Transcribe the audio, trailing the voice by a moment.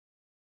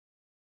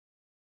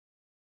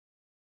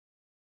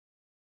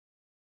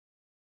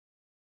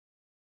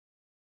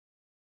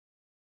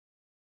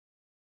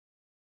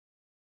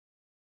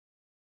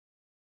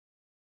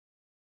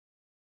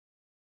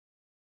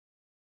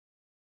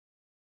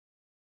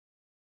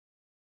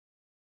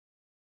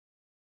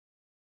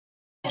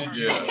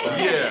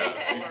Yeah,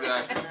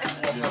 exactly.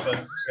 We'll have a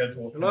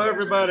schedule. Hello,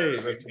 everybody.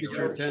 Let's get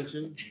your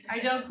attention. I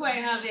don't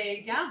quite have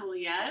a gavel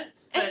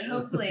yet, but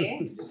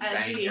hopefully,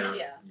 as we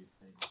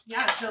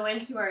go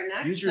into our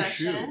next Use your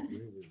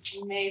section,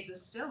 you may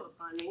bestow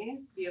upon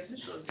me the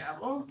official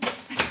gavel.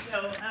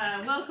 So,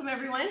 welcome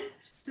everyone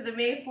to the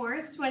May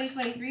 4th,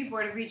 2023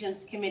 Board of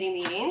Regents Committee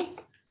meetings.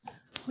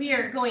 We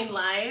are going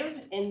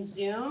live in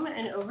Zoom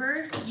and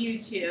over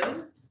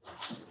YouTube.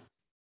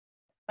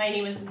 My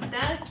name is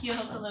Lisa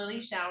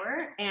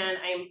Kiohokaloli-Shower, and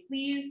I'm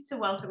pleased to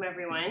welcome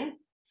everyone.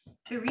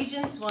 The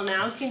Regents will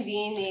now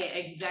convene the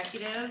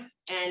Executive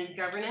and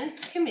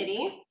Governance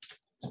Committee.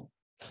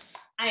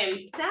 I am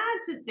sad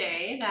to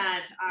say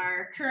that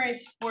our current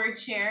board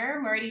chair,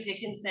 Marty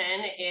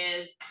Dickinson,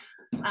 is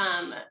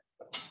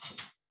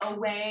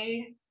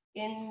away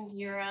in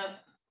Europe,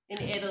 in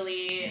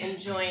Italy,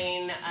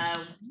 enjoying a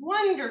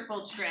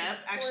wonderful trip.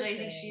 Actually, I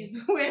think she's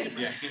with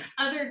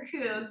other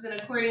cougs, and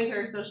according to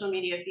her social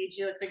media feed,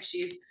 she looks like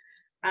she's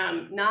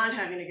not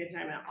having a good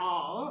time at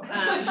all.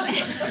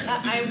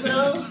 I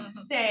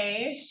will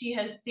say she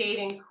has stayed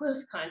in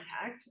close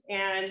contact,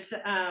 and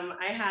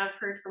I have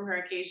heard from her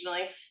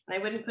occasionally, and I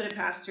wouldn't put it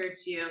past her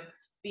to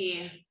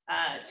be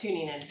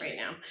tuning in right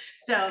now.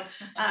 So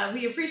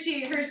we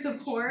appreciate her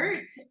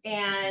support,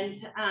 and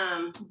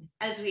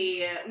as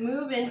we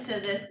move into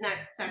this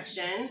next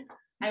section,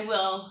 I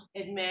will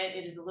admit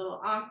it is a little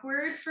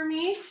awkward for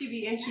me to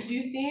be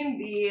introducing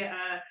the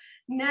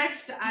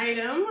next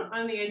item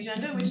on the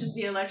agenda, which is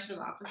the election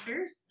of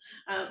officers.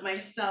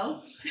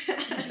 Myself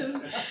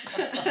as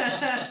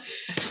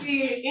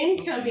the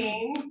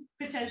incoming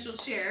potential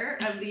chair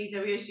of the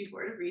WSU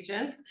Board of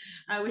Regents,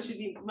 which would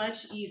be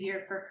much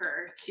easier for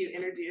her to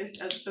introduce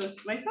as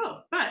opposed to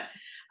myself. But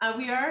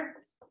we are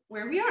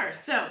where we are.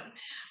 So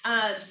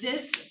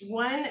this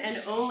one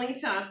and only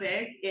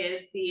topic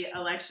is the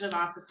election of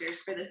officers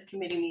for this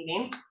committee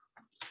meeting.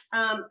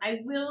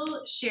 I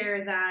will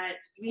share that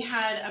we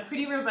had a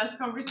pretty robust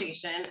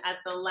conversation at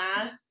the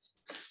last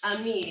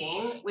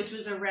meeting, which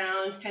was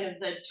around kind of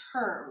the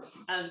terms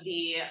of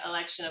the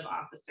election of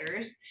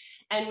officers.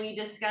 And we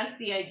discussed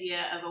the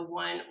idea of a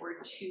 1 or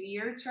 2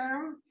 year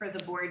term for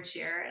the board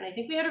chair. And I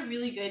think we had a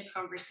really good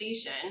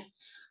conversation.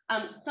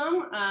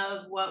 Some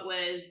of what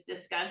was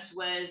discussed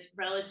was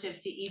relative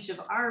to each of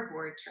our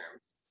board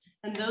terms.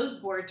 And those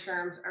board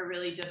terms are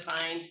really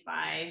defined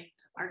by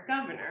our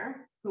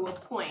governor, who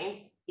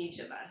appoints each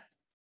of us.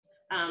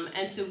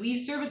 And so we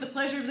serve at the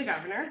pleasure of the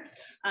governor,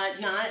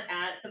 not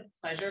at the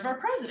pleasure of our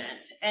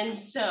president. And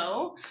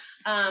so,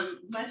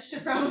 much to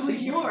probably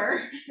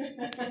your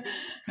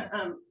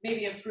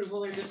maybe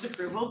approval or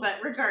disapproval, but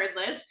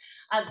regardless,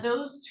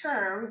 those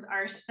terms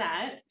are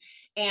set.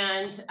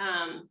 And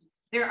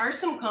there are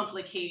some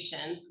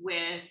complications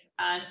with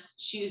us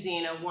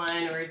choosing a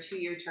 1 or a 2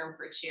 year term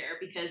for chair,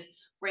 because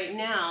right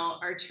now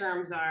our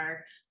terms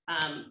are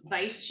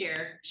vice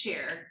chair,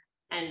 chair,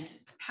 and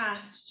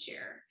past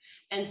chair.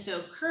 And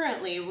so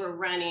currently we're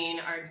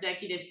running our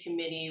executive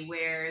committee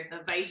where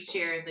the vice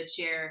chair, the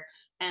chair,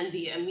 and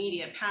the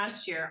immediate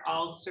past chair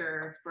all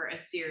serve for a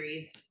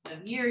series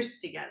of years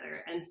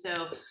together. And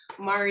so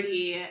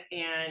Marty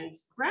and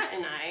Brett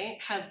and I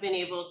have been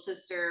able to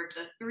serve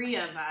the three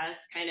of us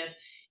kind of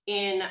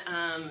in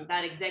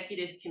that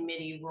executive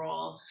committee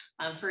role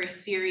for a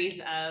series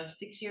of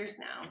 6 years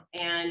now.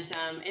 And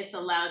it's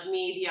allowed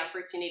me the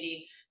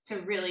opportunity to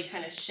really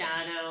kind of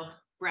shadow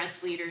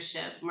Brett's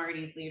leadership,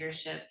 Marty's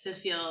leadership, to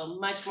feel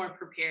much more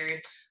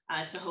prepared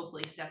to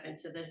hopefully step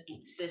into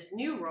this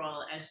new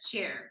role as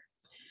chair.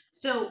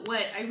 So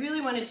what I really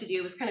wanted to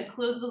do was kind of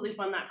close the loop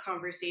on that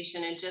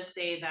conversation and just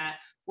say that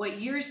what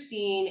you're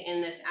seeing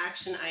in this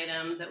action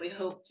item that we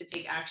hope to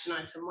take action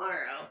on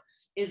tomorrow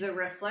is a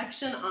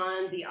reflection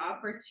on the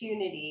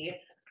opportunity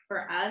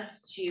for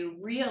us to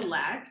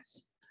re-elect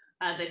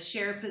the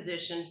chair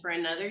position for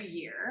another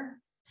year,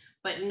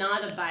 but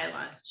not a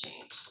bylaws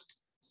change.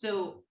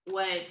 So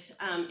what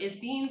is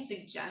being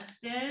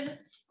suggested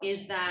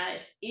is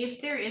that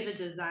if there is a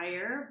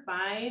desire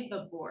by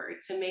the board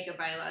to make a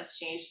bylaws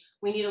change,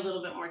 we need a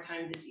little bit more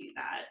time to do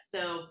that.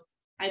 So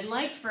I'd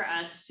like for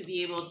us to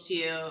be able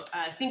to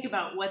think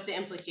about what the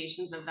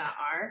implications of that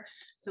are.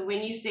 So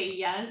when you say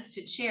yes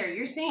to chair,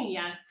 you're saying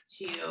yes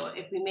to,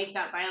 if we make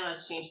that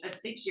bylaws change, a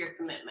 6 year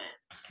commitment,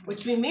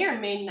 which we may or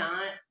may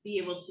not be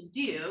able to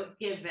do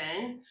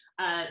given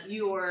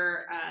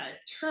your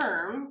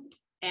term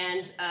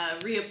and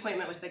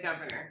reappointment with the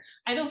governor.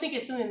 I don't think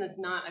it's something that's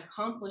not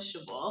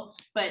accomplishable,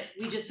 but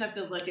we just have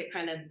to look at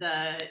kind of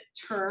the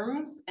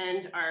terms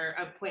and our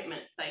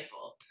appointment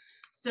cycle.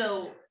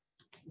 So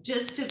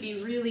just to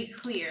be really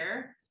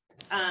clear,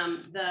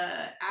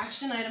 the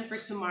action item for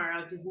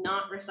tomorrow does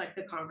not reflect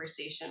the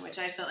conversation, which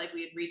I felt like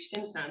we had reached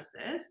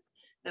consensus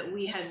that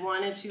we had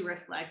wanted to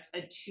reflect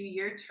a 2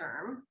 year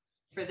term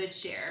for the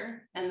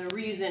chair. And the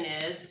reason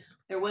is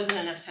there wasn't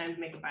enough time to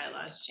make a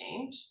bylaws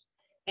change.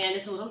 And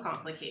it's a little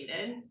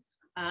complicated.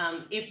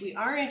 If we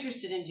are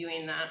interested in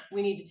doing that,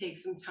 we need to take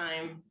some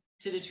time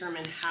to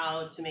determine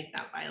how to make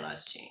that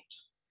bylaws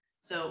change.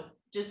 So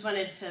just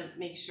wanted to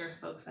make sure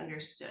folks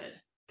understood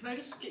Can I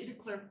just get you to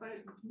clarify,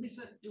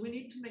 Lisa, do we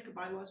need to make a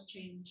bylaws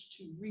change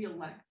to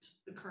re-elect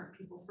the current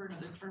people for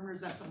another term, or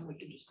is that something we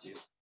can just do?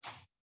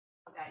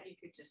 That you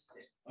could just do.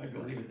 I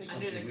believe it's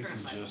Under the something we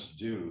current can bylaws. just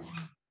do.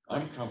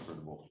 I'm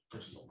comfortable,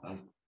 personally,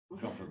 I'm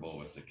comfortable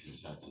with the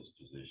consensus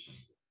position.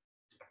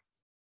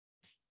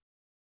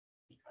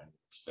 You kind of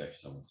expect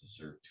someone to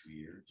serve 2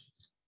 years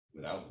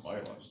without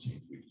bylaws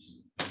change. We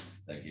just,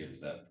 that gives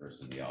that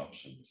person the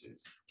option to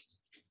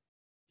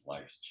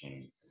life's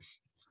change.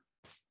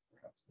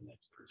 Perhaps the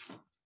next person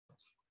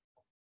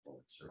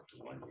will serve to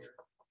 1 year.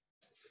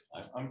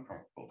 I'm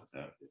comfortable with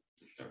that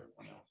if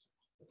everyone else.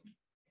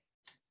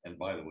 And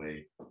by the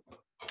way,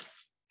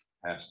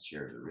 past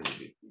chairs are really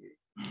big deal.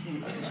 I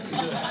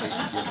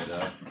hate to give it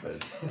up,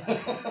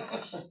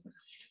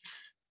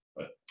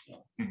 but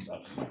no, it's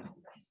not.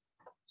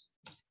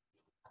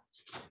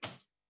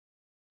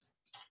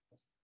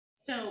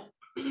 So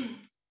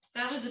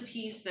that was a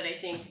piece that I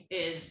think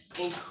is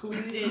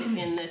included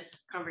in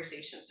this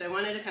conversation. So I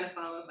wanted to kind of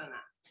follow up on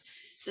that.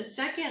 The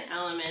second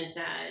element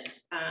that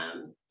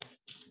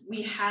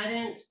we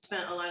hadn't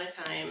spent a lot of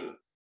time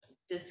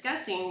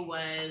discussing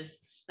was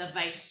the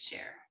vice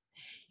chair.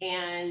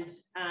 And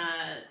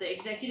the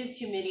executive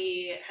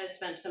committee has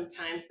spent some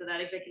time, so that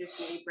executive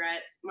committee,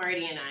 Brett,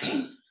 Marty, and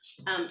I,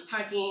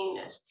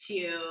 talking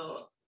to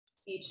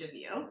each of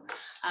you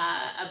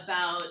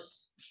about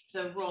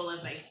the role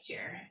of vice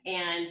chair.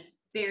 And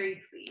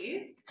very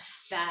pleased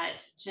that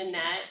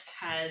Jeanette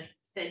has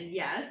said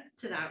yes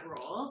to that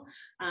role.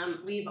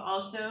 We've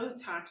also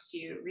talked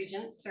to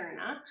Regent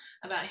Cerna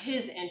about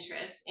his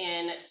interest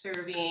in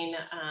serving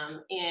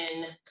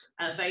in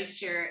vice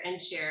chair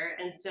and chair.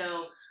 And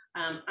so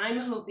I'm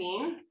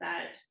hoping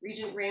that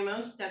Regent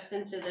Ramos steps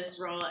into this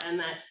role and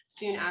that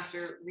soon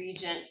after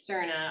Regent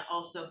Cerna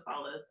also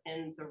follows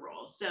in the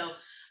role. So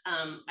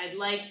I'd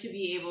like to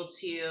be able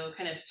to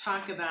kind of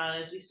talk about,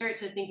 as we start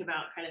to think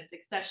about kind of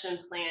succession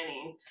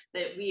planning,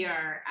 that we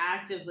are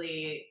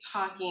actively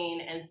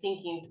talking and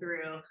thinking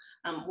through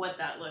what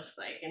that looks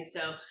like. And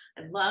so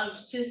I'd love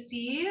to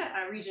see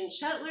Regent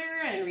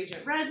Shetler and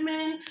Regent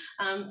Redmond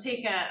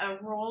take a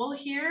role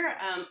here.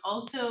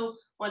 Also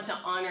want to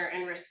honor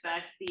and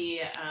respect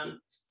the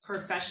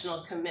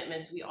professional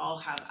commitments we all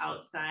have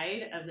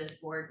outside of this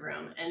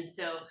boardroom. And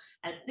so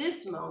at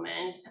this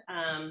moment,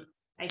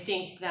 I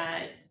think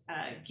that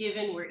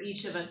given where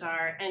each of us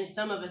are, and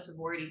some of us have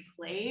already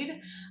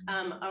played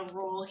a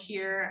role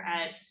here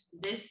at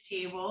this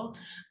table,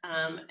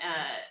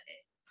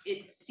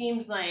 it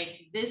seems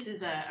like this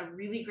is a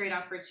really great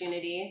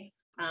opportunity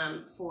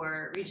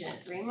for Regent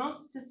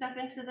Ramos to step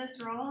into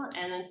this role,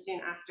 and then soon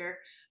after,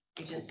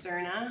 Regent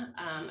Cerna.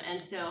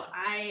 And so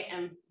I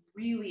am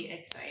really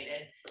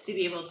excited to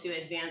be able to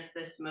advance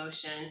this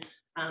motion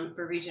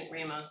for Regent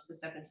Ramos to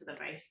step into the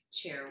vice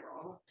chair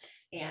role.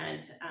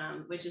 And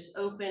would just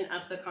open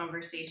up the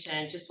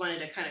conversation. Just wanted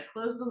to kind of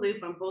close the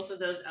loop on both of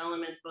those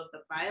elements, both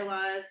the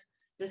bylaws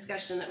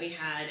discussion that we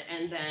had,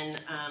 and then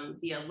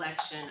the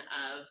election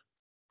of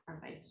our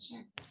vice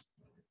chair.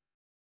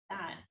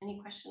 Any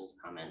questions,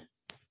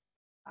 comments,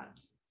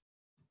 thoughts?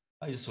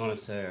 I just want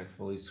to say I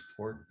fully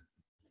support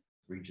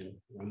Regent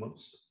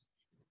Ramos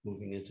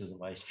moving into the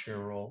vice chair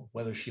role,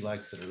 whether she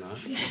likes it or not.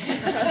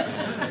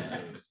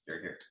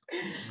 You're here.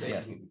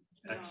 Yes.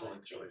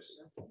 Excellent choice.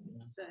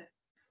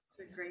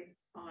 It's a great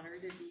honor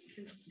to be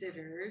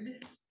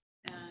considered,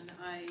 and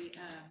I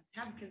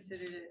have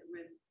considered it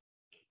with,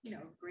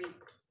 great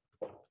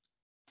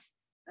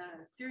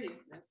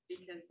seriousness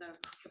because of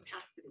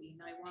capacity,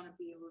 and I want to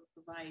be able to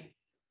provide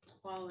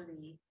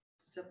quality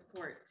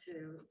support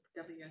to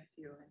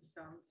WSU, and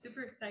so I'm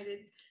super excited.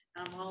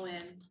 I'm all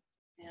in,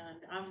 and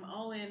I'm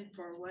all in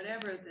for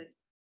whatever the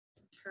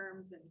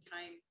terms and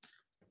time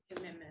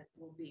commitment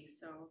will be.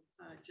 So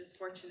just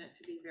fortunate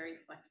to be very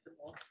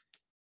flexible.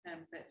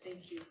 But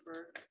thank you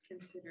for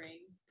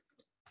considering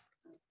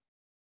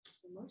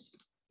the motion.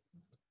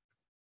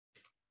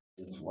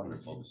 It's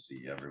wonderful to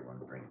see everyone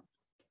bring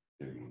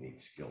their unique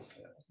skill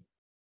set.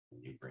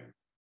 And you bring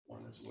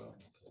one as well.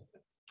 So,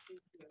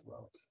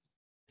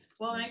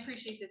 well, I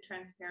appreciate the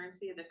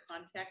transparency of the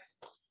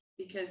context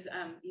because,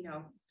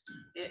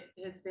 it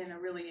has been a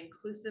really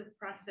inclusive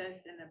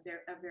process and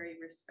a very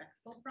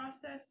respectful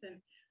process.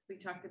 And we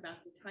talked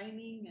about the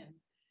timing, and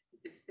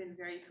it's been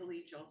very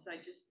collegial. So I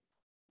just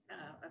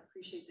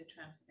appreciate the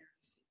transparency.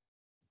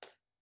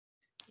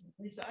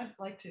 Lisa, I'd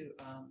like to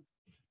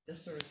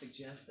just sort of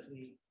suggest that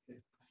we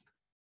could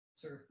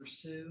sort of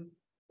pursue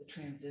the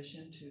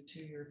transition to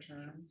 2-year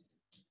terms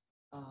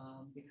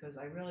because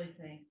I really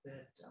think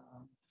that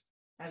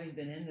having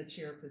been in the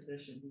chair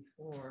position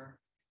before,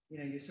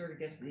 you sort of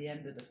get to the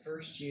end of the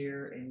first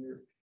year and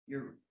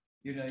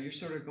you're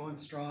sort of going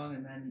strong,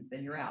 and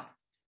then you're out.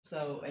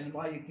 So, and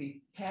while you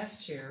keep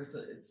past chair,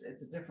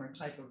 it's a different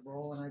type of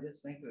role, and I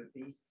just think it would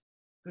be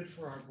good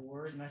for our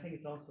board, and I think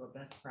it's also a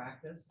best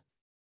practice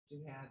to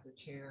have the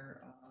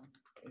chair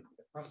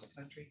across the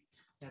country,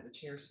 to have the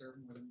chair serve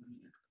more than 1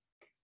 year.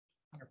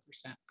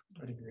 100%.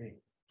 I'd agree.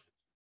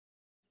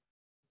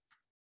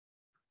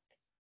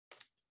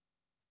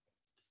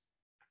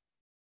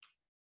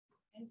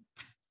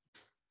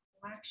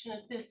 action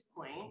at this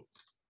point.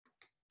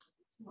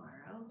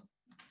 Tomorrow.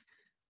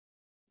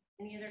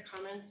 Any other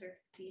comments or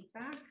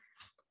feedback?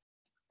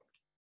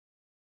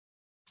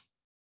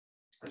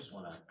 I just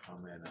want to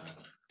comment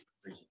on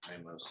Regent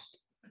Ramos'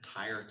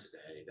 attire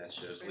today. That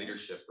shows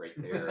leadership right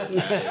there. That is,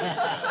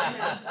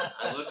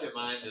 I looked at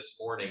mine this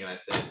morning and I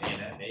said, man,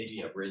 that may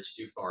be a bridge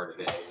too far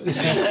today.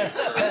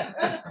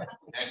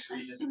 Next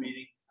Regents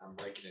meeting, I'm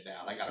breaking it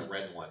out. I got a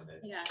red one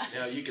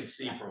that, you can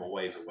see from a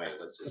ways away.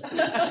 Let's just.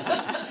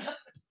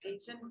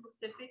 Asian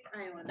Pacific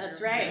Islander.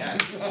 That's right. Yeah.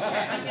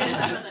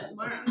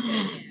 Tomorrow.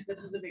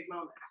 This is a big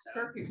moment. So.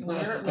 Perfect.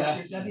 Wear it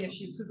with your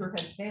WSU Cougar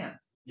Head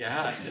pants.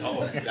 Yeah,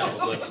 oh, that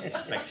would look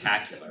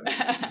spectacular.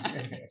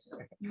 Des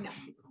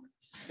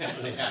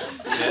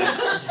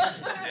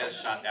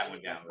shot that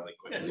one down really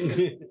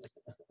quickly.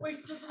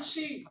 Wait, doesn't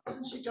she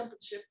jump a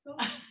ship though?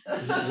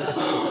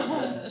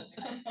 I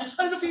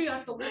don't know if you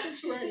have to listen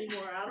to her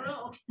anymore. I don't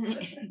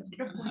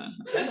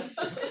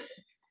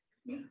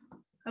know.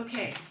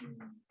 Okay.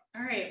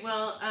 All right.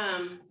 Well,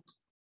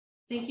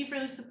 thank you for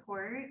the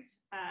support.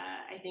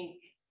 I think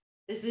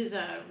this is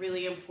a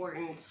really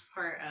important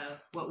part of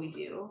what we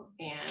do.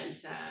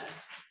 And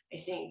I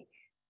think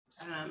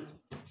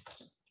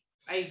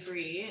I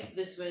agree.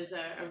 This was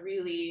a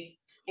really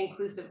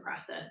inclusive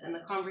process, and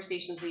the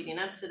conversations leading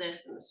up to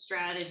this and the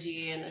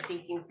strategy and the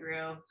thinking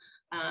through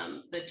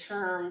the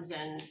terms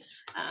and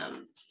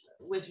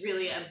was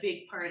really a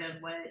big part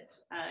of what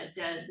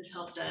Des has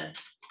helped us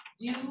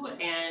do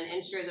and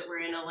ensure that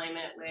we're in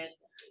alignment with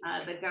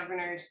the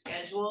governor's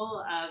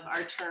schedule of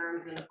our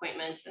terms and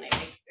appointments. And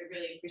I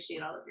really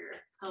appreciate all of your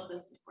help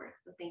and support.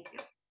 So thank you.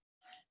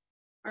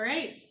 All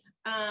right.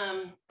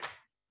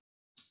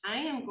 I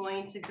am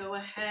going to go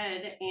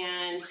ahead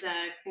and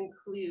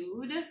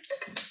conclude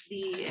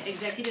the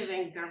Executive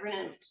and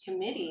Governance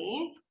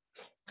Committee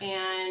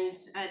and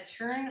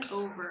turn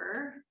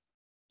over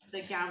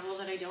the gavel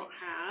that I don't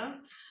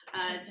have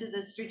to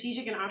the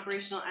Strategic and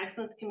Operational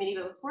Excellence Committee.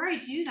 But before I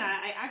do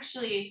that, I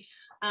actually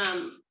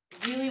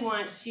really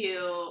want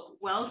to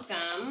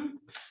welcome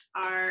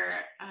our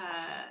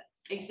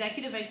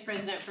Executive Vice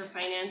President for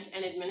Finance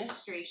and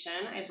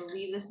Administration. I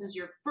believe this is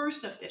your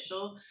first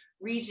official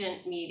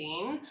Regent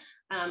meeting,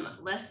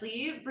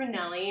 Leslie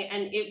Brunelli,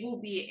 and it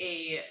will be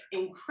a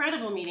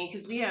incredible meeting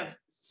because we have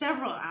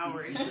several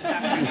hours this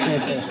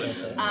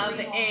afternoon of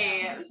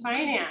a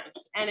finance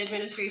and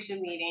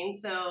administration meeting.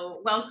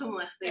 So welcome,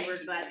 Leslie.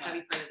 We're glad to have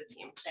you part of the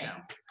team. So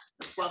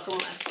let's welcome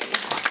Leslie.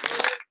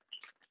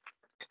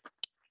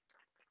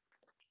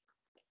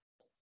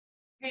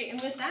 Great,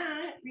 and with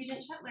that,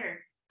 Regent Shetler.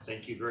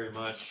 Thank you very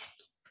much.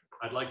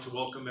 I'd like to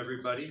welcome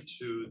everybody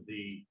to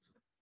the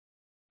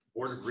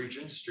Board of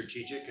Regents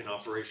Strategic and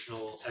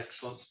Operational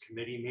Excellence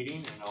Committee meeting,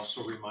 and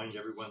also remind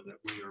everyone that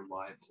we are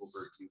live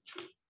over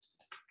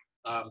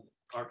YouTube.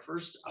 Our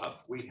first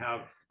up, we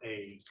have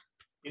a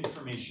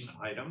information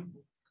item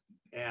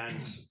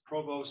and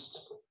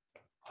Provost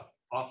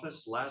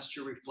Office Last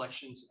Year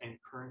Reflections and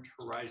Current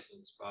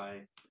Horizons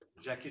by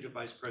Executive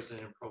Vice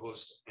President and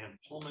Provost and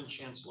Pullman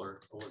Chancellor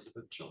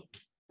Elizabeth Chilton.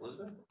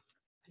 Elizabeth?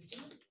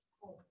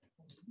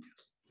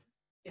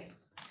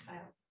 Yes.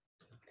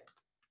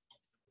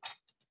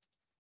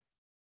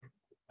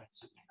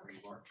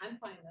 I'm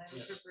fine.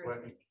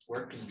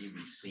 Where can you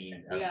be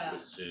seen as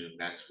with Zoom?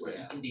 That's where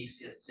you can be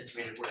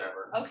situated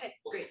wherever. Okay,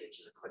 We'll great. get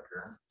you the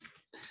clicker.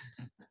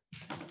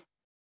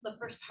 The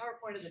first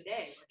PowerPoint of the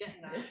day. We're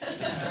getting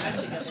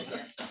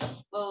there.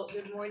 Well,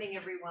 good morning,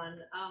 everyone.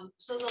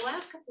 So the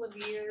last couple of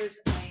years,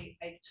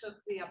 I took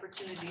the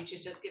opportunity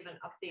to just give an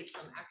update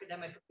from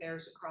academic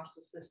affairs across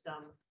the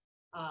system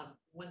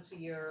once a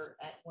year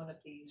at one of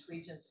these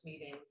Regents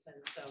meetings.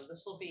 And so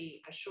this will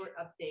be a short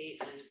update,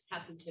 and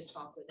happy to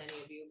talk with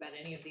any of you about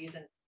any of these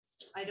and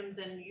items,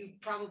 and you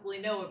probably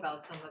know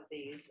about some of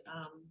these.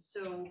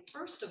 So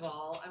first of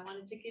all, I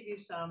wanted to give you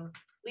some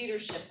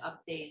leadership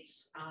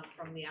updates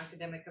from the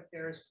academic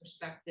affairs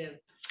perspective.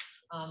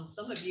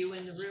 Some of you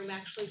in the room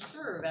actually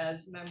serve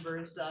as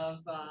members of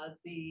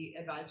the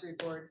advisory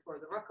board for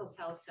the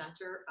Ruckelshaus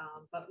Center,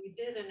 but we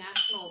did a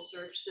national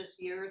search this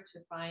year to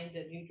find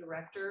a new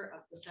director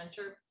of the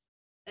center,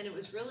 and it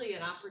was really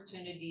an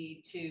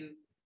opportunity to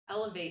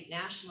elevate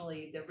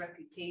nationally the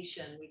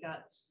reputation. We got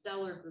a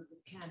stellar group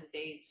of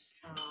candidates.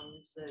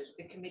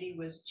 The committee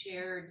was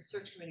chaired, the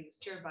search committee was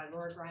chaired by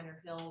Laura Greiner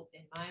Hill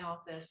in my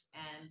office,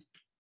 and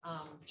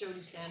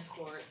Jody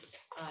Stancourt,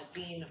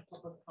 Dean of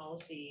Public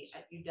Policy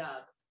at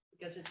UW,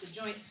 because it's a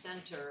joint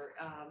center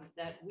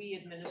that we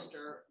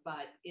administer,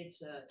 but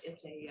it's a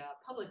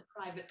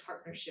public-private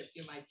partnership,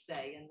 you might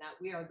say, and that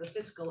we are the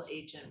fiscal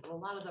agent, but a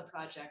lot of the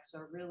projects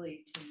are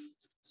really to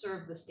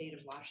serve the state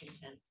of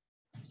Washington.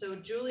 So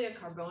Julia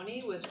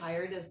Carboni was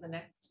hired as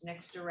the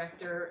next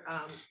director.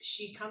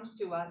 She comes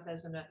to us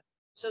as an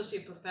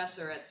associate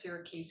professor at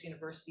Syracuse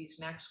University's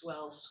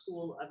Maxwell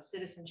School of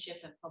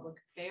Citizenship and Public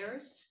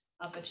Affairs,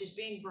 but she's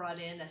being brought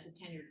in as a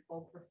tenured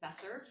full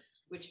professor,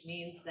 which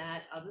means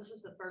that this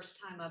is the first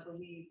time I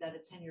believe that a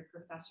tenured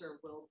professor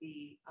will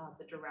be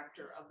the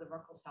director of the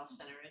Ruckelshaus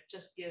Center. It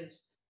just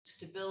gives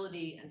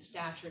stability and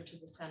stature to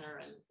the center,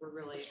 and we're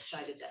really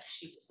excited that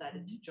she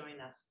decided to join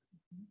us.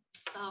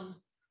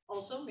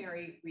 Also,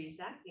 Mary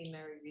Rizak, Dean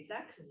Mary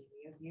Rizak, who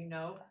many of you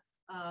know,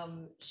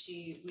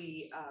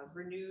 we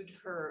renewed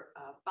her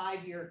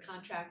 5-year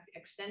contract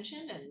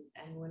extension,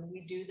 and when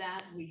we do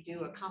that, we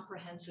do a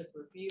comprehensive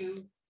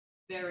review.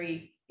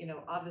 Very,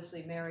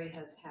 obviously Mary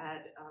has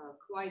had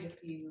quite a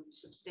few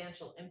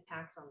substantial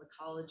impacts on the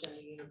college and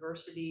the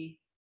university,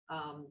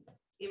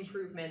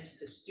 improvements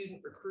to student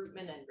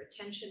recruitment and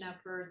retention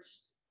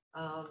efforts.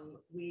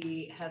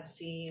 We have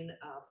seen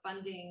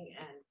funding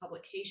and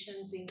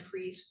publications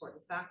increase for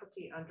the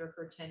faculty under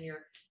her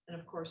tenure. And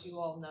of course, you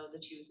all know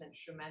that she was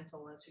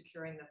instrumental in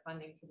securing the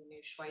funding for the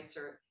new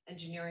Schweitzer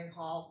Engineering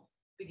Hall,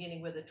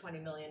 beginning with a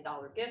 $20 million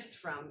gift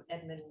from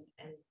Edmund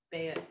and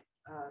Bea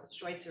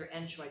Schweitzer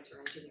and Schweitzer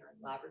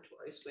Engineering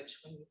Laboratories, which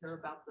when you hear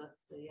about the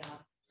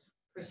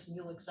Chris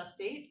Mulek's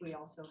update, we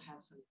also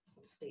have some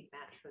state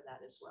match for that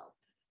as well.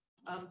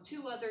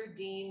 2 other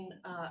dean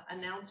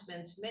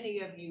announcements.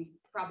 Many of you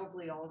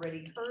probably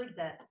already heard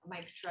that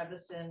Mike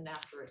Trevison,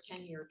 after a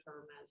 10-year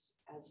term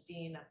as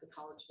dean of the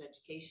College of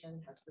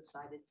Education, has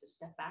decided to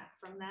step back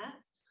from that.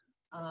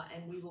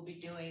 And we will be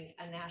doing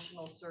a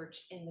national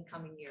search in the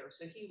coming year.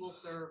 So he will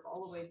serve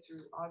all the way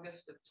through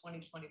August of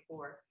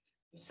 2024.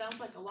 It sounds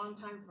like a long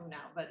time from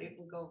now, but it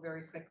will go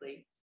very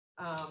quickly.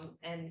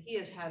 And he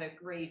has had a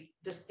great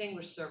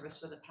distinguished service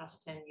for the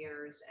past 10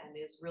 years and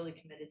is really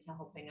committed to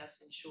helping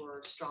us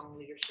ensure strong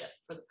leadership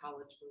for the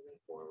college moving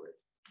forward.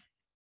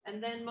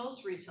 And then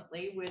most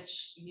recently,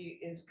 which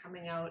is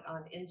coming out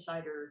on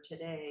Insider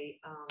today,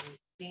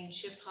 Dean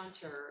Chip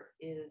Hunter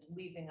is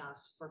leaving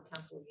us for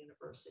Temple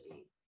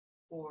University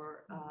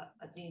for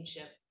a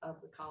deanship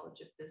of the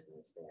College of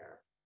Business there.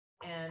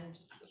 And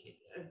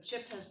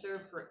Chip has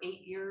served for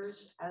 8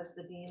 years as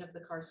the dean of the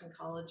Carson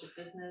College of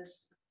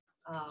Business.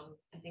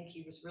 I think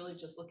he was really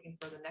just looking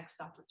for the next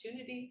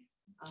opportunity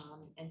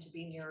and to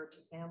be nearer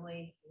to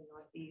family in the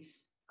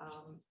Northeast.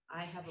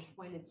 I have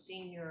appointed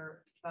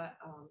senior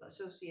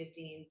associate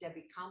dean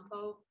Debbie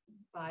Campo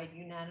by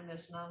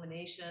unanimous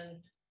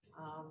nomination.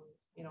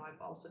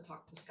 I've also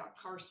talked to Scott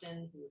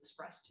Carson, who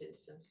expressed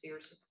his sincere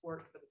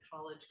support for the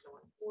college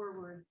going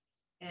forward.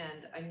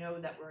 And I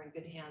know that we're in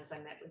good hands. I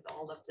met with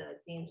all of the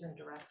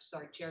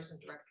chairs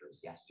and directors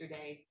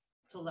yesterday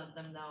to let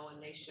them know,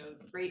 and they showed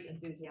great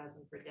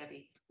enthusiasm for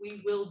Debbie.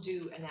 We will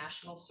do a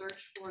national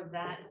search for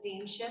that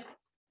deanship,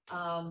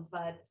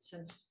 but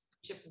since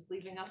Chip is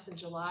leaving us in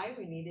July,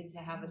 we needed to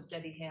have a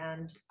steady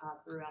hand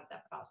throughout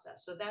that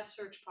process. So that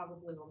search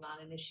probably will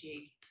not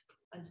initiate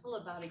until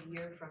about a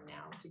year from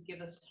now, to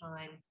give us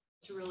time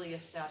to really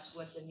assess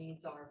what the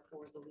needs are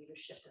for the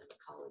leadership in the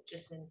college.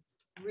 It's in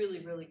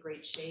really, really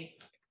great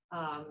shape,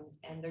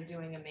 and they're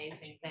doing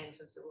amazing things.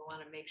 And so we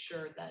want to make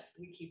sure that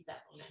we keep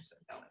that momentum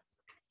going.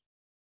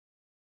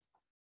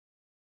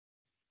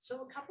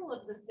 So a couple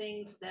of the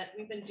things that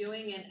we've been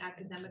doing in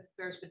academic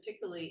affairs,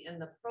 particularly in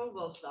the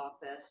provost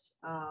office,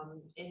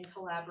 in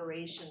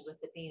collaboration with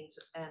the deans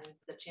and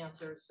the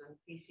chancellors and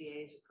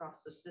PCAs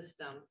across the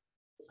system.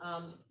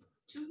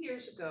 2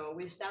 years ago,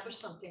 we established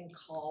something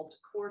called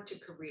Core to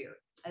Career.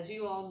 As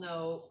you all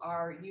know,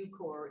 our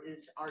U-Core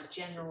is our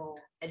general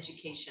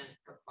education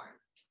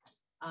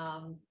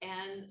requirement.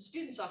 And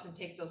students often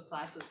take those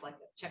classes like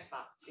a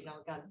checkbox,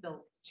 got to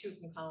fill 2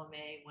 from column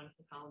A, 1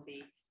 from column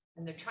B,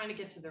 and they're trying to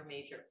get to their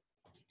major.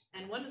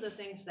 And one of the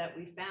things that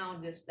we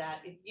found is that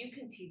if you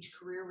can teach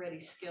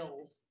career-ready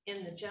skills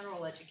in the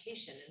general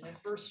education in the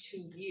first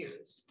 2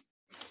 years,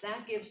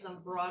 that gives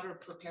them broader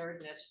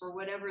preparedness for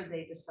whatever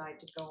they decide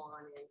to go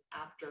on in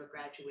after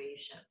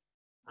graduation.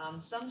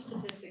 Some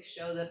statistics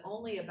show that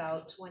only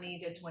about 20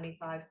 to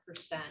 25%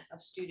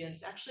 of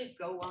students actually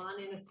go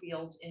on in a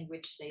field in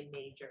which they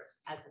major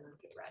as an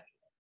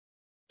undergraduate,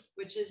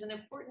 which is an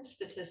important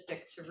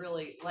statistic to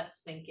really let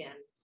sink in,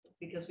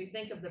 because we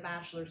think of the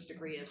bachelor's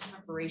degree as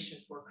preparation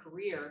for a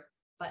career,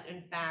 but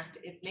in fact,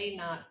 it may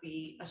not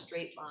be a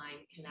straight line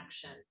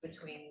connection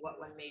between what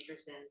one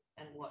majors in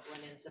and what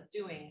one ends up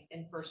doing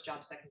in first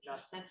job, second job,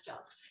 10th job.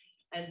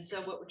 And so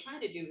what we're trying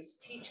to do is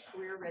teach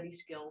career-ready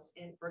skills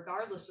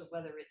regardless of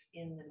whether it's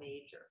in the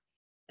major.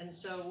 And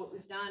so what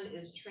we've done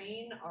is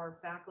train our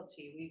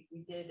faculty.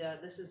 We did,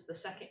 this is the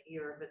 2nd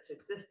year of its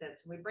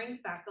existence. And we bring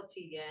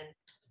faculty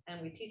in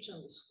and we teach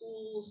them the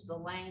schools, the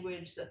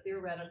language, the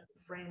theoretical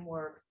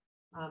framework,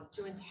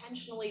 to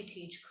intentionally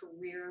teach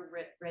career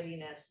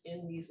readiness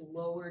in these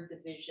lower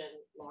division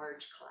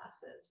large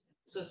classes.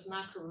 So it's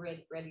not career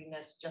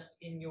readiness just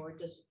in your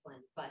discipline,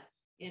 but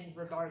in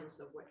regardless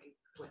of what you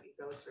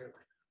go through.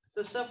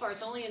 So far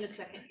it's only in its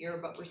 2nd year,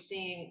 but we're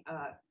seeing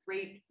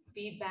great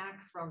feedback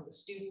from the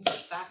students. The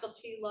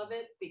faculty love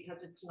it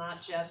because it's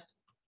not just,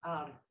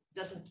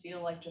 doesn't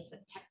feel like just a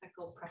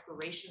technical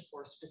preparation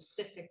for a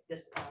specific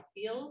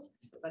field,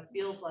 but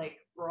feels like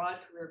broad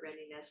career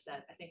readiness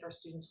that I think our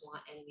students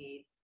want and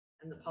need,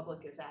 and the public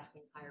is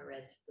asking higher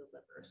ed to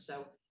deliver.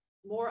 So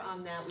more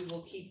on that. We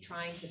will keep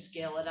trying to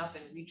scale it up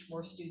and reach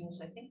more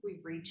students. I think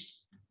we've reached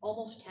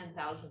almost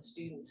 10,000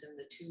 students in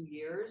the 2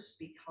 years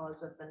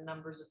because of the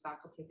numbers of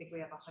faculty. I think we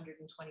have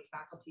 120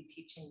 faculty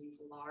teaching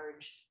these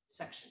large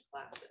section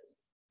classes.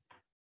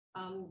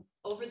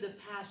 Over the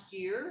past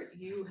year,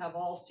 you have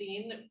all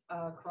seen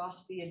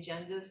across the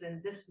agendas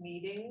in this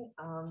meeting,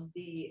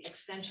 the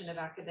extension of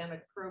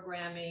academic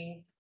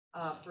programming.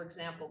 For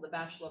example, the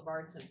Bachelor of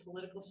Arts in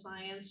Political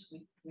Science,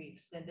 we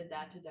extended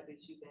that to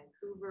WSU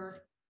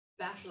Vancouver.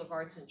 Bachelor of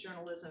Arts in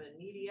Journalism and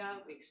Media,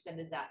 we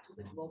extended that to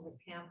the global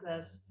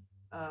campus.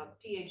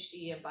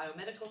 PhD in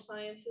Biomedical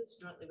Sciences,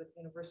 jointly with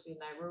the University of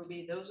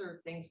Nairobi. Those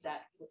are things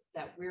that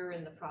we're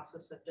in the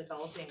process of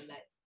developing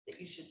that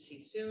you should see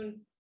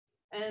soon.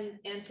 And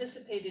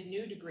anticipated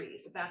new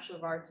degrees, a Bachelor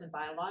of Arts in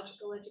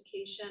Biological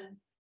Education,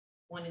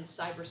 one in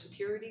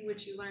Cybersecurity,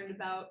 which you learned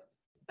about,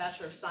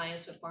 Bachelor of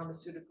Science in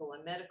Pharmaceutical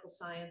and Medical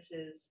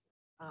Sciences,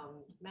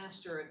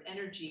 Master of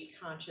Energy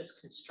Conscious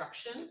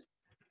Construction,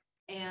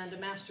 and a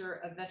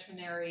Master of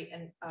Veterinary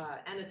and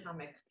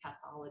Anatomic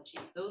Pathology.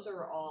 Those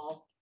are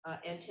all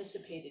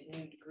anticipated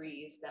new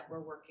degrees that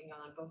we're working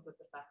on, both with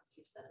the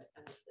Faculty Senate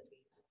and with the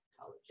deans of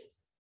colleges.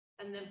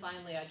 And then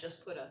finally, I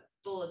just put a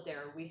bullet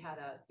there. We had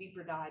a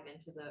deeper dive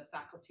into the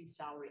faculty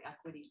salary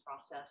equity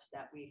process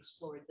that we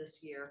explored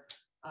this year.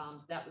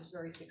 That was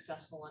very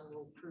successful and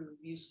will prove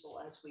useful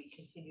as we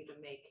continue to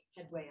make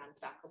headway on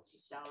faculty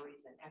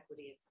salaries and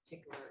equity, in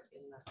particular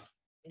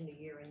in the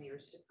year and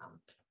years to come.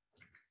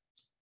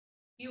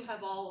 You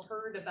have all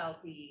heard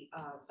about the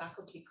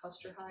faculty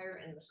cluster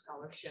hire and the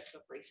scholarship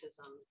of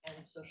racism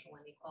and social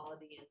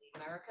inequality in the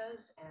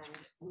Americas. And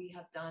we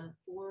have done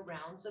 4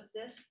 rounds of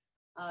this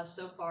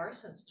so far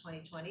since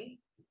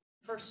 2020.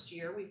 First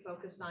year, we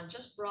focused on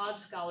just broad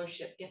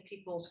scholarship, get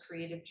people's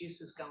creative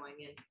juices going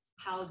and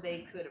how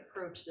they could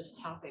approach this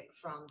topic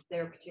from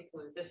their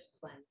particular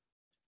discipline.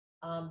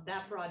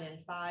 That brought in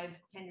 5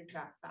 tenure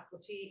track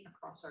faculty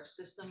across our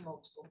system,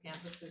 multiple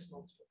campuses,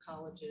 multiple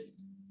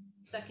colleges.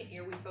 Second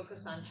year, we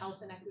focused on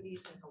health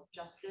inequities and health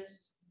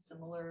justice,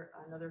 similar,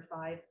 another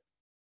 5.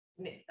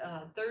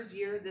 Third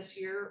year, this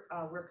year,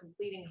 we're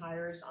completing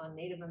hires on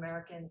Native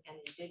American and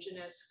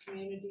Indigenous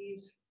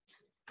communities.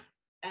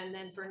 And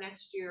then for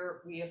next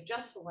year, we have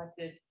just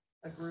selected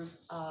a group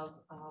of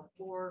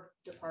 4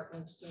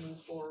 departments to move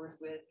forward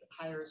with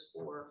hires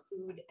for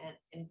food and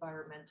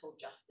environmental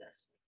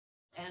justice.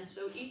 And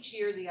so each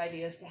year, the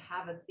idea is to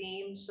have a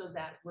theme so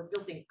that we're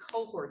building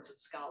cohorts of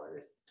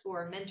scholars who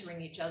are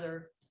mentoring each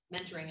other,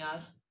 mentoring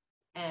us.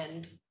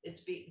 And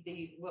it's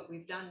what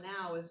we've done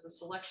now is the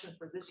selection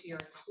for this year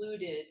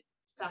included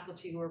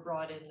faculty who were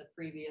brought in the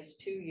previous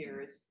 2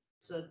 years.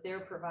 So they're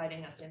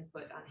providing us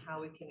input on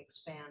how we can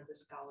expand the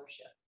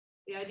scholarship.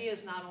 The idea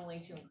is not only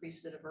to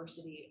increase the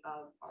diversity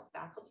of our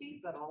faculty,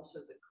 but also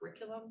the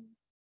curriculum,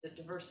 the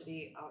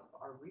diversity of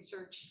our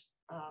research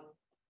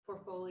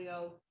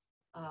portfolio,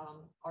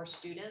 our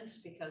students,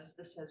 because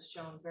this has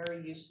shown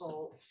very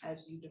useful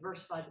as you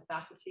diversify the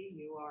faculty,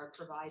 you are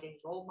providing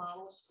role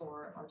models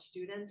for our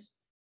students,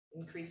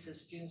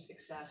 increases student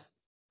success.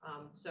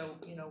 So,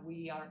 you know,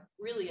 we are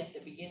really at the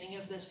beginning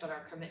of this, but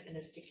our commitment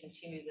is to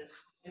continue this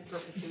in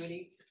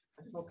perpetuity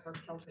until Kirk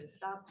Kelvin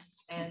stops.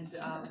 And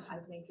I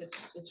think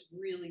it's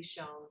really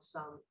shown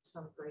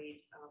some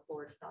great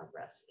forward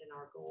progress in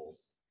our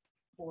goals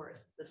for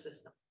the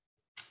system.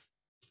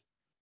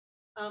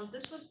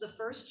 This was the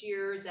first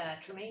year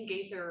that Tremaine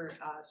Gaither,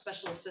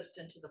 Special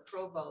Assistant to the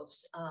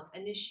Provost,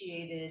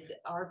 initiated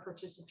our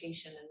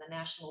participation in the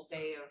National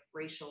Day of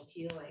Racial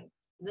Healing.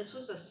 And this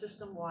was a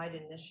system-wide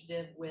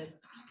initiative with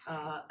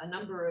a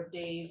number of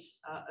days,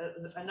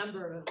 a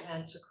number of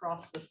events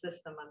across the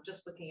system. I'm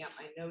just looking at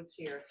my notes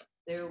here.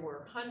 There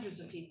were hundreds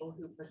of people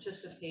who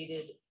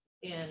participated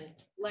in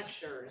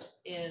lectures,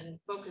 in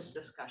focus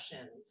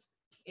discussions,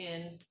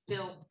 in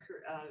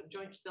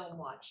joint film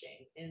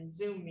watching, in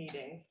Zoom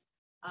meetings.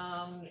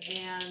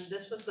 And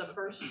this was the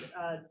first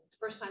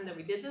time that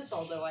we did this,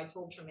 although I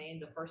told Tremaine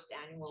the first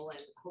annual, and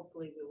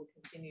hopefully we will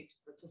continue to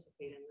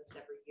participate in this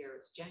every year.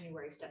 It's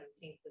January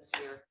 17th this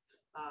year,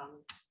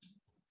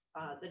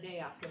 the day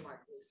after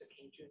Martin Luther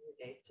King Jr.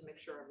 Day, to make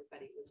sure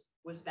everybody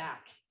was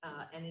back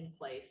and in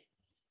place.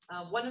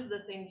 One of the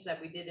things that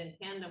we did in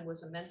tandem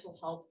was a mental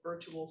health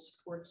virtual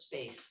support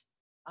space.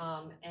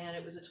 And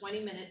it was a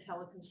 20-minute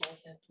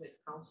teleconsultant with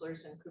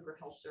counselors and Cougar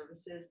Health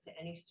Services to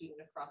any student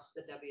across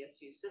the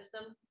WSU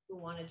system who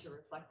wanted to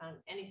reflect on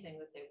anything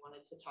that they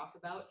wanted to talk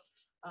about,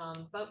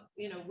 but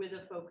you know, with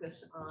a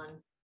focus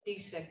on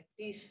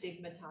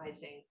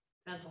destigmatizing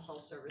mental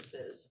health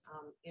services.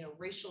 You know,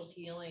 racial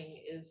healing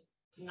is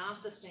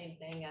not the same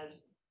thing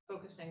as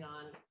focusing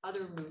on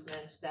other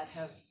movements that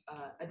have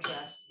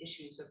addressed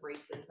issues of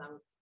racism,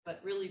 but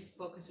really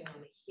focusing on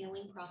the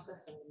healing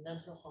process and the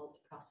mental health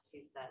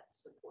processes that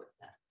support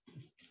that.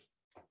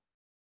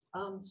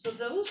 So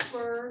those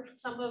were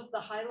some of the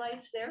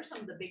highlights there, some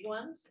of the big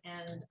ones,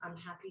 and I'm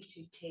happy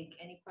to take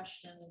any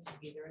questions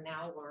either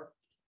now or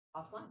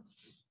offline.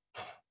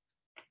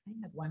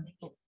 I have one.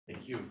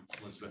 Thank you,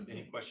 Elizabeth.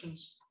 Any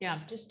questions? Yeah,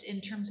 just in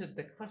terms of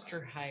the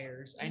cluster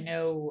hires, I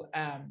know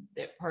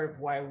that part of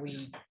why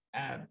we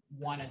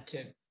wanted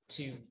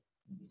to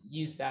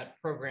used that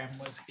program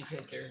was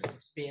because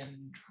there's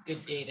been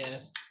good data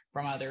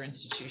from other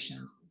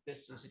institutions.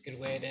 This is a good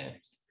way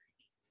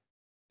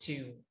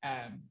to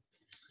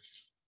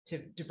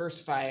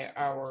diversify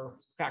our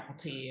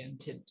faculty and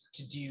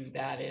to do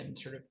that in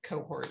sort of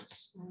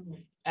cohorts.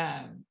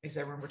 Because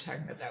I remember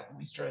talking about that when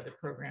we started the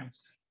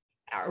programs.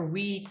 Are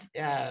we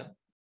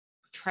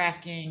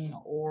tracking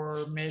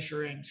or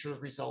measuring sort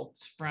of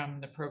results from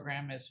the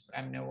program? As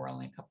I know we're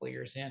only a couple of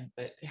years in,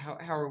 but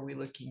how are we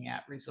looking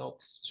at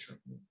results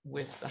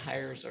with the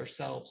hires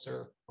ourselves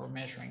or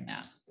measuring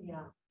that?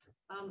 Yeah.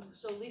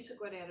 So Lisa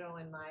Guerrero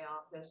in my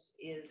office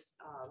is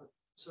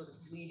sort of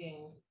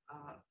leading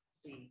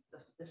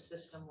the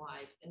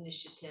system-wide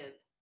initiative.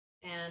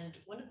 And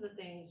one of the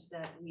things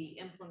that we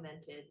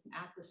implemented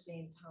at the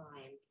same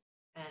time,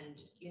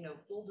 and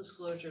full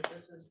disclosure,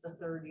 this is the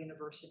third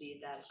university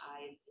that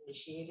I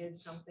initiated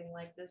something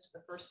like this.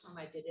 The first time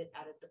I did it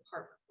at a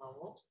department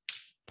level.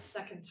 The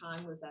second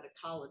time was at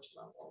a college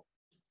level.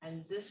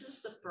 And this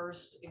is the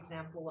first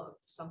example of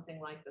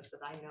something like this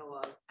that I know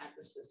of at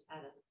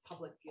a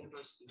public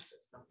university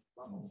system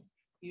level.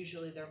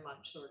 Usually they're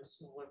much sort of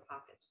smaller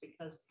pockets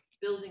because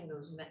building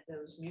those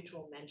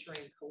mutual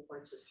mentoring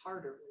cohorts is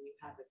harder when you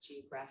have a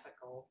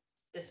geographical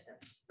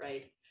distance,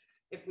 right?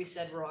 If we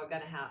said we're all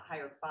going to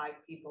hire 5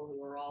 people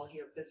who are all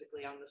here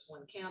physically on this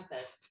one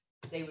campus,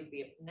 they would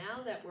be.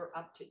 Now that we're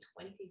up to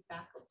 20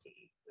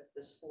 faculty with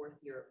this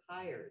 4th year of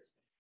hires,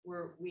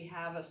 we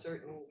have a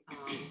certain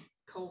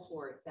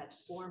cohort that's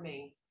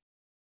forming,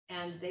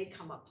 and they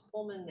come up to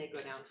Pullman, they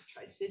go down to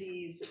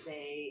Tri-Cities,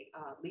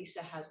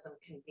 Lisa has them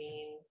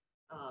convene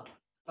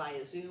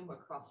via Zoom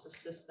across the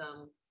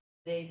system.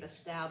 They've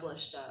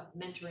established a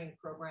mentoring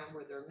program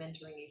where they're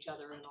mentoring each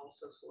other and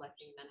also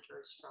selecting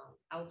mentors from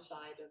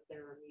outside of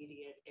their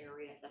immediate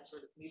area, that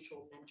sort of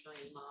mutual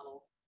mentoring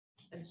model.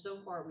 And so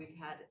far we've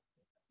had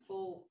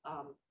full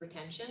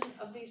retention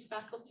of these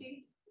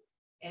faculty.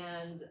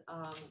 And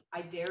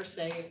I dare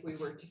say if we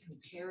were to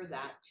compare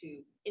that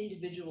to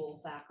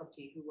individual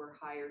faculty who were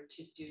hired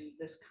to do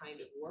this kind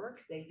of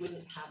work, they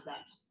wouldn't have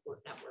that support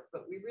network.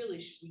 But we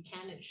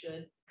can and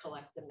should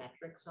collect the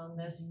metrics on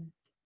this.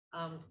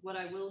 What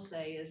I will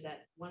say is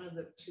that one of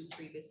the 2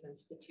 previous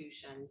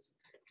institutions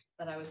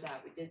that I was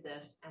at, we did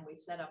this and we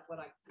set up what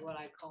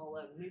I call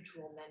a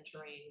mutual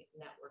mentoring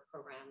network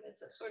program.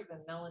 It's a sort of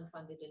a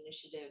Mellon-funded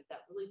initiative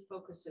that really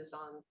focuses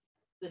on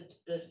the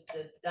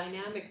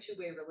dynamic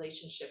 2-way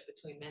relationship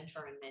between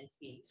mentor and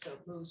mentee. So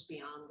it moves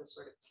beyond the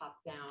sort of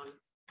top-down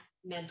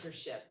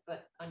mentorship,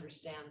 but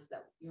understands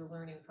that you're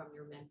learning from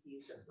your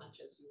mentees as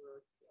much as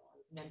you're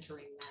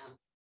mentoring them.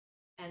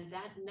 And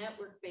that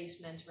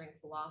network-based mentoring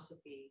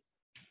philosophy,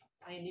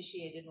 I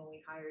initiated when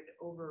we hired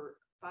over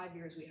 5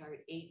 years, we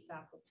hired 8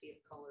 faculty of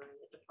color in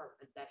the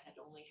department that had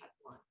only had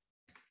 1.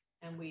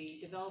 And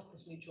we developed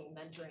this mutual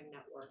mentoring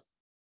network.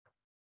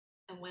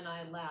 And when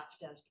I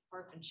left as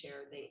department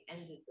chair, they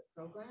ended the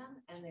program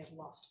and they've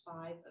lost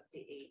 5 of the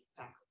 8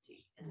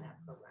 faculty in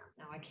that program.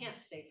 Now, I can't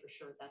say for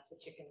sure that's a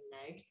chicken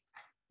and egg,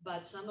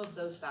 but some of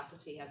those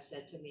faculty have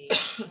said to me,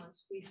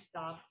 once we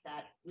stopped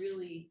that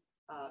really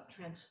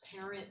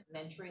transparent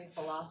mentoring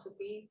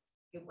philosophy,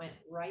 it went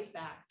right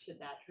back to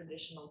that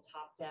traditional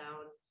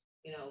top-down,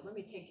 let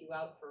me take you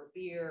out for a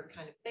beer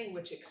kind of thing,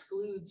 which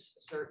excludes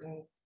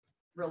certain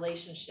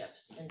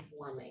relationships in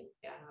forming.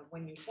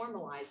 When you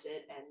formalize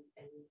it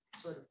and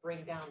sort of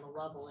bring down the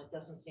level, it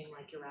doesn't seem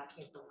like you're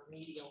asking for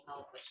remedial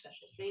help or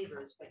special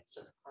favors, but it's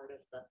just part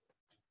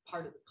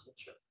of the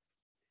culture.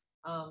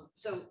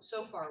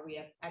 So far we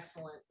have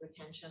excellent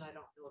retention. I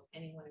don't know if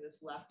anyone has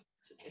left.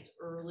 It's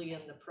early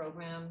in the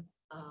program.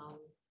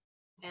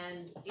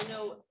 And,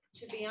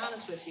 to be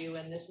honest with you,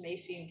 and this may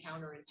seem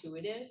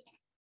counterintuitive,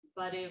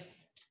 but if,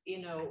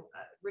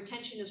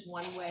 retention is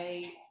one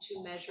way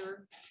to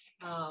measure,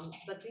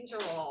 but these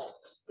are all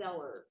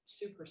stellar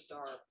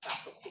superstar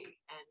faculty.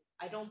 And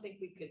I don't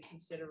think we could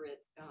consider it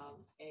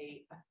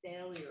a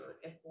failure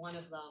if one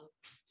of them,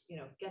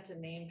 gets a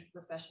named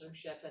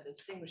professorship at a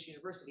distinguished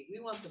university.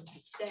 We want them to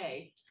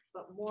stay,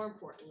 but more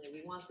importantly,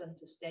 we want them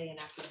to stay in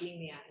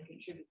academia and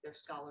contribute their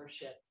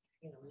scholarship,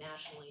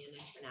 nationally and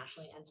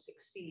internationally, and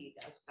succeed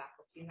as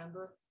faculty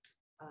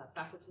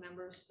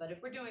members. But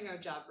if we're doing our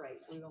job right,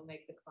 we will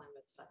make the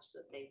climate such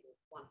that they will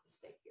want to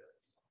stay here.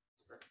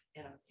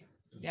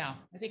 Yeah,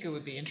 I think it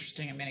would be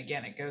interesting. I mean,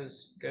 again, it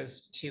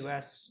goes to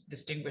us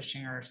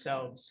distinguishing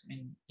ourselves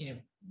and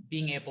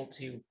being able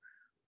to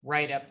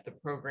write up the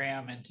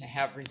program and to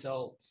have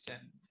results,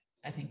 and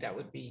I think that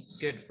would be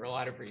good for a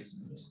lot of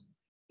reasons.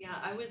 Yeah,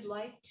 I would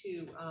like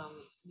to,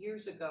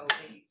 years ago,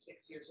 maybe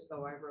 6 years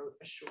ago, I wrote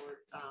a short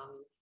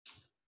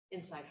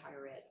Inside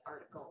Higher Ed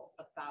article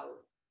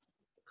about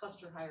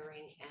cluster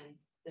hiring and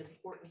the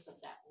importance of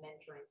that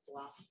mentoring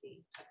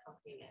philosophy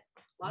accompanying it.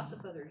 Lots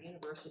of other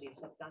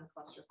universities have done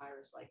cluster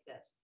hires like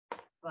this,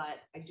 but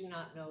I do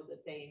not know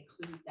that they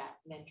include that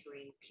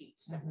mentoring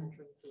piece, that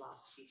mentoring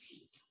philosophy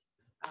piece.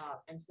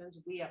 And since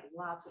we have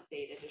lots of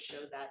data to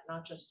show that,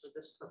 not just for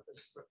this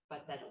purpose,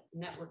 but that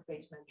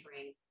network-based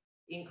mentoring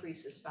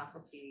increases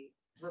faculty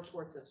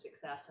reports of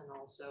success and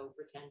also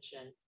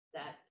retention,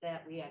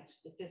 that we have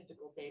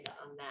statistical data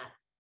on that.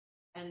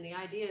 And the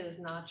idea is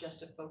not just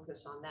to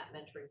focus on that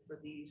mentoring for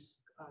these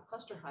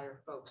cluster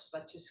hire folks,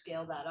 but to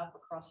scale that up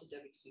across the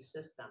WSU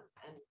system.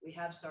 And we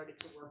have started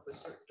to work with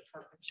certain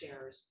department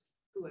chairs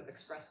who have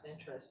expressed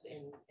interest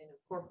in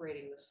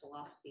incorporating this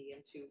philosophy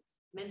into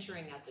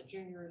mentoring at the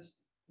juniors,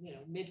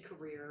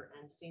 mid-career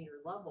and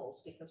senior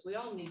levels, because we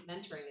all need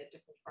mentoring at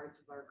different parts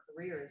of our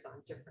careers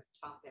on different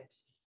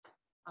topics.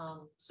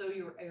 So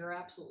you're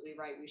absolutely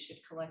right. We should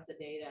collect the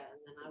data,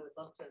 and then I would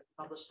love to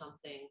publish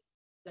something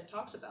that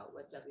talks about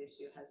what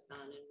WSU has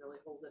done and really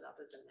hold it up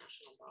as a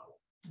national model.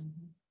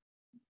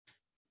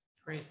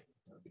 Great.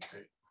 That'd be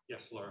great.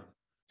 Yes, Laura.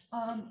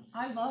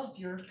 I love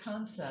your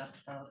concept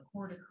of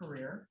core to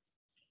career,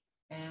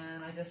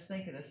 and I just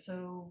think it is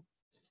so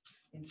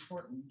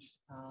important.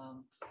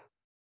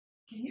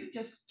 Can you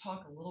just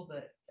talk a little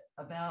bit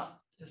about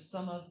just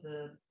some of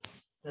the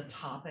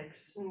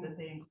topics that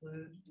they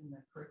include in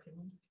the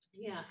curriculum?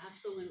 Yeah,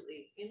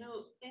 absolutely.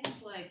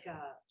 Things like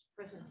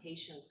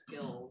presentation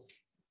skills,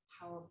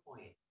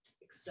 PowerPoint,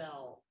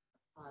 Excel,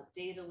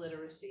 data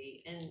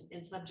literacy,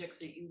 in subjects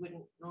that you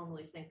wouldn't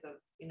normally think of.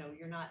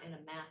 You're not in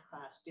a math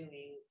class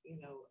doing,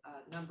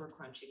 number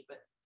crunching, but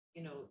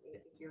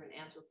if you're in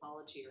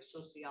anthropology or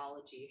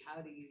sociology,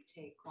 how do you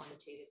take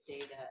quantitative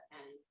data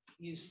and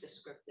use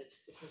descriptive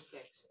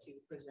statistics to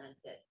present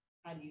it?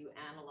 How do you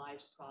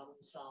analyze, problem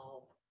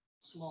solve,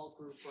 small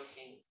group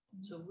working?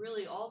 So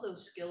really all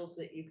those skills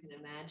that you can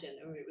imagine.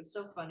 I mean, it was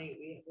so funny.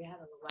 We had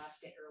an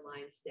Alaska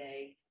Airlines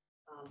Day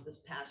this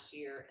past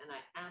year, and I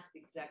asked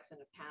execs in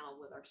a panel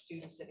with our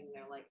students sitting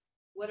there, like,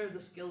 what are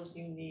the skills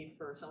you need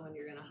for someone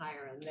you're going to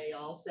hire? And they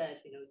all said,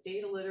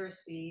 data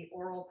literacy,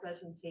 oral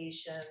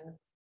presentation,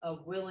 a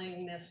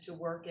willingness to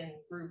work in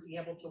group, be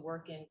able to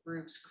work in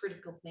groups,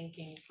 critical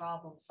thinking,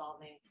 problem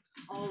solving,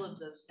 all of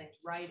those things,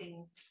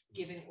 writing,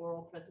 giving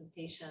oral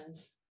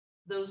presentations,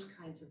 those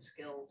kinds of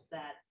skills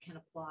that can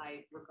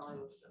apply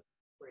regardless of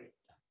grade.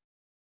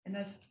 And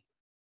that's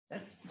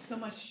so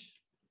much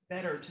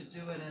better to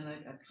do it in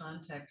a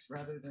context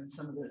rather than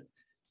some of the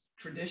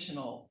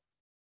traditional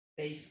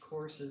base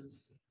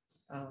courses,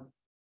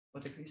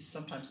 what they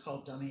sometimes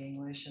call dummy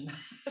English and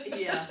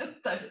Yeah.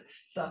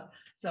 stuff.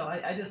 So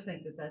I just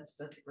think that's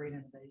a great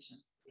innovation.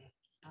 Yeah,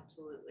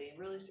 absolutely. And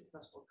really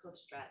successful. Cliff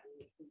Stratton,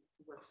 who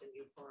works in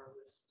UPOR,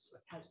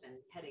 has been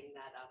heading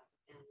that up.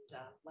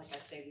 And like I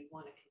say, we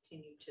want to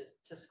continue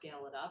to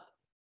scale it up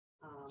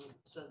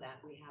so that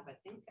we have, I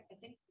think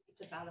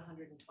it's about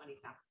 120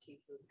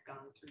 faculty who've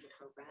gone through the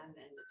program,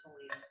 and it's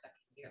only in the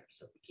second year.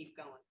 So if we keep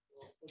going,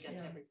 we'll get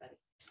to everybody.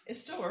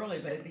 It's still early,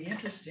 but it'd be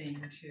interesting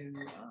to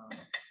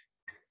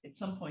at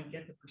some point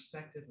get the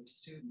perspective of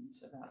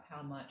students about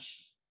how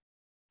much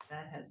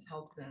that has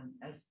helped them,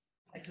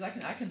 because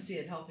I can see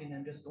it helping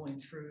them just going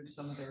through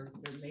some of their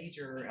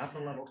major upper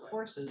level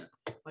courses,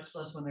 much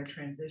less when they're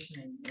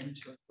transitioning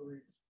into a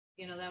career.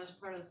 That was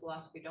part of the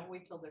philosophy. Don't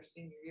wait till their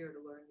senior year to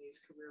learn these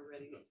career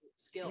ready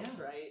skills,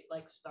 Yeah. right?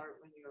 Like start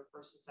when you're a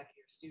first and second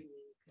year student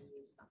and you can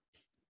use them.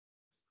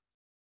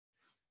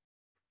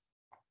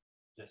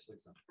 Yes,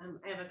 Lisa.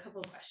 I have a couple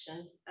of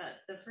questions.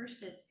 The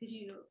first is, could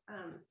you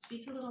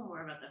speak a little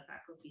more about the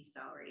faculty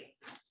salary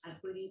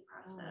equity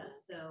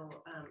process?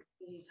 So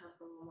could you tell us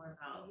a little more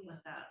about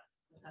what that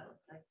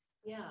looks like?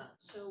 Yeah.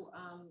 So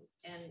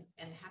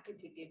and happy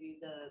to give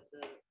you the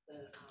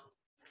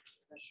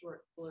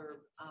short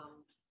blurb.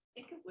 I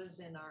think it was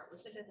at our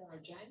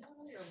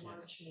January or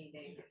March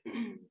meeting.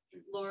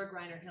 Laura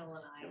Greiner Hill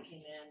and I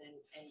came in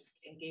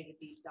and gave a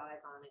deep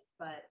dive on it.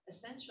 But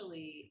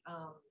essentially,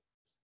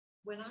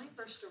 when I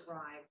first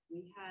arrived,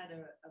 we had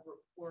a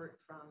report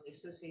from the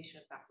Association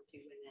of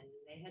Faculty Women,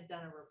 and they had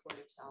done a report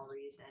of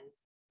salaries and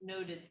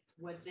noted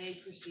what they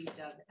perceived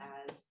of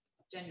as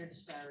gender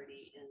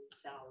disparity in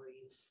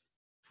salaries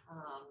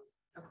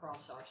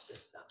across our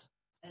system.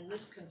 And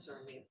this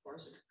concerned me, of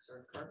course. It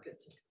concerned Kirk,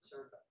 it's a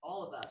concern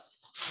all of us.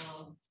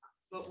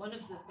 But one of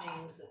the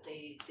things that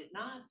they did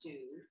not do,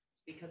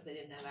 because they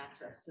didn't have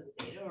access to the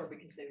data or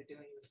because they were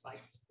doing this by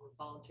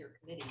volunteer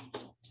committee,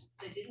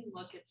 they didn't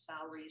look at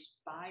salaries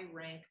by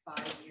rank,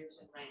 by years,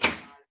 and rank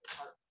by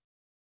department.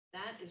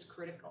 That is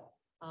critical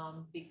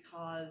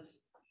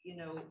because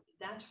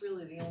that's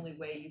really the only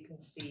way you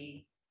can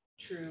see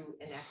true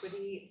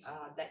inequity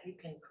that you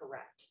can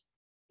correct.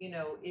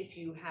 If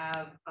you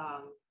have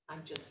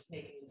I'm just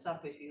making this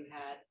up, if you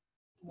had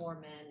more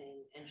men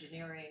in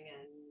engineering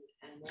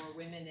and more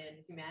women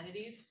in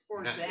humanities,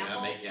 for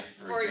example,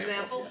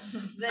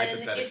 then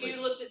if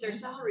you looked at their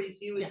salaries,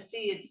 you would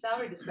see it's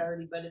salary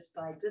disparity, but it's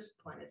by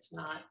discipline. It's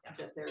not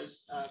that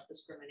there's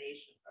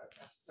discrimination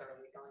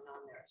necessarily going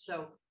on there.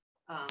 So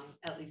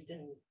at least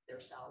in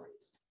their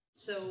salaries.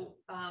 So,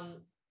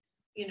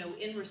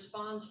 in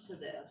response to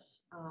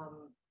this,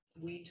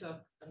 we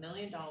took $1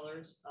 million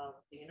of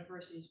the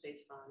university's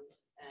base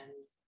funds and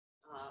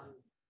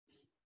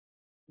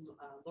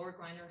Laura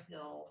Greiner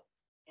Hill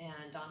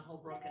and Don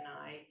Holbrook and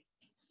I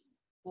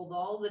pulled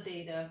all the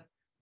data,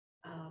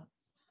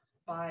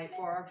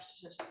 for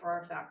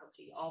our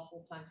faculty, all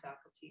full-time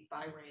faculty,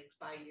 by rank,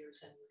 by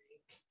years and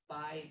rank,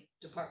 by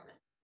department.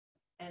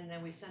 And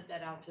then we sent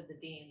that out to the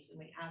deans and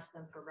we asked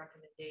them for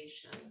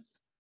recommendations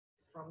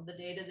from the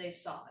data they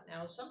saw.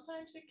 Now,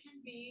 sometimes it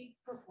can be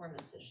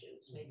performance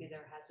issues. Maybe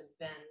there hasn't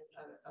been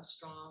a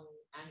strong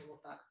annual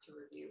faculty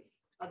review.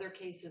 Other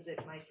cases, it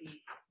might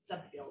be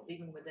subfield.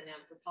 Even within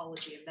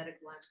anthropology, a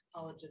medical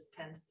anthropologist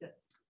tends to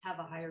have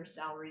a higher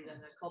salary than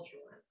a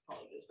cultural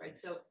anthropologist, right?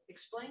 So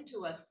explain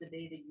to us the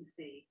data you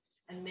see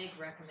and make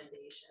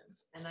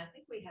recommendations. And I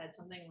think we had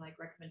something like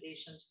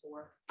recommendations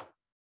for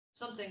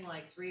something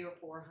like 300 or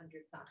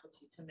 400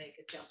 faculty to make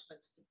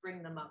adjustments to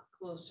bring them up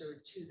closer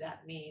to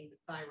that mean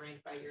by rank,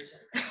 by years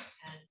and rank.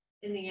 And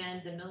in the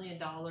end, the $1 million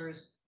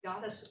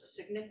got us a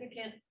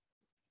significant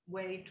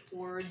way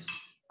towards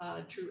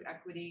true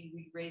equity.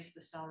 We raised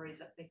the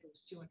salaries, I think it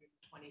was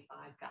 225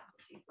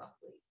 faculty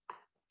roughly.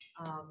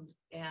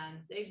 And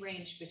they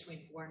ranged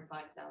between 4,000 and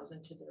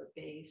 5,000 to their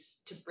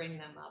base to bring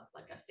them up,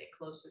 like I say,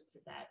 closer to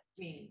that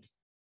mean.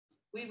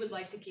 We would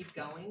like to keep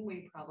going.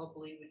 We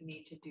probably would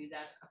need to do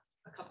that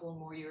a couple of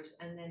more years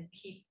and then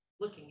keep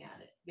looking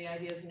at it. The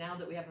idea is now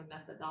that we have a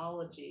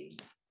methodology,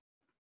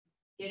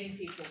 getting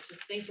people to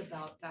think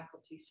about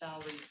faculty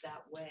salaries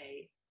that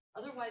way.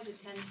 Otherwise,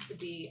 it tends to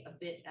be a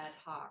bit ad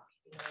hoc.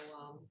 You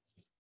know,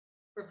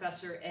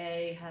 Professor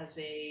A has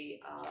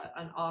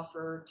an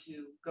offer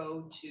to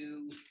go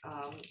to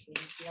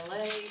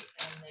UCLA,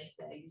 and they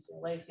say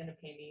UCLA is going to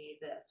pay me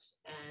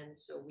this, and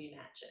so we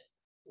match it.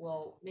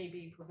 Well,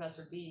 maybe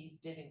Professor B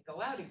didn't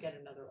go out and get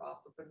another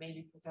offer, but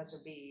maybe Professor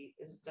B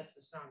is just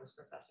as strong as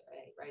Professor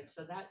A, right?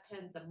 So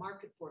the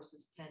market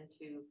forces tend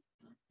to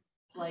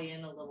play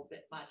in a little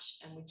bit much,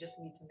 and we just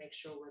need to make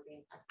sure we're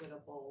being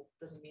equitable.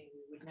 Doesn't mean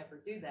we would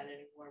never do that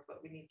anymore,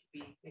 but we need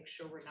to make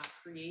sure we're not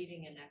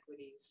creating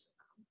inequities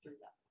through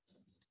that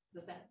process.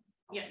 Does that?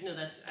 Yeah, no,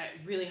 that's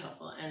really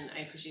helpful, and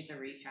I appreciate the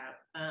recap.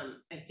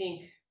 I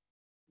think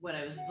what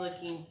I was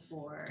looking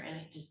for, and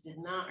I just did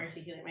not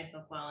articulate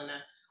myself well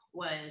enough,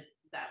 was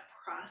that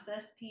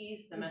process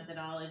piece, the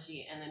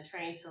methodology, and then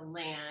trying to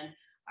land,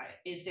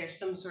 is there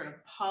some sort of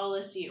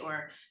policy,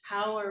 or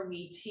how are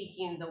we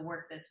taking the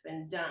work that's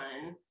been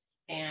done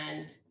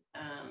and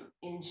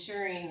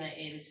ensuring that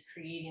it is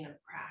creating a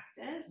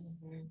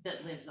practice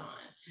that lives on?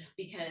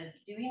 Because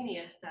doing the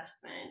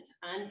assessment,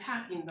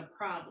 unpacking the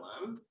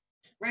problem,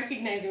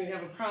 recognizing we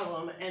have a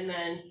problem, and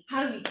then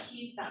how do we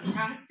keep that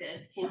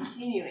practice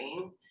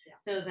continuing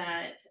so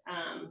that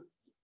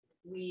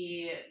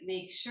we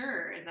make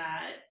sure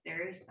that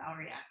there is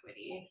salary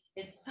equity.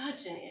 It's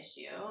such an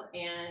issue,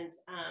 and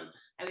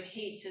I would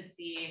hate to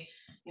see,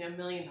 $1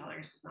 million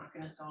is not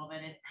going to solve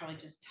it. It probably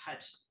just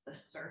touched the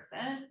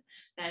surface,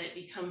 that it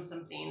becomes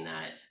something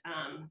that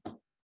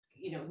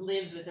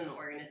lives within the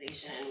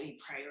organization and we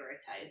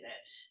prioritize it.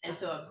 And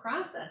so a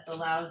process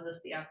allows us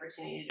the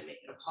opportunity to make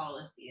it a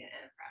policy and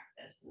a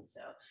practice. And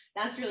so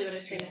that's really what I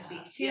was trying to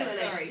speak to.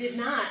 I did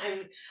not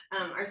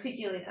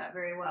articulate that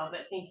very well,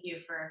 but thank you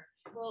for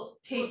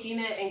taking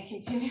it and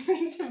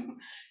continuing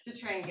to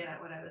try and get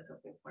at what I was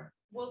hoping for.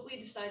 What we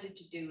decided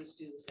to do is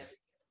do this every year.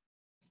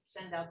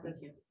 Send out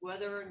this,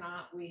 whether or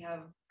not we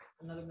have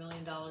another $1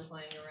 million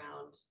lying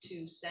around,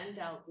 to send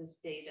out this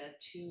data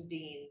to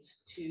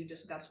deans to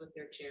discuss with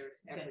their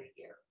chairs every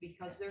year,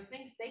 because there are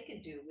things they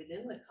can do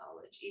within the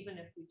college, even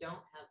if we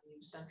don't have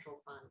new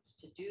central funds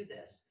to do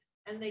this.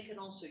 And they can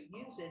also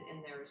use it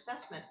in their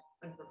assessment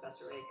when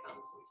Professor A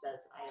comes and says,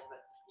 I have a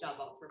job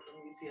offer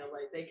from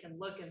UCLA. They can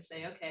look and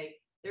say, okay,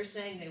 they're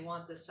saying they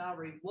want this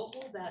salary. What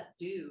will that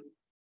do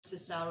to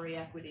salary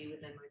equity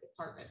within my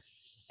department?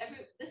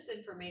 This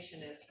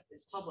information is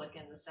public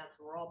in the sense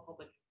we're all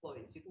public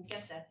employees. You can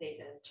get that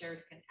data, and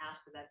chairs can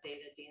ask for that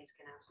data, deans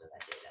can ask for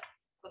that data.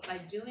 But by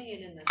doing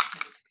it in this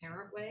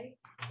transparent way,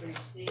 where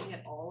you're seeing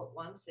it all at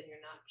once and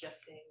you're not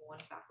just seeing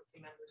one faculty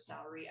member's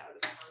salary out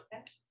of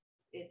context,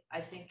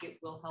 I think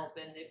it will help.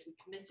 And if we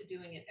commit to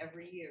doing it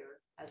every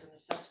year as an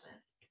assessment,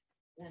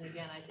 then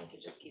again, I think it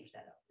just keeps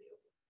that up.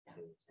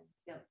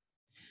 Yeah.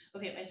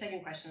 Okay, my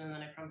second question, and then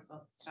I promise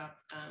I'll stop.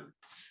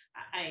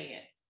 I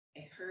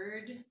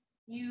heard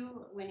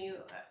you when you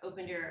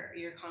opened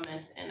your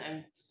comments, and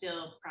I'm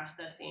still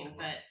processing,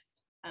 but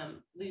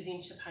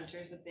losing Chip Hunter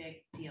is a big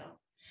deal.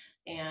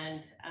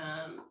 And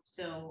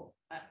so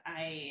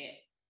I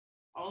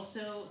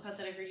also thought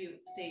that I heard you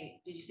say,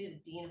 did you say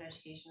the Dean of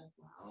Education as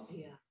well?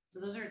 Yeah. So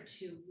those are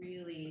two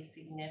really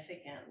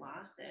significant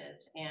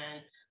losses.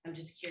 And I'm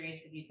just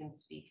curious if you can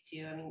speak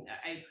to,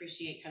 I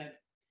appreciate kind of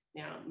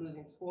now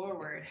moving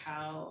forward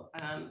how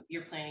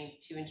you're planning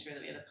to ensure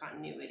that we have the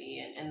continuity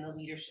and the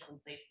leadership in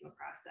place in the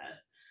process.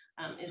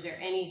 Is there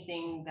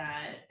anything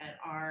that at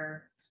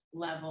our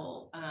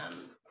level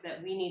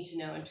that we need to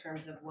know in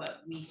terms of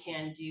what we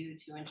can do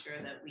to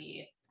ensure that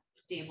we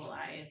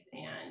stabilize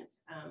and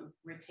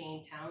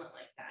retain talent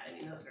like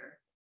that? Those are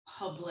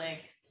public,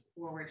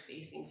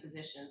 forward-facing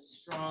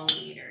positions, strong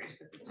leaders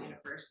that this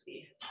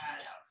university has had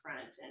out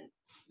front, and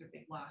they're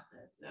big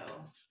losses. So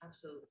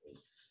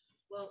absolutely.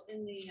 Well,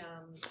 in the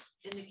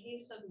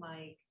case of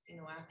Mike,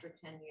 after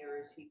 10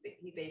 years, he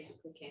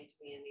basically came to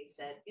me and he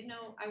said,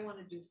 I want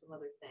to do some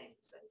other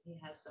things. And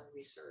he has some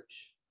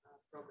research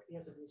program. He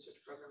has a research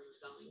program of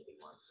his own that he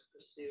wants to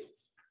pursue.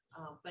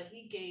 But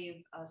he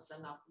gave us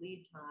enough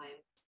lead time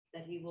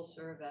that he will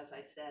serve, as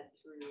I said,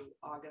 through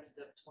August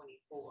of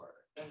 24.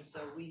 And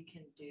so we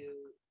can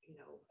do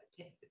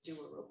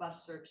a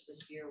robust search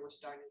this year. We're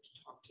starting to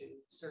talk to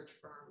search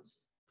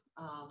firms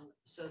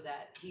so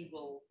that he's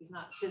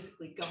not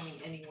physically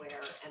going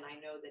anywhere. And I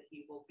know that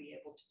he will be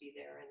able to be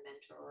there and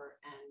mentor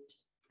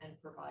and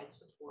provide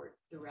support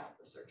throughout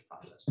the search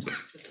process,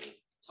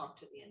 talk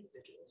to the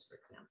individuals, for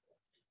example.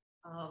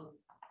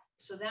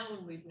 So that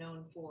one we've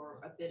known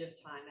for a bit of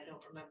time. I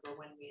don't remember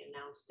when we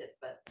announced it,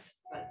 but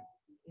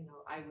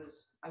I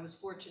was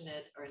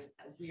fortunate, or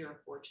we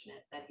are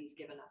fortunate that he's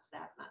given us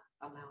that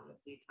amount of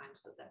lead time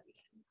so that we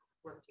can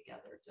work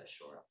together to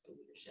shore up the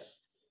leadership.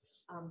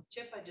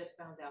 Chip, I just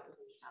found out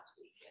within the past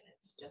week, and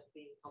it's just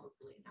being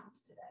publicly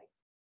announced today.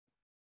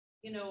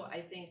 I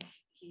think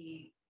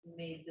he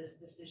made this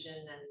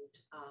decision, and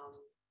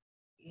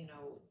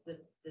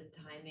the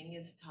timing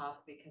is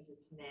tough because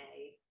it's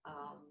May,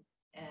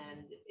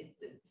 and it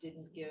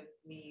didn't give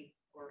me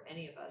or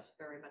any of us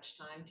very much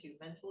time to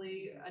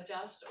mentally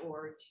adjust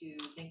or to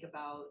think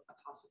about a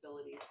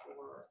possibility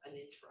for an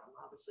interim.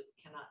 Obviously, we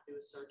cannot do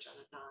a search on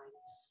a dime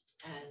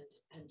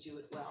and do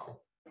it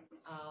well.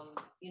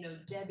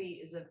 Debbie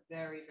is a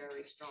very,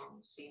 very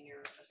strong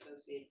senior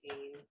associate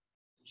dean.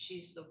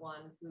 She's the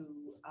one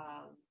who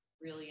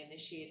really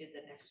initiated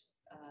the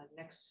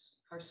next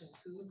Carson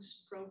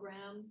Cougs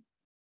program.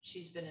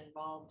 She's been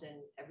involved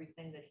in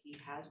everything that he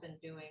has been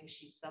doing.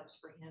 She subs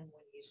for him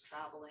when he's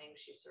traveling.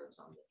 She serves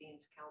on the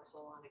Dean's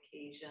Council on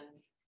occasion.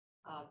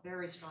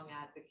 Very strong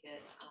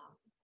advocate.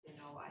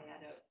 I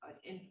had an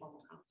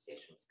informal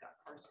conversation with Scott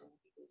Carson.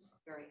 He was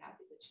very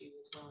happy that she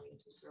was willing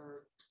to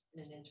serve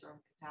in an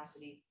interim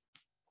capacity.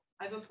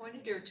 I've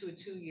appointed her to a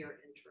 2-year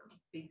interim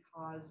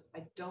because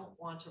I don't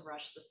want to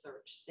rush the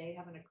search. They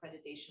have an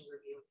accreditation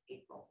review in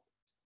April.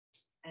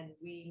 And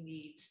we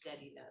need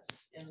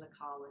steadiness in the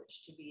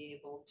college to be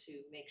able to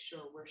make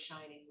sure we're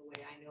shining the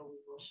way I know we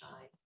will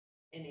shine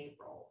in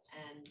April.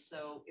 And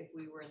so if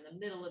we were in the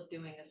middle of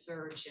doing a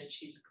search and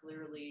she's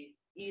clearly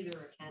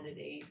either a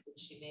candidate, which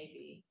she may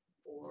be,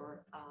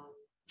 or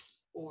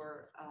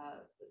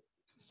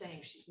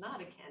saying she's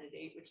not a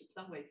candidate, which in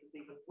some ways is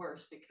even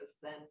worse because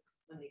then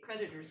when the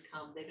accreditors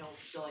come, they don't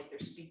feel like they're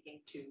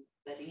speaking to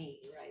the dean,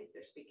 right?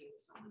 They're speaking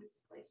to someone who's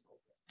a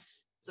placeholder.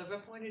 So I've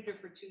appointed her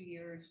for 2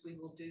 years. We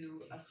will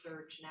do a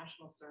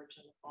national search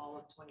in the fall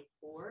of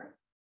 24.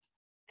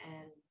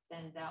 And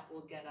then that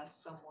will get us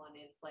someone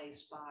in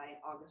place by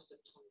August of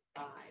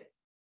 25.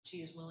 She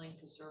is willing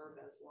to serve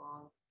as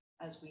long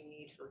as we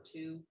need her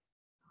to.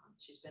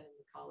 She's been in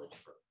the college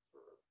for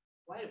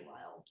quite a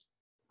while,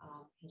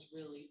 has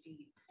really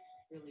deep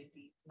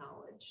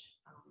knowledge.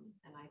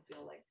 And I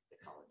feel like the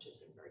college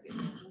is in very good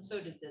hands. And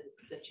so did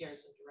the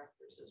chairs and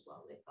directors as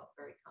well. They felt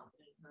very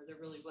confident in her.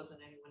 There really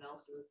wasn't anyone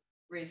else who was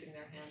raising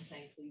their hand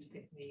saying, please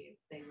pick me.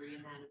 They were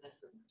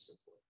unanimous in their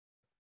support.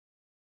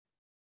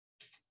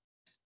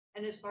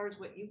 And as far as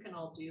what you can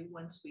all do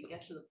once we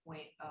get to the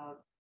point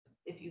of,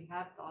 if you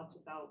have thoughts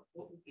about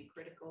what would be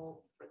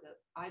critical for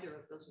either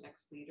of those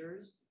next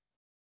leaders,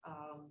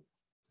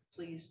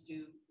 please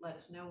do let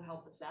us know,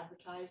 help us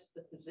advertise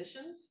the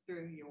positions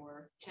through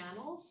your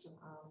channels.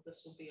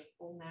 This will be a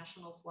full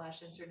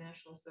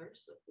national/international search,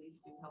 so please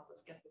do help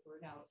us get the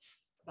word out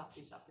about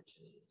these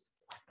opportunities.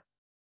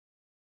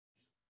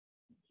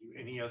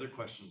 Any other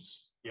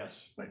questions?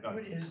 Yes.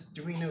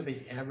 Do we know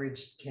the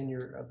average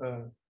tenure of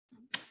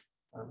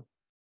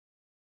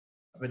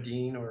a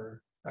dean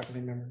or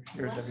faculty member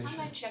here at Last time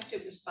I WSU? checked,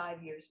 it was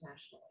 5 years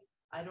nationally.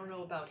 I don't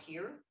know about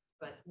here,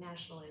 but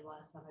nationally,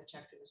 last time I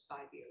checked, it was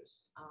 5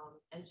 years.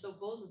 And so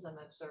both of them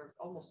have served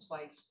almost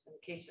twice. In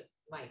the case of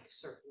Mike,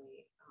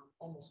 certainly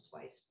almost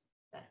twice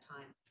that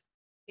time.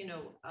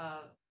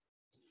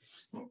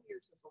 10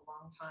 years is a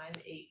long time.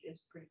 8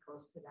 is pretty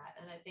close to that.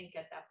 And I think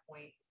at that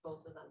point,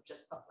 both of them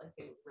just felt like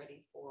they were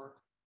ready for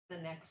the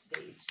next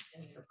stage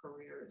in their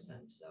careers.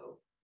 And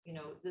so,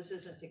 this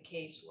isn't a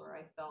case where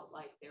I felt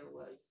like there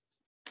was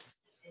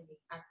any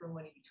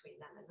acrimony between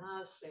them and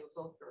us. They were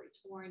both very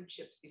torn.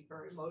 Chip seemed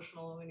very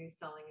emotional when he's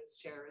telling his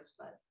chairs,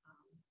 but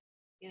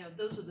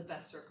those are the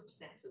best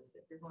circumstances.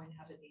 If you're going to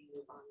have a dean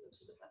move on,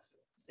 those are the best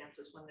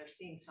circumstances when they're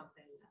seeing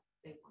something that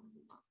they want to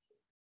move on to.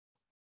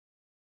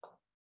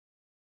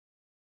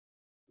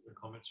 Other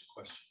comments or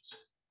questions?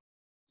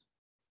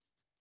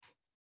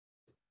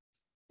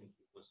 Thank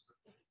you, Elizabeth.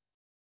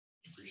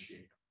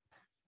 Appreciate it.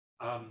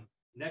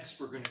 Next,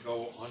 we're going to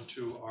go on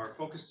to our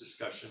focus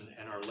discussion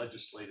and our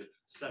legislative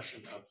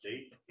session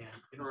update, and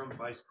Interim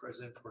Vice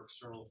President for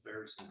External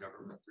Affairs and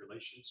Government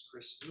Relations,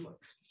 Chris Mueller.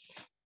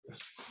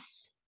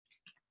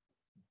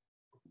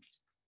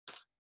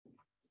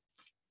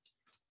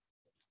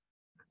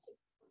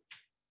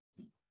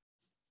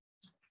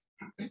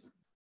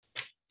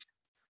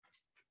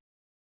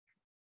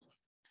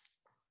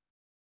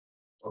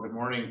 Well, good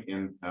morning,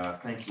 and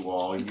thank you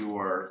all. You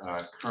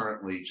are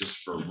currently,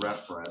 just for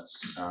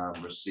reference,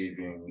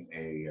 receiving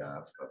a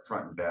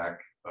front and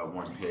back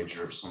one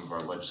pager of some of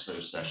our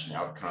legislative session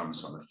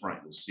outcomes. On the front,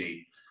 you'll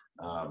see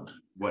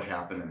what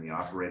happened in the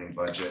operating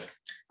budget,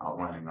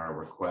 outlining our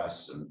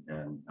requests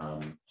and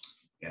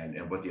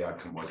what the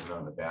outcome was. And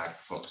on the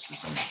back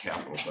focuses on the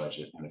capital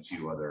budget and a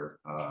few other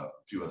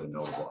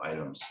notable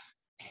items.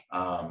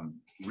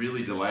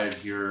 Really delighted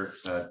here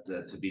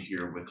to be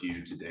here with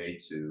you today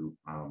to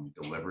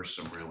deliver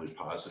some really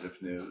positive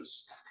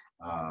news,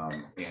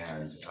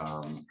 and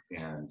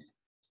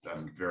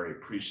I'm very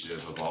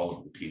appreciative of all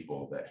of the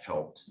people that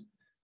helped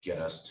get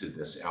us to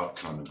this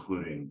outcome,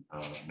 including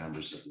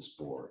members of this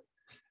board.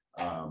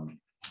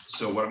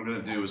 So what I'm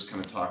going to do is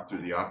kind of talk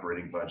through the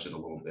operating budget a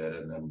little bit,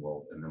 and then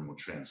we'll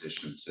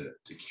transition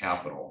to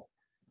capital.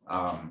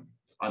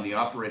 On the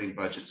operating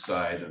budget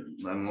side, and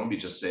let me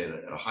just say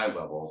that at a high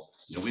level,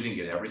 we didn't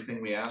get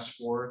everything we asked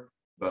for,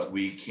 but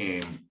we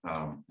came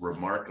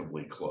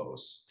remarkably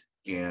close.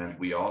 And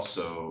we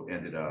also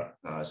ended up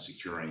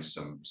securing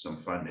some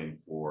funding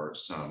for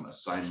some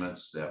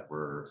assignments that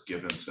were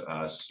given to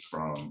us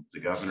from the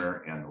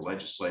governor and the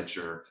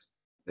legislature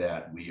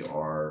that we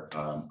are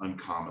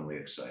uncommonly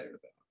excited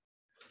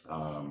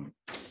about.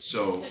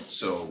 So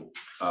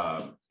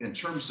in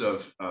terms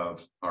of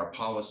our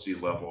policy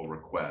level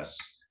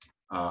requests,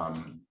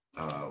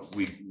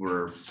 we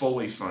were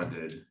fully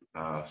funded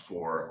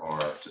for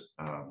our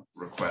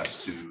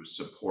request to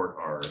support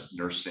our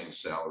nursing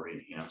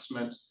salary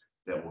enhancement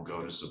that will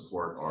go to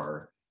support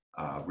our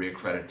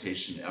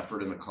reaccreditation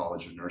effort in the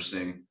College of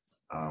Nursing.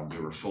 We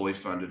were fully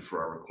funded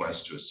for our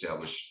request to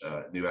establish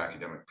new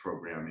academic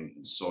programming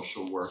in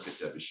social work at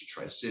WSU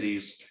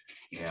Tri-Cities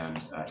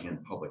and in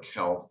public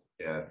health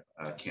at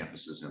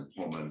campuses in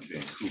Pullman,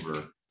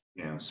 Vancouver,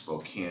 and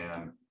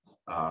Spokane.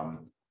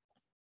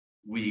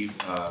 We,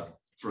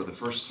 for the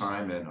first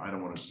time in, I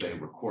don't want to say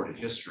recorded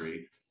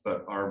history,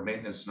 but our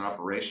maintenance and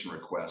operation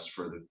request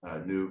for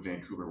the new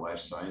Vancouver Life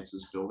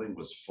Sciences building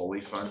was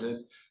fully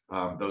funded.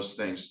 Those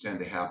things tend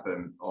to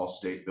happen. All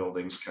state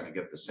buildings kind of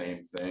get the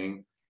same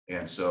thing.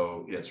 And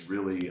so it's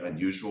really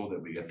unusual that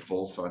we get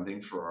full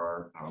funding for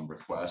our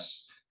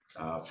requests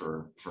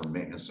for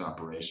maintenance and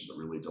operation,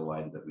 but really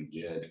delighted that we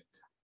did.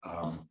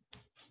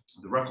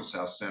 The Ruckelshaus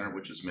House Center,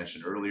 which was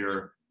mentioned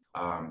earlier,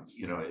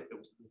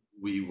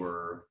 we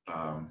were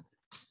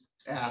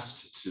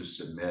asked to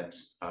submit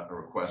a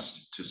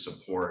request to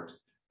support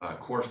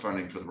core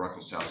funding for the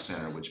Ruckelshaus House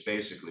Center, which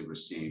basically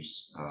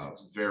receives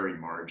very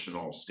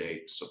marginal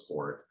state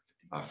support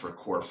for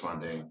core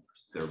funding.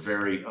 They're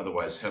very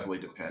otherwise heavily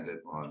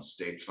dependent on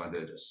state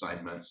funded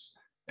assignments,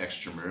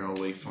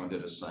 extramurally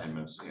funded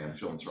assignments, and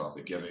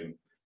philanthropic giving.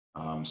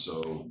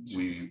 So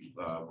we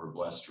were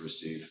blessed to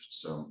receive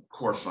some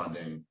core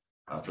funding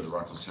for the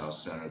Ruckelshaus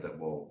House Center that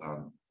will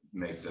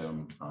make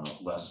them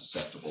less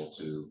susceptible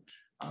to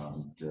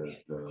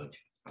the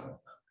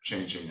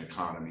changing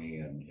economy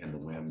and the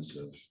whims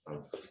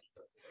of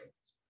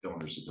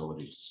donors'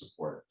 ability to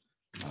support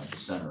the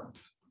center.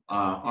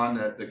 On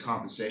the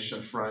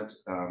compensation front,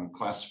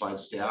 classified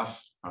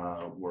staff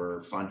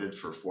were funded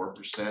for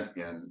 4%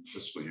 in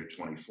fiscal year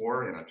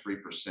 24 and a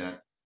 3%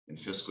 in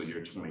fiscal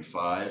year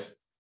 25.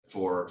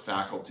 For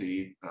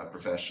faculty,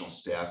 professional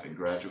staff, and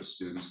graduate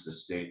students, the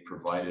state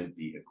provided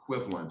the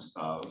equivalent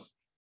of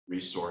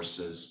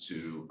resources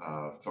to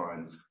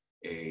fund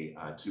a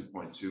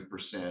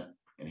 2.2%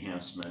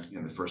 enhancement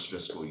in the first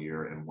fiscal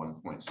year and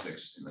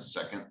 1.6 in the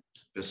second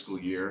fiscal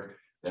year.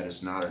 That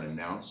is not an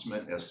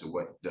announcement as to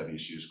what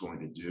WSU is going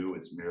to do.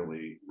 It's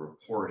merely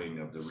reporting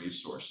of the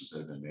resources that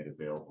have been made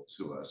available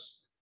to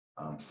us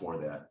for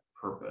that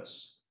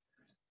purpose.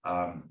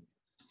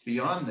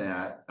 Beyond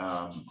that,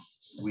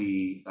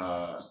 we,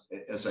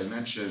 as I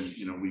mentioned,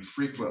 we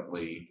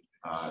frequently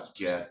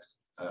get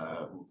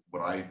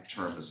what I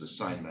term as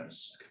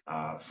assignments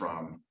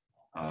from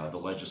the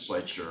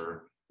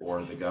legislature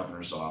or the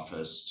governor's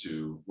office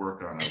to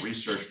work on a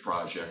research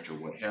project or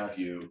what have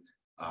you.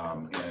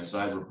 And as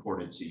I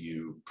reported to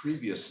you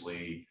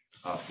previously,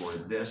 for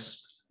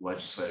this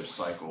legislative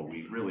cycle,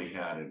 we really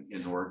had an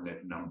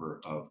inordinate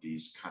number of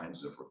these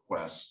kinds of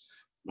requests.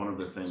 One of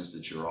the things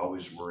that you're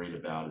always worried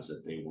about is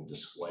that they will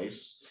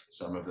displace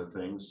some of the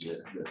things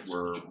that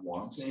we're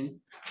wanting.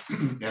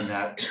 And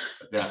that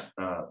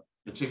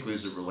particularly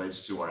as it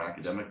relates to our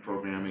academic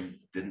programming,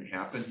 didn't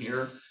happen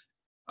here.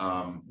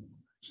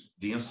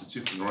 The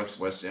Institute for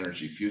Northwest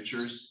Energy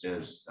Futures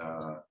is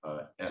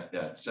at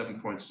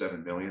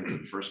 7.7 million in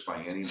the first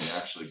biennium. It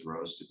actually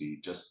grows to be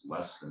just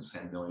less than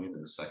 10 million in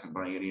the second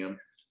biennium.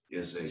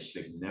 Is a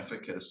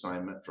significant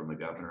assignment from the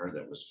governor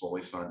that was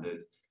fully funded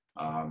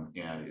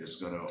and is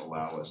going to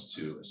allow us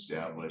to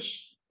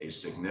establish a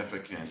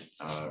significant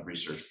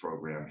research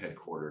program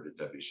headquartered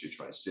at WSU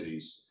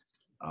Tri-Cities,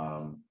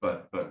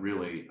 but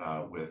really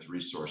with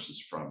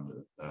resources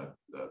from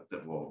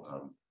that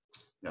will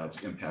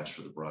have impacts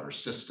for the broader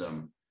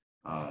system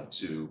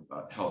to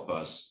help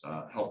us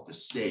help the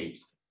state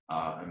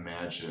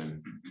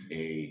imagine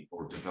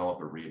or develop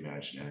a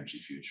reimagined energy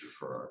future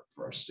for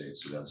our state.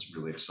 So that's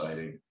really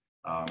exciting.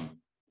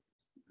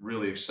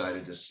 Really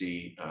excited to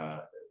see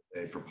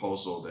a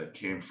proposal that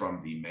came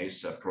from the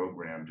MESA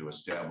program to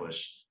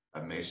establish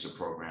a MESA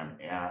program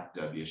at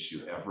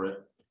WSU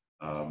Everett,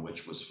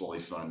 which was fully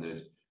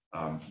funded.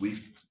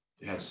 We've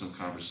had some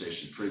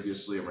conversation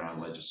previously around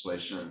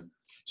legislation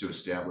to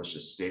establish a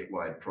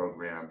statewide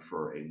program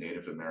for a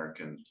Native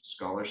American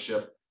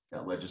scholarship.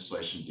 That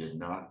legislation did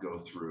not go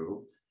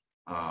through,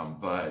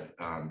 but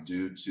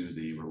due to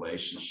the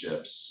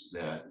relationships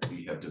that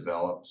we have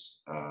developed,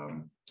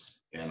 and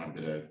I'm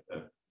going to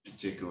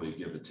particularly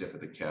give a tip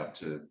of the cap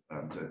to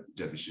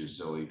WSU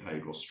Zoe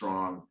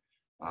Heigl-Strong,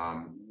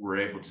 we're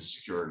able to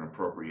secure an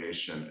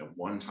appropriation, a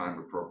one-time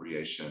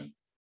appropriation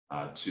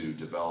to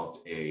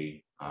develop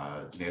a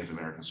Native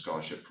American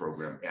scholarship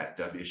program at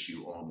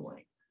WSU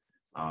only.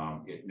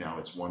 Now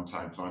it's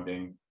one-time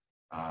funding,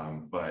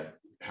 but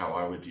how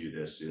I would view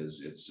this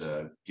is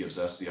it gives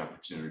us the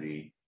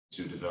opportunity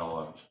to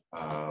develop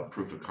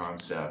proof of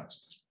concept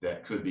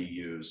that could be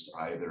used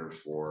either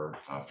for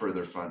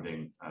further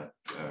funding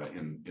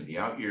in the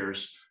out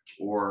years,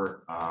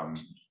 or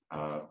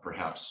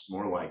perhaps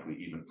more likely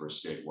even for a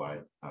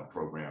statewide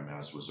program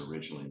as was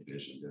originally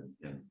envisioned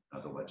in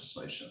the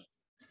legislation.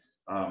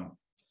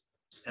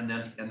 And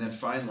then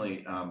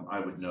finally, I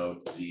would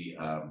note the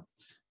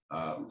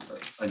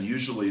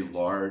unusually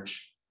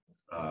large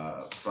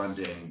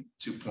funding,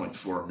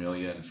 2.4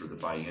 million for the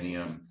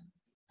biennium,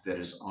 that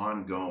is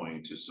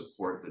ongoing to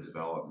support the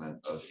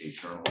development of a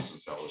journalism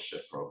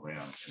fellowship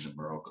program in the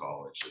Murrow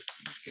College of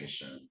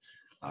Communication.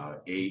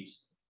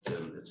 It's a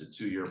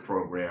 2-year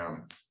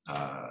program,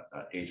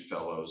 8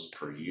 fellows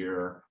per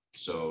year.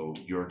 So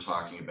you're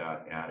talking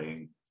about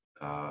adding,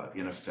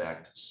 in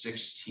effect,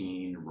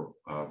 16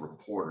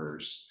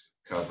 reporters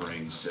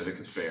covering civic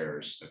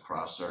affairs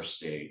across our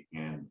state,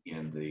 and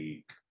in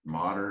the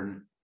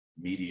modern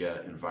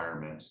media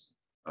environment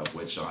of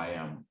which I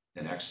am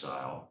in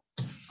exile.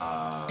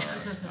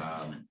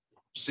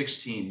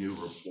 16 new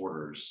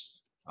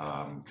reporters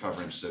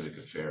covering civic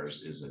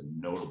affairs is a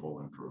notable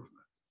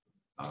improvement.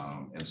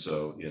 And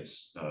so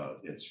it's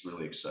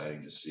really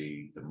exciting to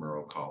see the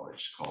Murrow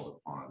College called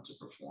upon to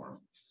perform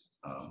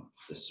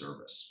this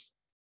service.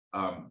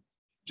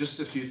 Just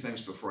a few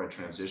things before I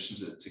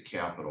transition to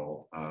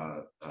capital,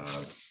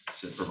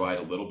 to provide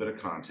a little bit of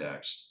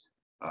context.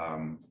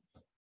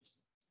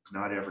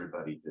 Not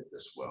everybody did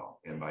this well.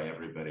 And by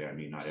everybody, I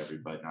mean not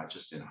everybody, not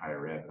just in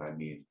higher ed, but I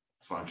mean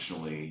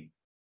functional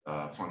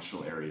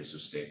areas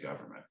of state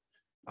government.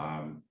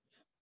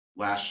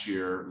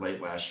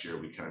 Late last year,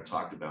 we kind of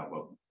talked about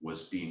what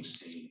was being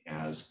seen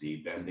as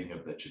the bending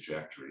of the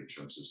trajectory in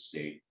terms of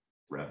state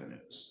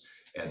revenues.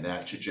 And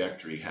that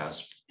trajectory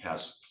has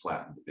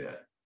flattened a bit.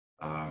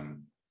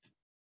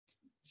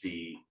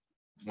 The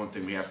one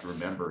thing we have to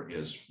remember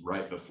is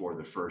right before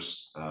the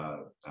first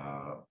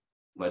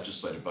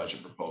legislative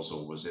budget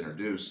proposal was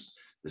introduced,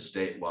 the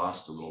state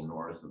lost a little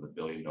north of $1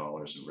 billion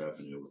in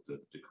revenue with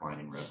the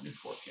declining revenue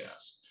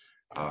forecast.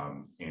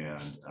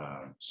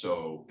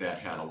 So that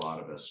had a lot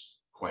of us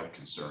quite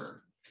concerned.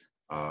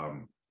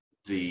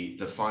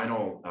 The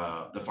final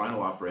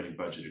operating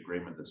budget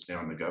agreement that's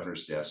down on the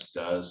governor's desk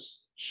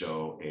does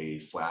show a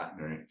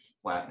flattening.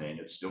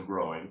 It's still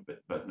growing,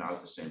 but not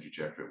at the same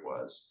trajectory it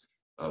was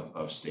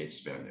of state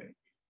spending.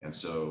 And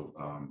so,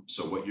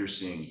 so what you're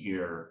seeing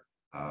here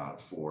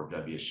for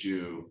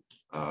WSU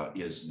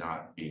is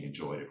not being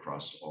enjoyed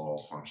across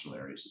all functional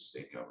areas of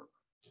state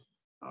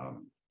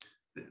government.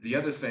 The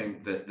other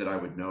thing that I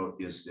would note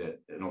is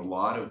that in a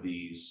lot of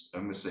these,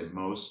 I'm going to say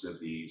most of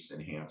these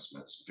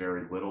enhancements,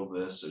 very little of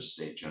this is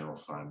state general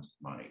fund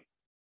money.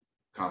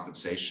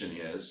 Compensation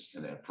is,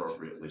 and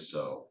appropriately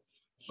so,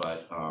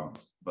 but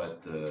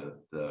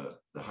the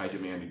high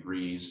demand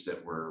degrees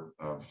that were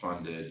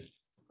funded,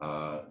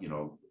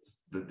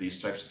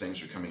 these types of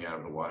things are coming out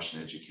of the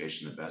Washington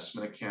Education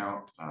Investment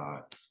Account,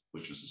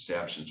 which was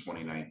established in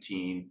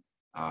 2019.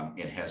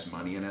 It has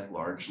money in it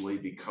largely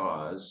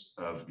because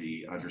of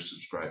the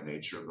undersubscribed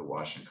nature of the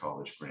Washington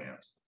College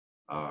grant,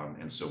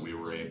 and so we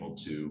were able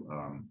to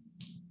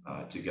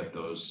get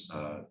those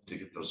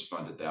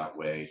funded that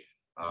way.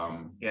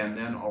 And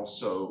then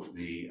also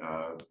the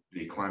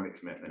Climate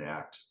Commitment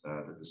Act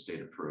that the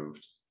state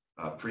approved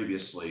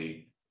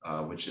previously,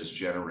 which has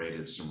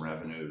generated some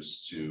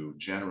revenues to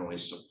generally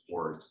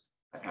support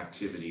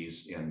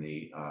activities in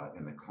the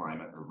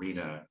climate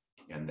arena.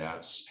 And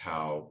that's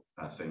how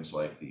things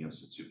like the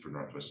Institute for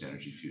Northwest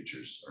Energy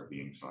Futures are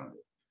being funded.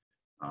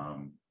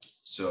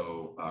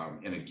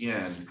 And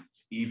again,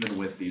 even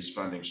with these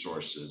funding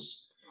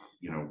sources,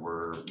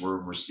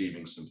 we're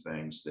receiving some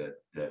things that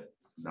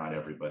not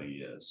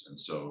everybody is. And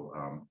so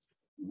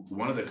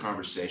one of the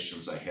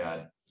conversations I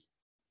had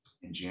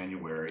in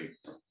January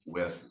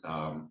with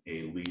a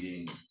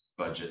leading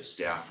budget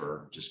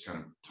staffer, just kind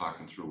of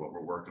talking through what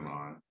we're working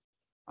on,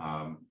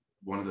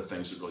 one of the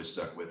things that really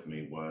stuck with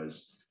me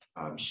was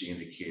she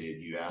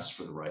indicated you asked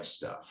for the right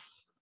stuff.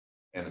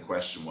 And the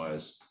question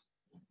was,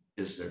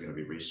 is there going to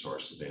be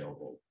resource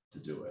available to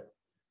do it.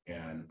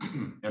 And,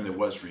 and there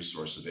was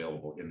resource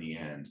available in the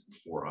end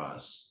for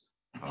us,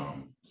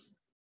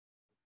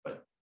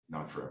 but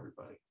not for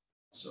everybody.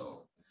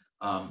 So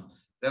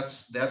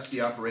that's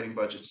the operating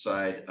budget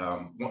side.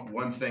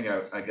 One thing,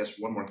 I guess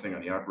one more thing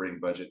on the operating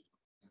budget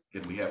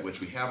that we have,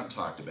 which we haven't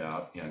talked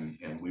about,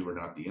 and we were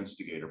not the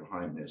instigator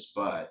behind this,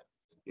 but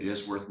it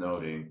is worth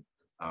noting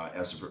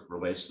as it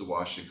relates to the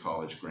Washington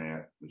College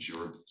grant, which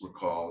you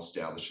recall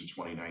established in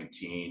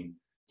 2019.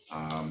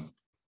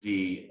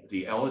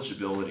 The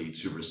eligibility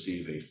to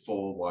receive a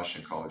full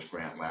Washington College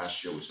grant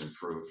last year was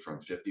improved from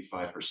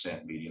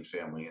 55% median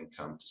family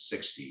income to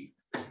 60%.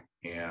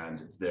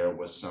 And there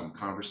was some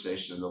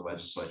conversation in the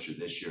legislature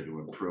this year to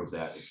improve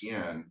that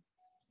again.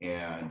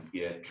 And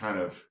it kind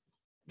of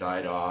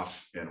died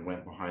off and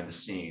went behind the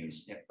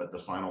scenes. But the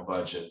final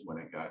budget, when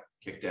it got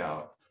kicked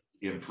out,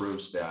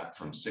 improves that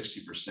from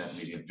 60%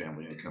 median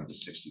family income to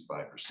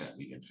 65%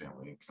 median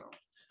family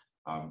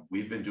income.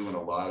 We've been doing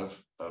a lot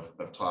of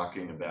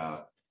talking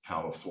about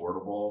how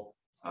affordable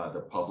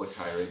the public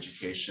higher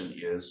education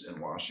is in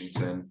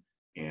Washington,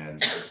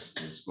 and this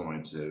is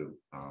going to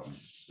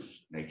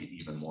make it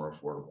even more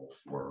affordable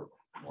for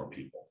more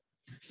people.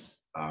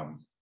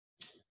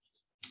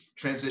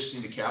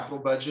 Transitioning to capital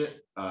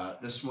budget,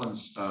 this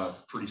one's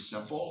pretty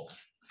simple.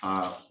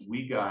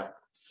 We got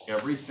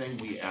everything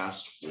we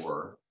asked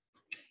for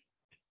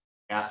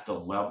at the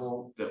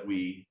level that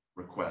we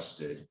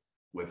requested,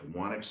 with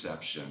one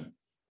exception,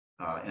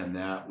 and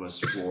that was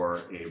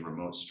for a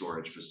remote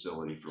storage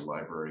facility for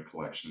library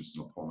collections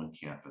in the Pullman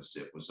campus.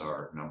 It was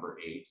our number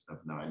 8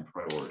 of 9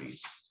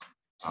 priorities,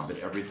 but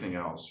everything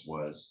else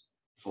was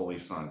fully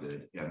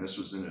funded. And this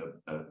was in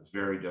a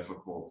very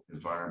difficult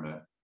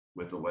environment,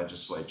 with the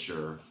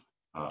legislature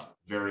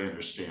very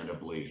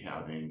understandably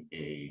having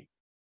a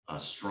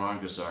strong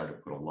desire to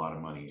put a lot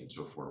of money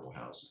into affordable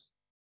housing.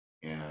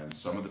 And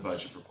some of the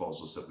budget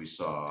proposals that we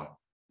saw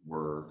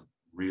were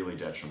really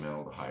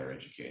detrimental to higher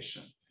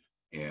education.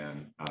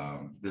 And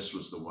this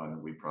was the one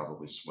that we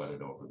probably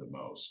sweated over the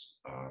most.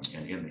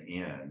 And in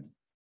the end,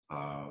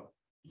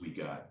 we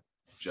got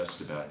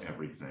just about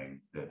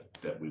everything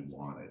that we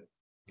wanted.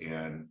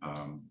 And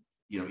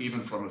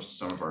even from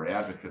some of our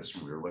advocates,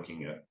 when we were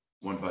looking at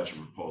one budget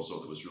proposal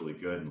that was really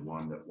good and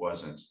one that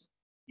wasn't,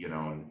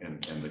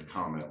 and the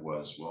comment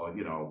was, well,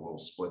 we'll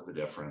split the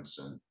difference.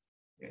 And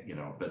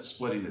but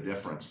splitting the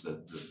difference,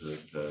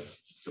 the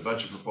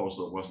budget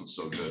proposal that wasn't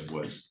so good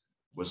was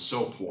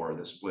so poor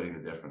that splitting the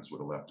difference would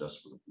have left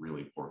us with a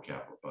really poor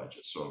capital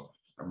budget. So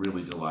I'm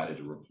really delighted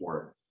to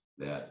report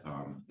that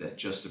that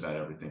just about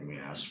everything we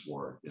asked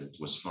for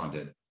was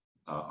funded.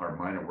 Our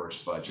minor works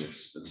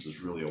budgets, this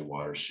is really a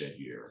watershed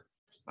year.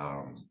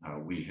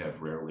 We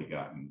have rarely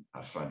gotten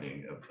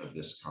funding of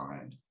this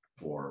kind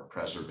for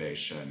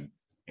preservation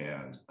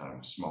and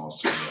small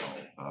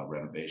scale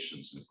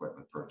renovations and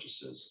equipment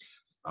purchases.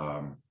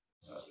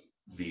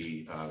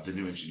 The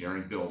new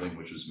engineering building,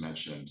 which was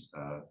mentioned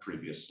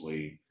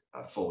previously,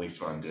 fully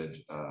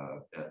funded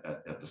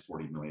at the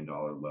 $40 million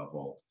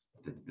level.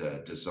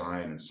 The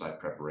design and site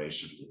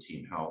preparation for the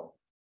team health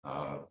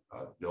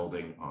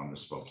building on the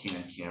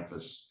Spokane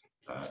campus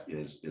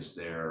is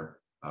there.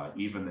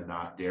 Even the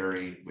Not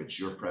Dairy, which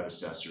your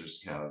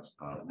predecessors have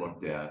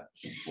looked at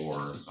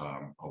for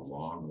a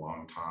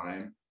long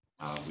time.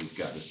 We've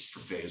got this for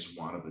phase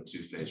 1 of the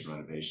 2-phase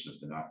renovation of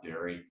the Not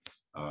Dairy.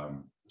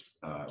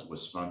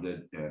 Was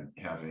funded, and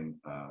having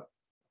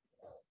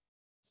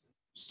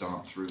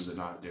stomped through the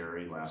Not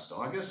Dairy last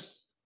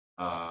August,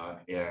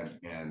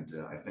 and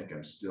I think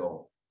I'm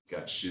still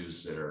got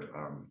shoes that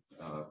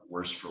are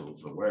worse for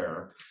the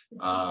wear.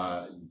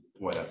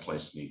 Boy, that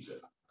place needs it.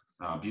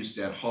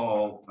 Bustad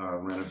Hall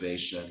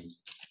renovation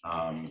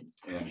and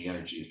the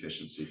energy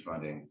efficiency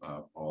funding,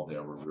 all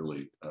there. We're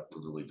really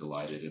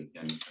delighted,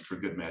 and for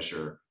good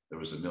measure, there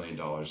was $1 million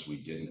we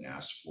didn't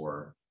ask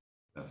for.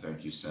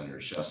 Thank you, Senator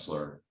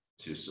Schessler,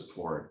 to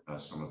support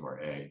some of our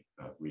ag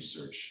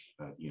research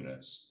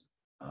units.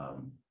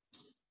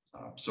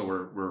 So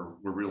we're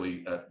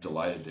really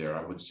delighted there.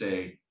 I would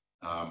say,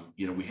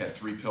 we had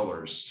 3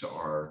 pillars to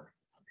our.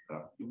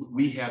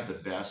 We had the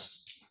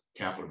best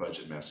capital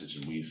budget message,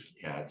 and we've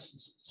had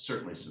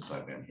certainly since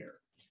I've been here.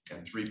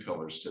 And 3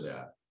 pillars to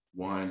that.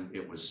 One,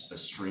 it was a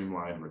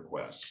streamlined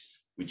request.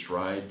 We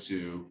tried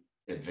to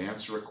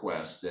advance a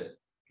request that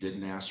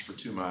didn't ask for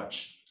too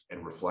much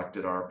and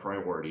reflected our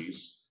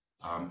priorities,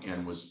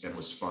 and was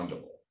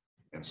fundable.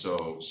 And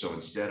so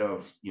instead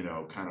of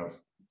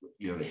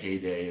the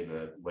heyday in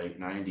the late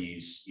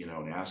 90s,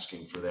 and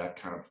asking for that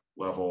kind of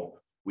level,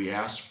 we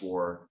asked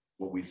for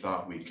what we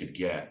thought we could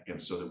get, and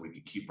so that we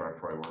could keep our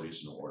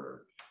priorities in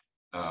order.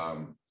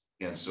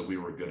 And so we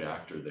were a good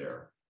actor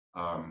there.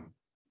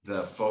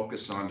 The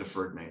focus on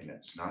deferred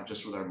maintenance, not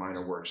just with our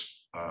minor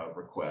works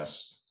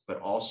requests, but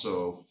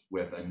also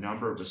with a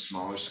number of the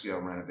smaller scale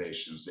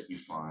renovations that you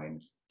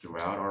find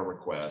throughout our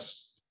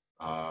request,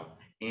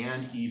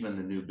 and even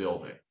the new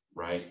building,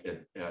 right,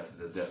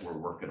 that we're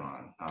working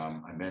on.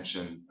 I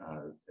mentioned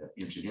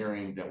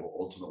engineering that will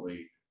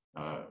ultimately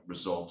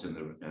result in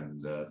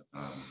the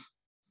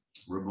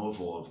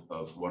removal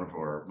of one of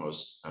our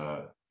most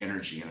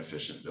energy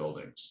inefficient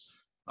buildings.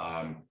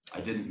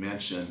 I didn't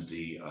mention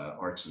the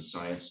arts and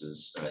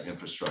sciences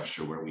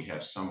infrastructure, where we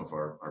have some of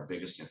our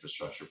biggest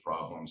infrastructure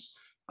problems.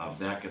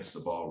 That gets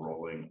the ball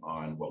rolling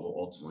on what will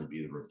ultimately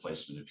be the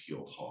replacement of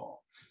Heald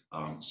Hall.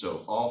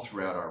 So all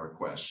throughout our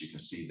request, you can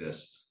see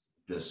this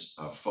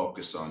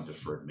focus on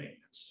deferred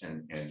maintenance,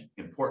 and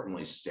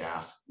importantly,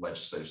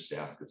 legislative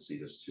staff could see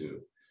this too.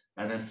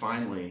 And then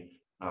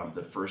finally,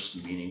 the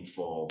first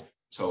meaningful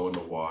toe in the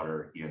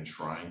water in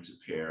trying to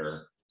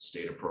pair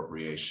state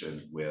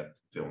appropriation with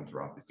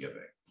philanthropic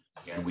giving.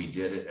 And we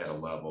did it at a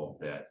level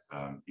that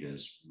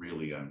is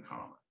really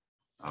uncommon.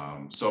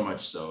 So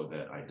much so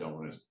that I don't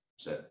want to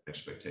set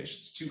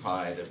expectations too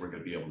high that we're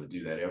going to be able to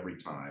do that every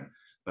time.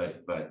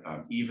 But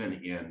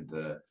even in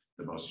the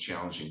most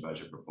challenging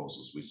budget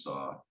proposals we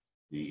saw,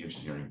 the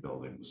engineering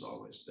building was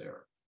always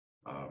there.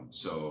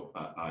 So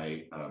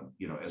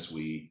as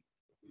we,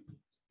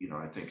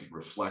 I think it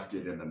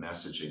reflected in the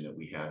messaging that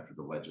we had for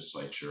the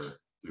legislature,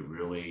 we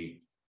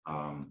really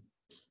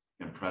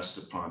impressed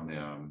upon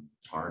them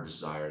our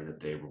desire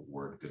that they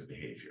reward good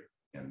behavior,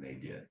 and they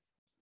did.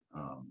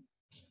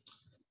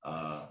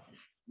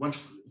 One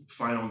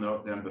final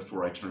note then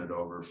before I turn it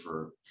over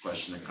for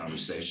question and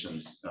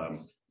conversations.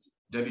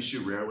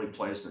 WSU rarely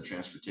plays the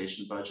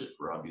transportation budget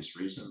for obvious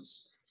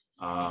reasons,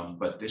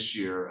 but this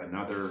year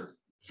another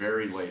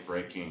very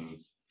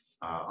late-breaking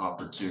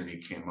opportunity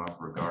came up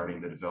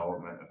regarding the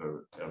development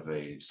of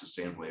a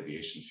sustainable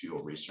aviation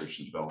fuel research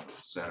and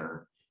development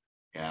center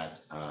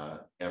at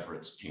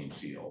Everett's Payne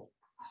Field.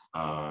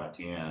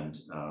 And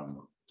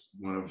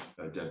one of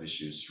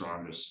WSU's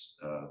strongest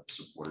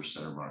supporters,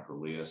 Senator Marco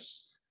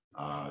Elias,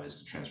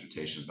 is the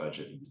transportation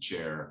budget and the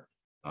chair.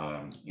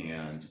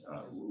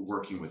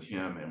 Working with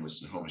him and with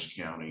Snohomish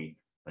County,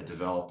 I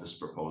developed this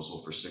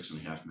proposal for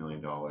 $6.5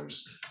 million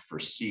for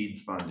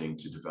seed funding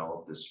to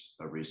develop this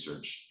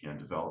research and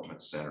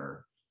development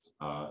center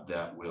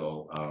that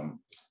will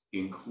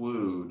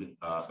include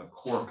a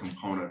core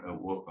component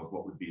of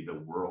what would be the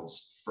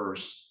world's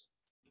first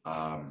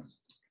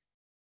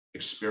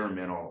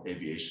experimental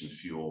aviation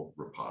fuel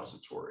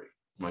repository.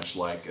 Much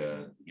like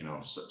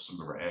some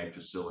of our ag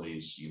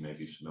facilities, you may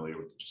be familiar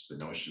with just the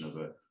notion of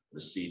a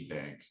seed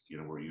bank,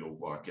 where you'll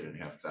walk in and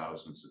have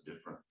thousands of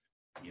different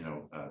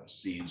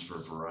seeds for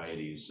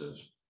varieties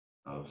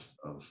of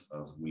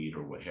wheat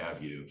or what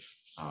have you.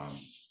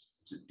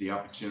 The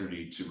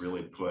opportunity to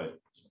really put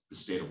the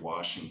state of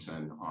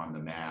Washington on the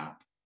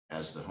map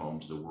as the home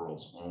to the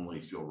world's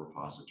only fuel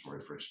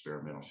repository for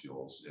experimental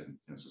fuels and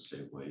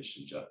sustainable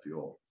aviation jet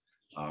fuel.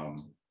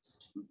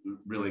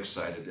 Really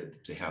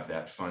excited to have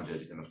that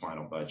funded in the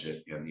final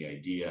budget, and the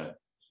idea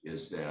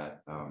is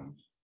that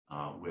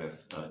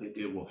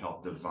it will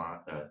help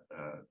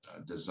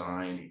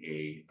design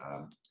a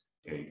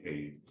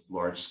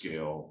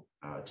large-scale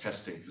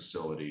testing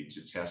facility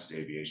to test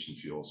aviation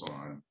fuels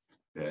on,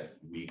 that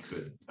we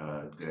could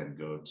then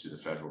go to the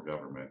federal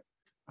government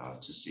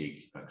to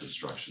seek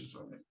construction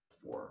funding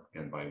for.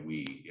 And by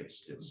we, it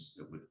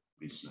would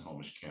be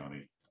Snohomish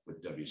County,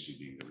 with WSU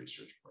being the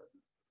research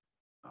partner.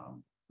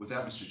 With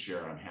that, Mr.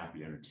 Chair, I'm happy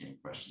to entertain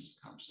questions and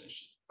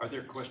conversation. Are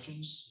there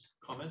questions,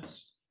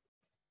 comments?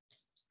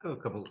 I have a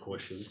couple of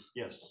questions.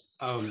 Yes.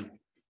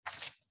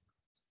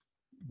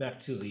 Back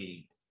to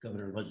the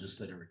governor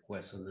legislative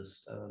request on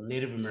this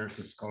Native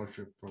American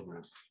Scholarship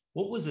Program.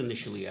 What was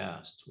initially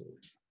asked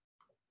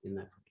in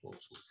that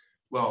proposal?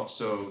 Well,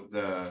 so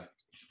the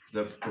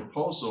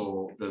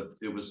proposal, the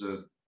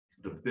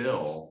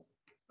bill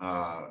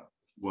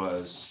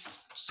was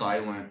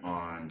silent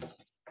on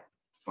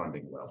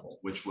funding level,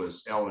 which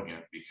was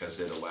elegant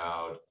because it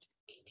allowed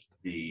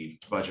the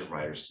budget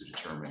writers to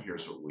determine,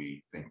 here's what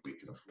we think we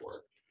can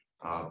afford.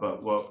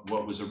 But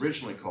what was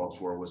originally called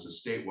for was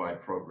a statewide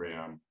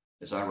program,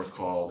 as I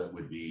recall, that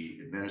would be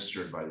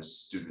administered by the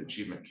Student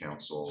Achievement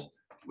Council,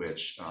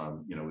 which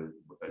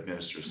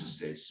administers the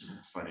state's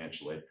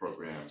financial aid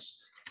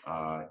programs,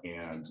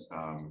 and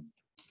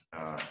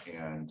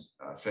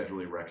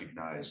federally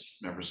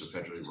recognized members of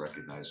federally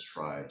recognized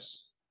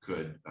tribes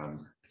could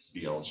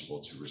be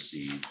eligible to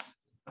receive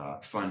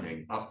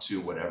funding up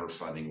to whatever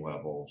funding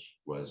level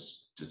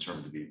was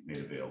determined to be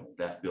made available.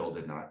 That bill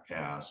did not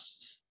pass.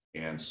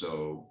 And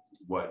so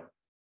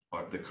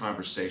the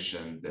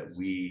conversation that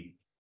we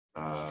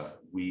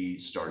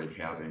started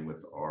having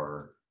with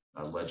our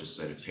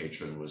legislative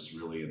patron was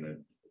really in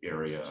the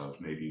area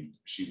of maybe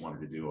she wanted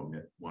to do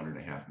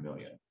 $1.5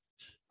 million.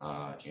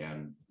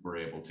 And we're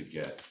able to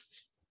get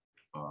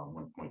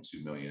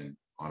 1.2 million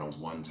on a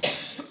one-time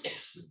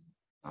basis.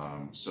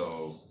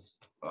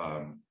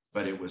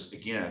 But it was,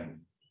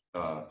 again,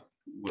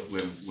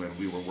 when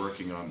we were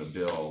working on the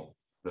bill,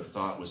 the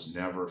thought was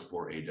never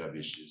for a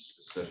WSU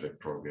specific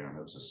program.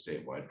 It was a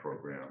statewide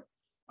program.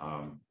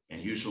 And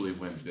usually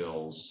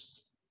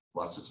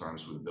lots of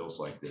times when bills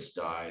like this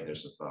die,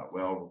 there's a thought,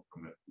 well,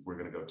 we're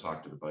going to go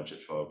talk to the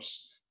budget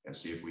folks and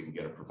see if we can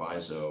get a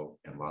proviso.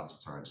 And lots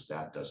of times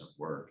that doesn't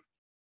work.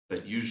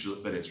 But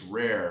it's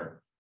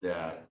rare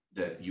that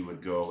you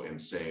would go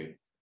and say,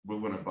 we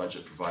want a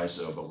budget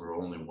proviso, but we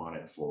only want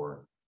it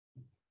for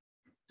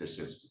this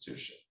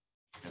institution.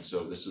 And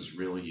so this is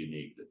really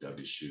unique that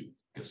WSU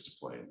gets to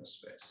play in this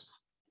space.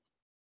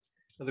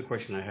 Other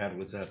question I had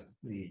was that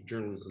the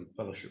journalism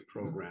fellowship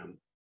program.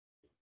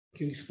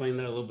 Can you explain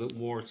that a little bit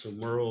more? So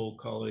Murrow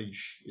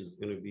College is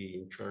going to be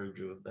in charge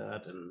of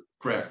that, and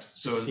Correct.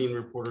 So 16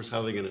 reporters,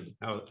 how's it going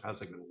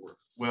to work?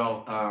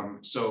 well,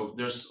 so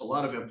there's a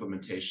lot of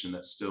implementation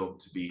that's still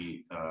to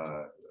be,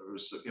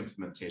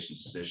 implementation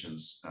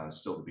decisions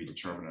still to be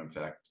determined. In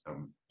fact,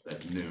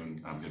 at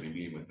noon, I'm going to be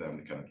meeting with them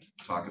to kind of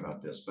talk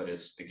about this. But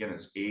it's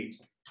 8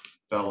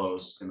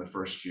 fellows in the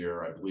first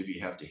year. I believe you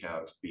have to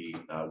be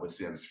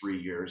within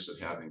 3 years of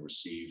having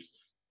received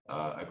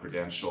a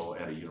credential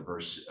at a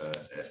university,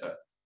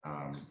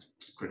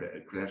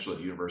 credential at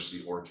a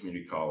university or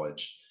community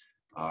college.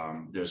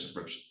 There's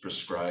a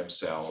prescribed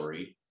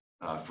salary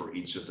for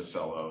each of the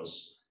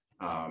fellows,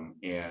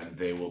 and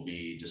they will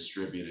be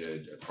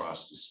distributed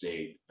across the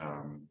state,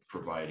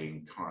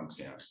 providing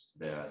content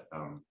that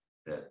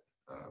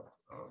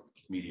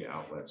media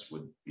outlets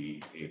would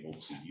be able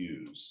to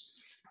use.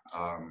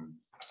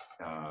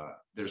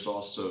 There's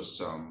also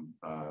some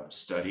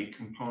study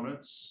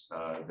components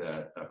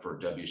that for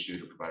WSU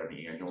to provide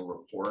an annual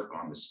report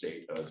on the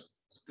state of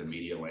the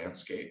media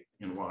landscape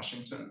in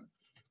Washington.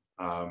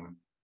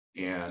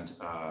 And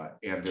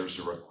there's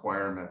a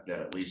requirement that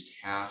at least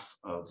half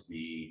of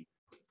the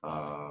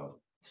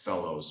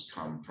fellows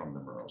come from the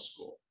Murrow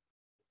School.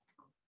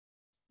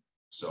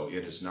 So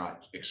it is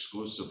not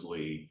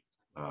exclusively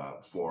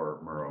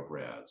for Murrow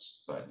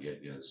grads, but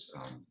it is,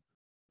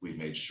 we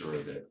made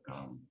sure that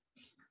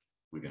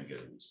we're going to get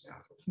at least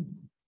half of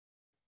them.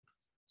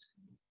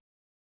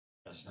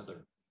 Yes,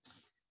 Heather.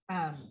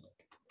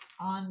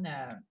 On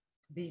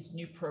these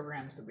new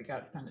programs that we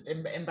got funded,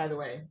 and by the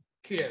way,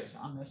 kudos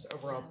on this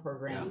overall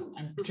program.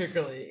 I'm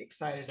particularly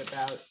excited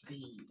about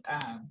the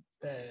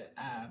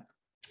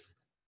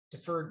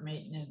deferred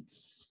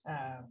maintenance,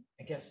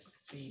 I guess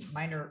the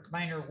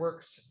minor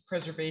works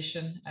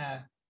preservation,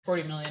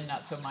 40 million,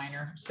 not so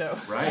minor. So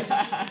right.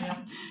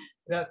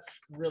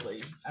 That's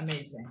really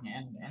amazing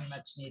and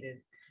much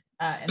needed.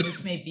 And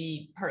this may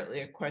be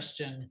partly a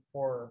question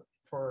for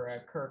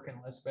Kirk and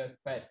Elizabeth,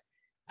 but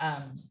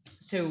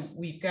so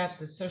we've got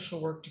the social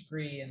work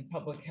degree and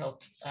public health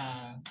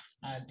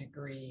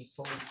degree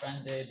fully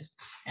funded,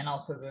 and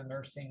also the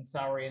nursing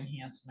salary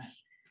enhancement.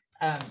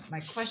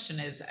 My question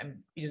is,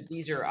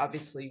 these are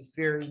obviously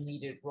very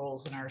needed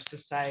roles in our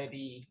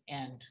society,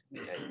 and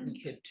we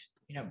could,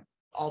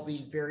 all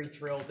be very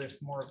thrilled if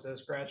more of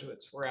those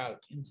graduates were out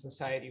in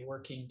society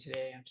working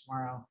today and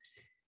tomorrow.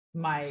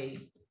 My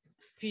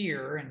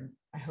fear, and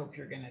I hope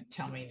you're going to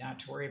tell me not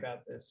to worry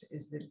about this,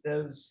 is that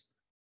those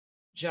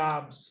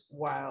jobs,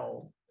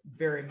 while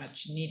very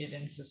much needed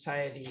in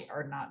society,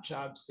 are not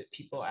jobs that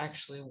people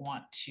actually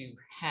want to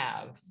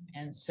have.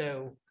 And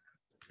so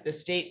the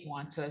state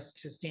wants us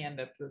to stand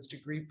up those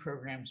degree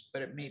programs,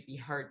 but it may be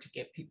hard to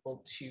get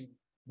people to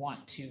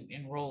want to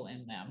enroll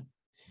in them.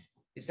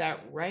 Is that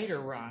right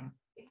or wrong?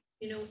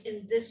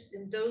 In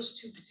those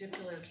two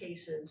particular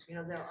cases,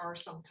 there are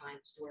some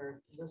times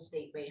where the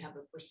state may have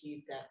a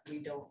perceived that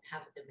we don't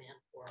have a demand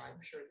for.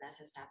 I'm sure that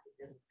has happened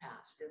in the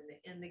past.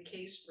 In the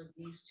case for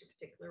these two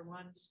particular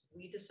ones,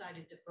 we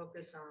decided to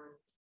focus on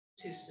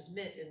to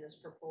submit in this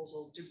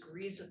proposal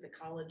degrees that the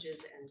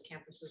colleges and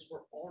campuses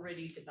were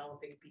already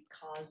developing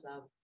because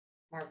of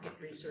market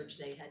research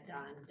they had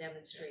done,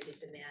 demonstrated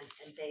demand,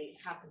 and they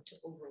happened to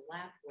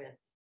overlap with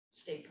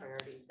state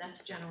priorities.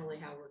 That's generally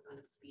how we're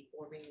going to be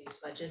forming these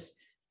budgets,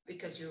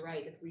 because you're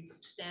right, if we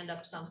stand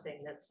up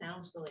something that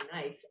sounds really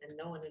nice and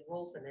no one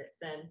enrolls in it,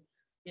 then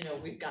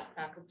we've got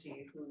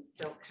faculty who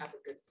don't have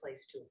a good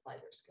place to apply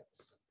their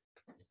skills.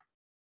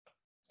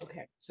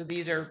 Okay, so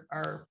these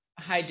are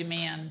high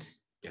demand.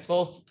 Yes.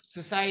 Both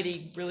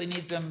society really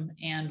needs them,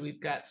 and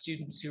we've got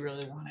students who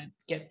really want to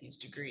get these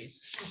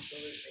degrees.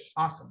 Absolutely.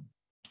 Awesome.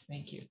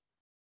 Thank you.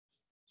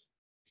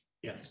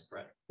 Yes,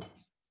 Brett.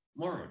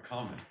 More of a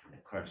comment than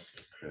a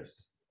question,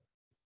 Chris.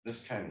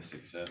 This kind of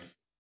success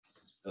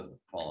doesn't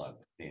fall out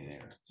of thin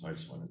air. So I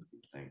just wanted to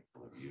be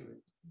thankful of you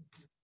and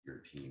your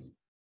team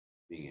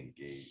being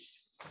engaged,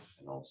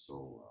 and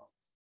also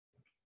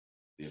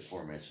the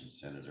aforementioned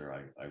senator.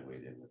 I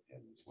weighed in with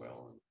him as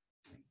well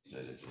and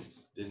said if it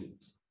didn't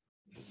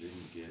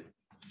get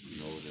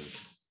noticed,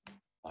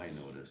 I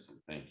noticed, and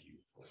thank you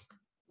for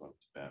going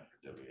to bat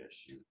for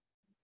WSU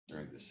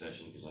during the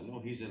session, because I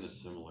know he's in a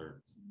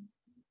similar.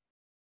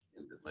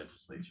 In the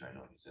legislature, I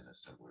know he's in a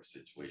similar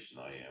situation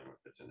I am.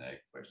 If it's an ag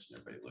question,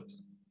 everybody looks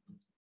to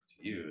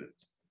you.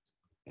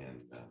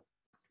 And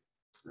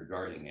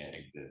regarding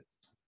ag,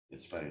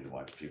 it's funny to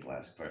watch people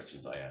ask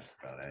questions. I ask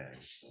about ag.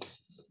 So,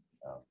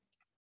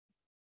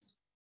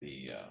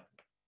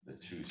 the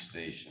two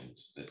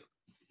stations that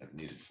have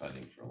needed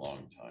funding for a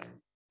long time,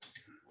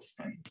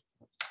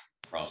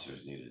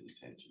 Crossers needed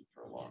attention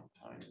for a long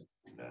time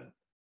in that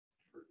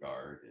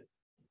regard.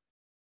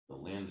 The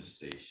Land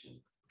station.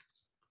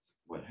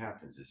 What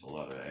happens is a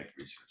lot of ag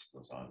research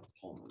goes on in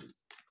Pullman,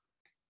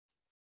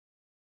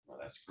 Well,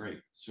 that's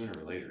great. Sooner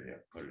or later, you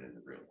have to put it in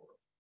the real world.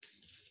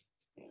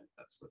 And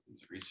that's what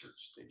these research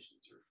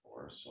stations are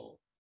for. So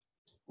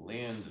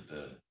land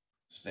the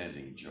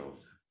standing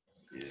joke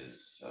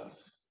is,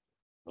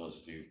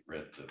 those of you who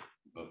read the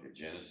book of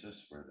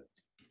Genesis, where the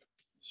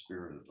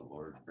Spirit of the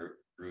Lord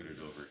brooded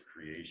over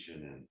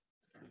creation and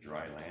the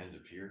dry land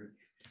appeared.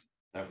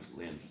 That was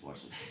Lynn,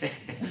 wasn't it?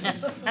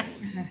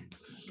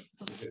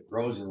 If it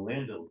grows in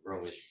Lynn, it'll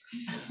grow in.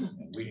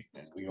 And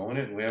we own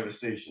it and we have a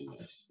station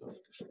there. So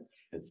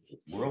it's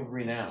world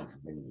renowned,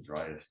 maybe the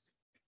driest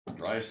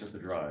of the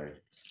dry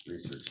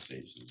research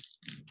stations.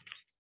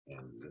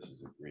 And this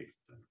is a great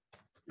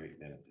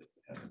benefit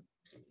to have it.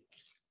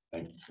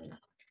 Thank you.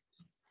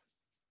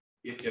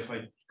 If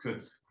I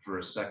could, for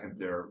a second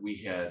there, we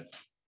had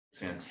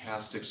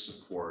fantastic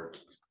support.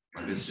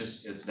 And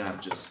it's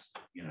not just,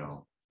 you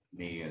know,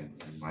 me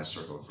and my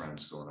circle of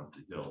friends going up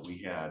the hill. We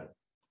had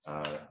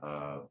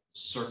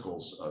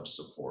circles of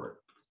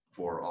support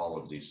for all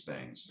of these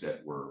things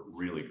that were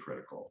really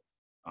critical.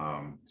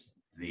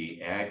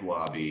 The ag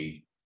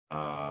lobby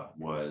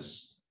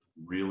was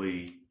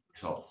really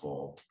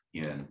helpful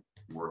in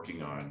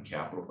working on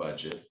capital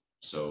budget.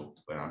 So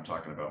when I'm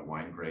talking about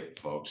wine grape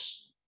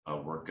folks,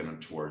 working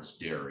towards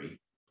dairy,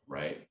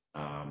 right?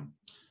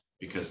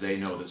 Because they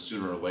know that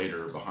sooner or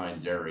later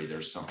behind dairy,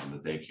 there's something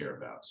that they care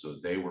about. So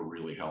they were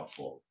really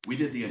helpful. We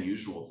did the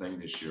unusual thing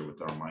this year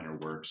with our minor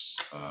works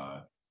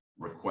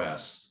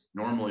request.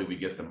 Normally we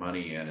get the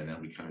money in and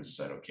then we kind of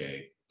decide,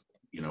 okay,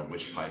 you know,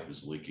 which pipe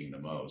is leaking the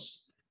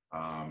most.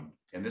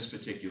 In this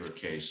particular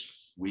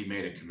case, we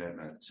made a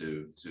commitment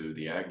to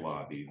the ag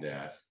lobby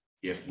that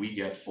if we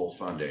get full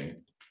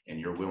funding and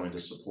you're willing to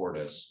support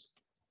us,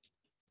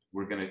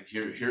 we're going to,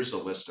 here's a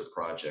list of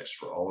projects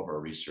for all of our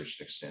research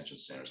and extension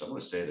centers. I'm going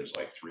to say there's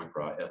like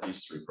at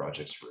least three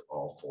projects for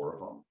all four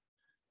of them.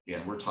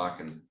 And we're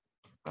talking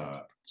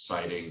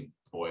siding,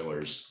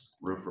 boilers,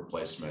 roof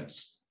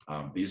replacements.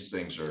 These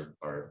things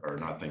are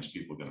not things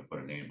people are going to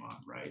put a name on,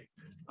 right?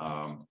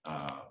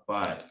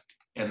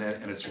 And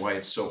it's why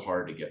it's so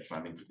hard to get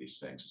funding for these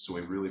things. So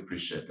we really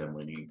appreciate them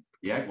winning.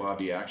 The ag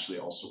lobby actually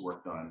also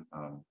worked on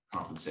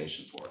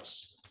compensation for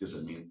us, because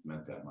it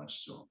meant that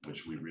much to them,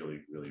 which we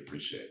really, really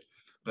appreciate.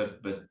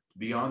 But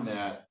beyond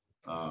that,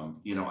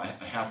 you know, I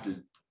have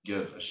to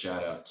give a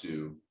shout out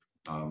to,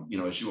 you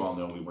know, as you all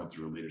know, we went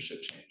through a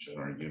leadership change in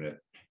our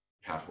unit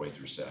halfway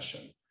through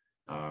session.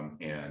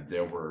 And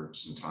there were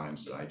some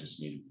times that I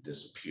just needed to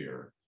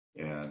disappear.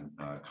 And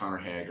Connor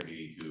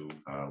Haggerty, who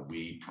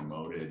we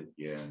promoted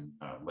in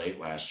late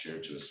last year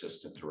to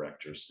Assistant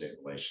Director of State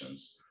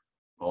Relations,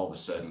 all of a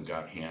sudden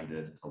got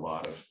handed a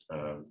lot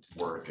of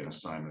work and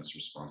assignments,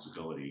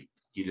 responsibility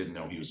he didn't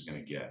know he was going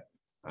to get.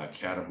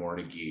 Kata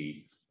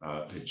Mortagee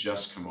had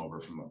just come over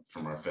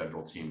from our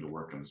federal team to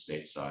work on the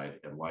state side,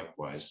 and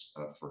likewise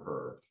for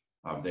her.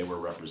 They were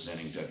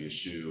representing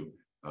WSU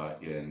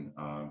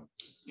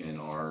in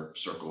our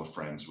circle of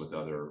friends with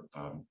other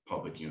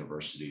public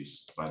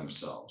universities by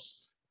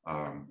themselves.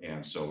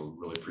 And so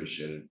really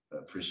appreciative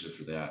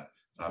for that.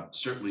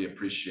 Certainly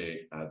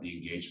appreciate the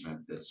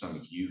engagement that some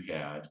of you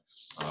had,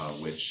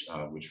 which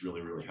really,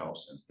 really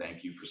helps. And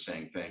thank you for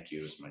saying thank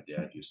you, as my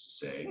dad used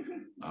to say,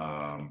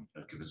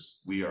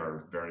 because we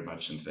are very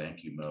much in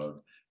thank you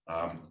mode.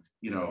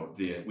 You know,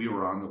 we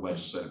were on the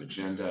legislative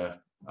agenda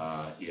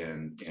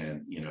in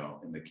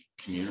the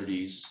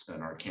communities,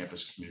 in our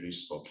campus communities,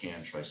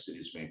 Spokane,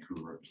 Tri-Cities,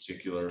 Vancouver in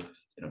particular,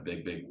 in a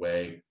big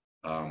way.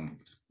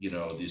 You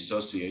know, the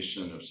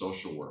Association of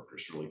Social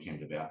Workers really came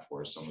to bat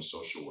for us on the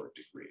social work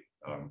degree.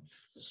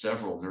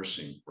 Several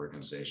nursing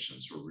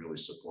organizations were really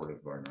supportive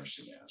of our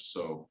nursing ask.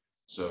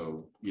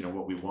 So you know,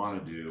 what we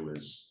want to do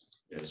is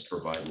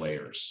provide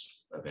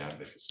layers of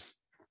advocacy,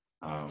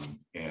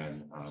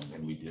 and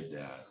we did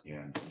that.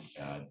 And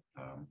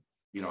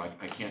you know,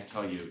 I can't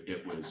tell you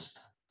it was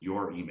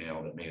your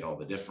email that made all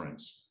the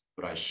difference,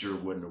 but I sure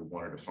wouldn't have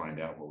wanted to find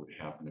out what would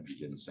happen if you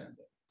didn't send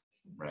it,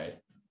 right?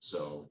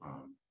 So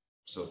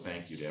so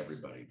thank you to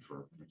everybody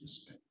for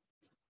participating.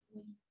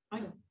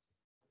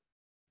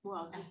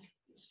 Well, just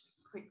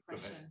a quick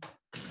question.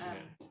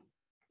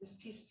 This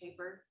piece of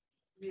paper,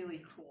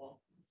 really cool.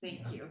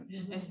 Thank you.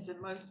 It's the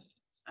most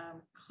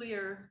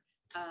clear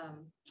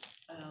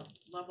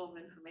level of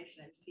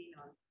information I've seen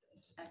on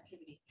this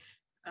activity.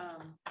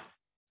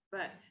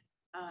 But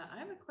I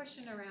have a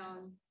question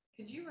around,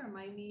 could you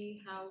remind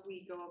me how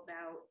we go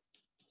about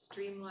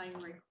streamline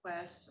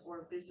requests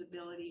or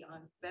visibility on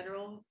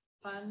federal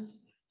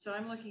funds? So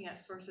I'm looking at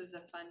sources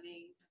of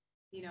funding,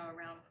 you know,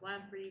 around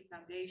philanthropy,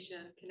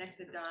 foundation, connect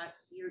the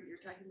dots. You're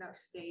talking about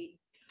state.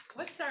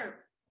 What's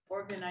our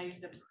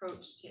organized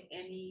approach to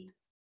any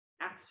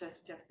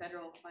access to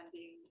federal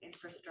funding,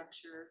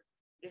 infrastructure,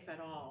 if at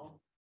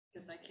all?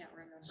 Because I can't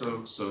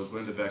remember. So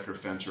Glenda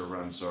Becker-Fenter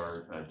runs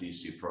our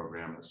DC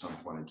program. At some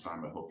point in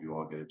time, I hope you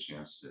all get a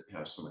chance to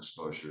have some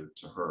exposure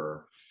to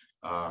her.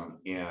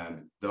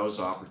 And those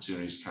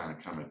opportunities kind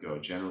of come and go.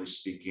 Generally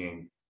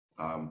speaking,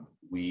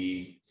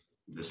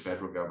 this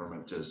federal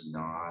government does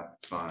not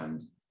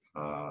fund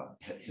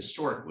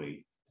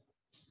historically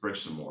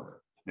bricks and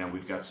mortar. Now,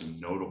 we've got some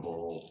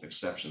notable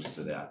exceptions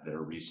to that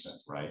are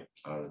recent, right?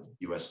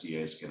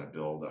 USDA is going to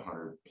build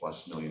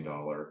 $100+ million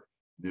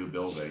new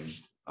building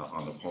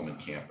on the Pullman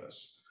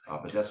campus.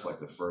 But that's like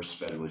the first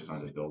federally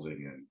funded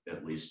building in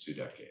at least 2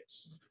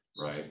 decades,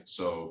 right?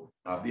 So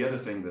the other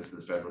thing that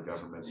the federal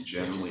government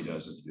generally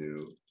doesn't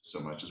do so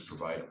much is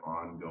provide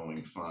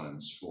ongoing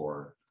funds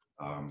for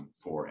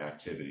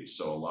activities.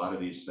 So a lot of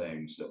these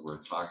things that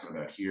we're talking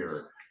about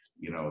here,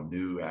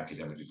 new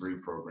academic degree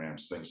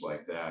programs, things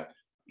like that,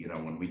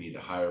 when we need to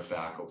hire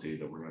faculty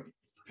that we're going to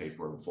pay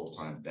for them full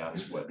time,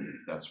 that's what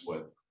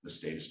the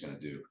state is going to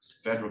do.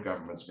 Federal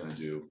government's going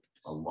to do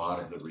a lot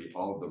of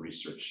all of the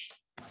research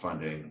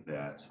funding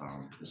that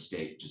the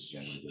state just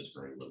generally does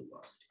very little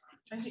of.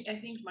 I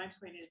think my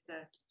point is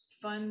that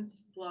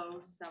funds flow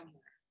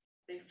somewhere.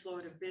 They flow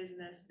to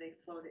business, they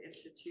flow to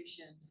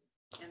institutions,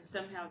 and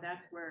somehow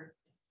that's where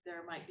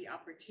there might be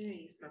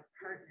opportunities for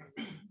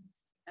partnering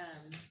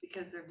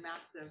because they're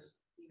massive,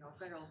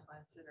 federal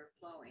funds that are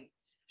flowing.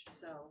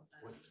 So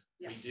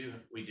yeah.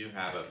 We do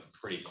have a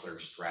pretty clear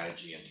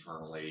strategy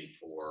internally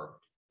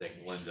that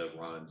Linda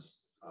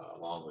runs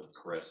along with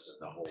Chris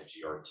and the whole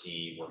GR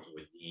team, working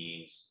with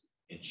deans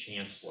and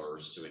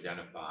chancellors to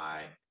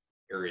identify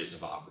areas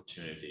of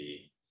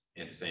opportunity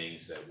and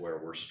things where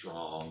we're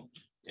strong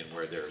and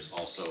where there's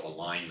also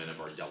alignment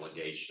of our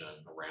delegation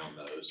around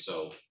those.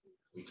 So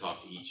we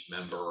talk to each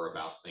member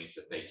about things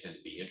that they tend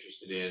to be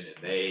interested in, and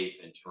they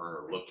in turn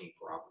are looking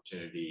for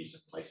opportunities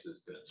and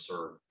places to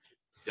insert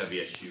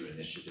WSU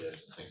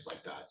initiatives and things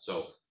like that.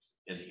 So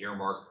in the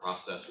earmark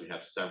process, we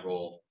have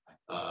several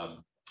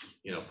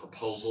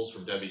proposals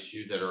from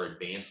WSU that are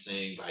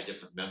advancing by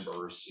different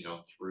members,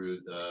 through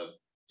the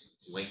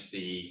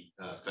lengthy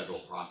federal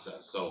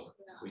process. So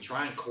we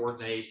try and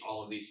coordinate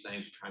all of these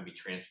things, try and be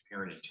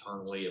transparent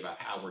internally about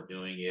how we're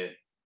doing it.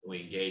 And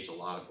we engage a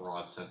lot of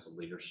broad sense of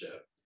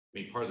leadership. I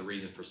mean, part of the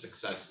reason for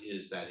success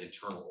is that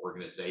internal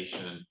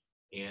organization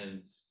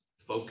and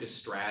focused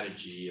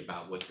strategy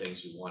about what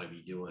things we want to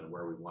be doing,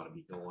 where we want to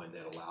be going,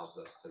 that allows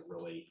us to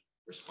really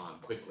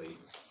respond quickly.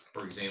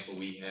 For example,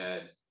 we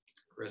had,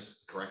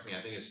 Chris, correct me,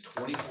 I think it's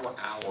 24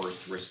 hours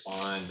to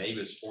respond,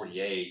 maybe it's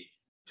 48,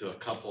 to a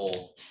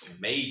couple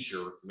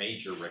major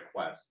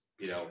requests,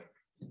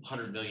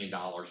 $100 million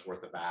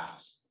worth of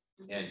asks.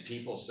 And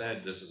people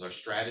said, this is our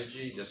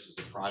strategy, this is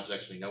the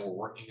projects we know we're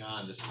working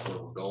on, this is where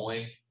we're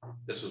going,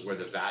 this is where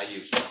the value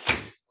of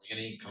strategic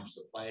planning comes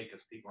to play,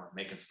 because people aren't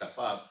making stuff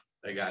up.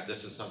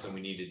 This is something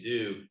we need to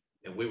do.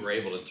 And we were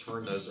able to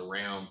turn those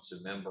around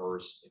to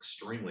members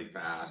extremely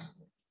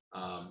fast.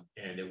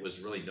 And it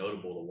was really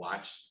notable to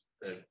watch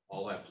that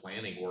all that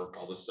planning work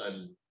all of a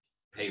sudden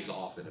pays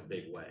off in a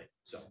big way.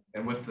 So,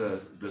 and with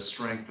the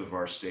strength of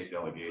our state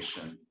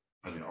delegation,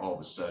 I mean, all of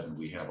a sudden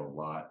we have a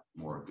lot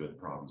more good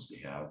problems to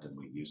have than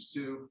we used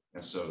to.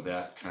 And so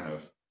that kind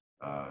of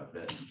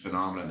that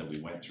phenomenon that we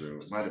went through,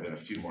 it might have been a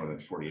few more than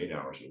 48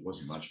 hours, but it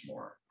wasn't much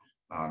more.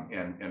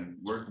 And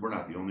we're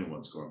not the only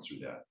ones going through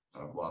that.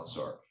 Lots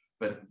are.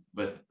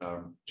 But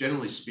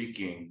generally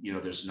speaking,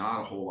 there's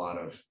not a whole lot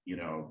of,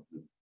 the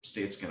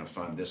state's going to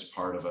fund this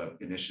part of an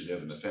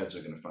initiative and the feds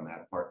are going to fund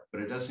that part.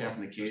 But it does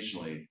happen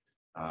occasionally.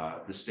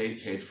 The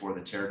state paid for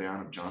the tear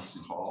down of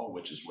Johnson Hall,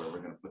 which is where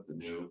we're going to put the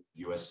new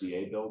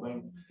USDA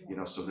building.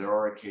 So there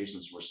are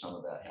occasions where some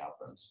of that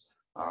happens.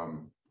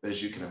 But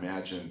as you can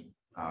imagine,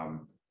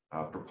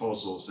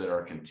 proposals that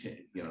are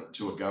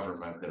to a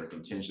government that are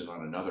contingent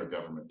on another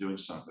government doing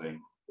something,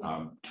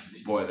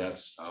 boy,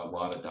 that's a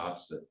lot of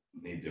dots that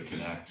need to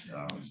connect.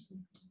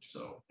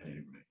 So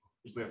anyway,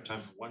 we have time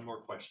for one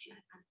more question.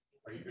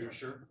 Are you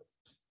sure,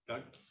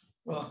 Doug?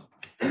 Well,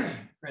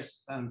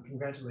 Chris,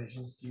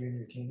 congratulations to you and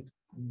your team.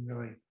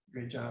 Really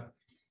great job.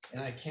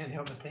 And I can't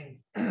help but think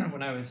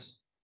when I'm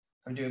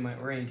doing my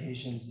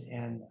orientations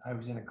and I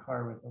was in a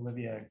car with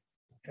Olivia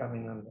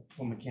traveling on the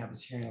Pullman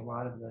campus, hearing a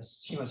lot of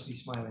this, she must be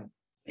smiling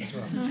as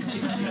well.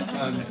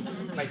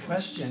 My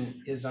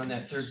question is on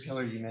that third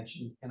pillar you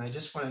mentioned, and I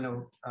just want to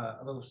know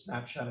a little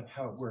snapshot of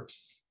how it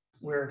works.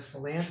 Where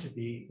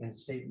philanthropy and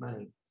state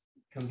money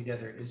come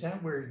together, is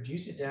that where, do you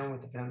sit down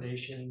with the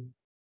foundation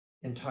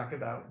and talk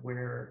about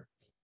where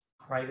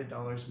private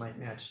dollars might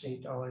match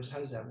state dollars? How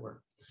does that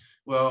work?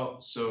 Well,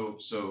 so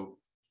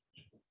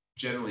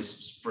generally,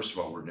 first of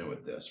all, we're new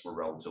at this. We're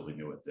relatively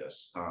new at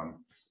this.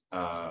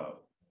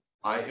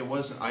 I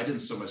didn't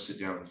so much sit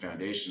down with the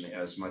foundation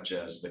as much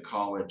as the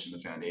college and the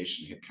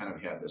foundation had kind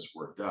of had this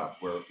worked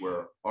up.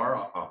 Where our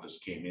office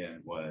came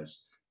in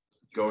was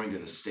going to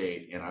the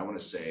state, and I want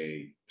to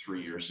say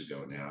 3 years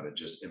ago now,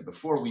 and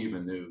before we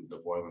even knew the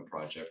Boylan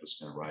Project was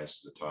going to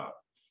rise to the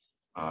top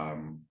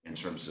in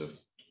terms of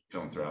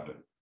philanthropic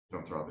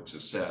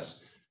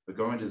success, but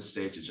going to the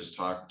state to just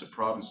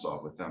problem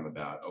solve with them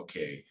about,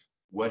 okay,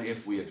 what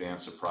if we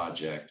advance a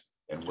project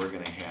and we're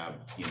going to have,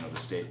 the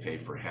state pay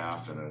for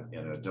half and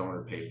a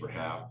donor pay for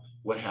half?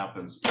 What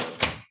happens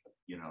if,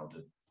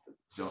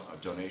 the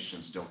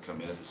donations don't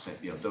come in at the same,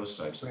 those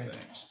types of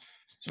things.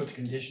 So it's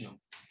conditional.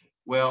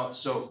 Well,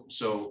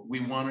 so we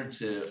wanted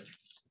to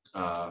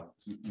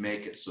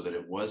make it so that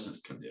it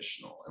wasn't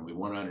conditional. And we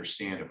want to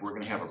understand if we're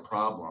going to have a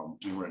problem,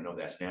 we want to know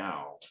that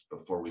now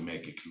before we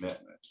make a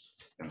commitment.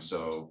 And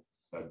so,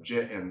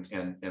 and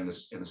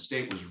the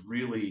state was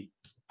really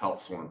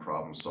helpful in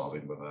problem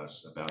solving with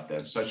us about that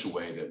in such a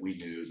way that we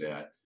knew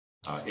that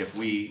if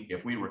we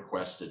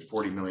requested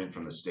 40 million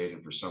from the state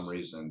and for some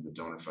reason the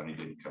donor funding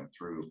didn't come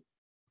through,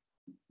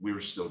 we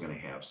were still going to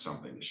have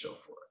something to show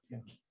for it. Yeah.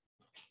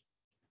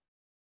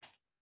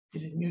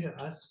 Is it new to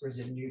us or is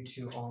it new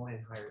to all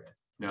in higher ed?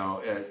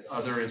 Now,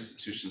 other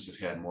institutions have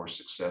had more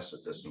success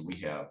at this than we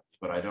have,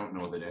 but I don't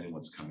know that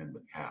anyone's come in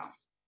with half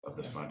of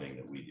the funding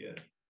that we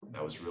did.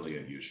 That was really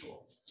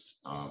unusual.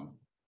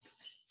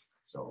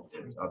 So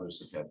others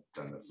have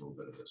done a little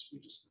bit of this.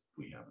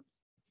 We haven't.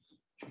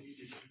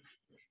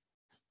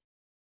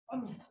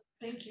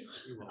 Thank you.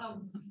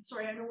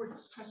 Sorry, I know we're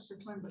pressed for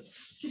time, but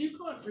can you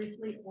comment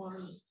briefly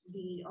on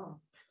the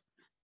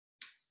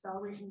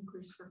salary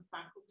increase for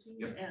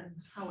faculty and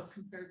how it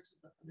compared to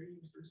the other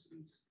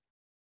universities'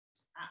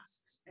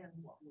 asks and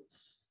what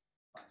was?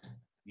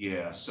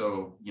 Yeah,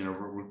 so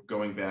we're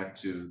going back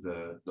to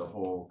the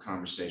whole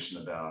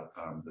conversation about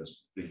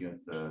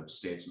the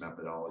state's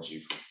methodology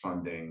for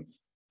funding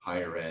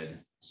higher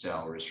ed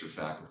salaries for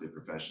faculty,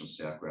 professional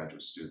staff,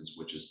 graduate students,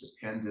 which is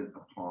dependent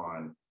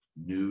upon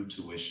new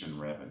tuition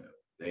revenue.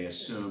 They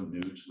assume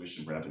new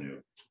tuition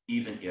revenue,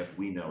 even if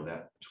we know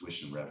that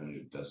tuition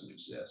revenue doesn't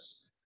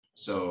exist.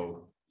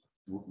 So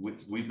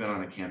we've been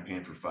on a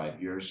campaign for 5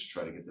 years to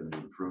try to get them to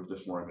improve the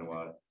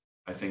formula.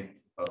 I think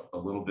a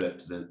little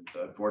bit that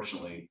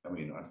unfortunately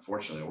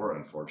or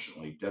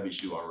unfortunately,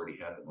 WSU already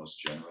had the most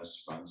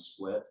generous fund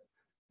split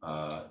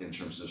in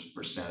terms of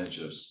percentage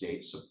of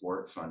state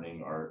support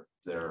funding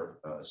their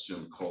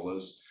assumed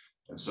COLAs.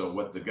 And so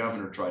what the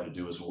governor tried to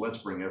do is, well, let's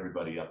bring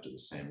everybody up to the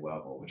same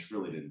level, which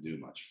really didn't do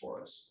much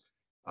for us.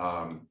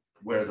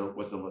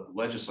 What the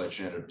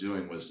legislature ended up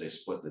doing was they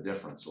split the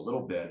difference a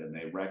little bit, and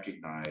they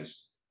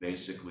recognized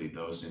basically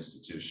those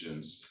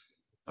institutions,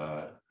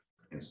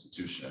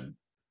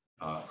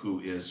 who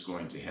is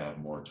going to have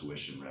more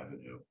tuition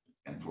revenue,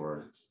 and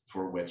for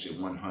which a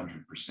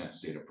 100%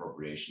 state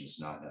appropriation is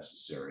not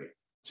necessary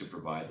to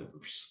provide the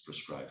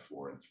prescribed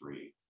 4 and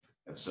 3.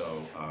 And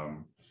so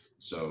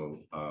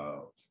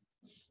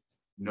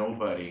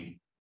nobody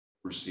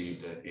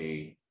received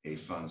a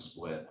fund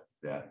split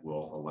that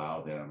will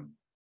allow them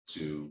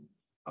to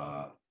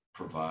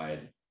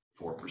provide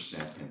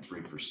 4% and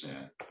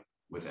 3%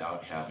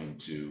 without having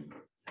to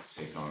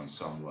take on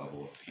some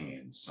level of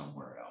pain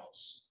somewhere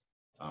else.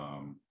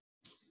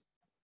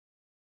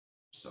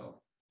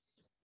 So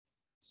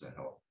does that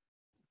help?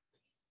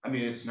 I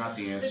mean, it's not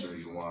the answer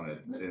you wanted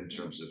in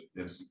terms of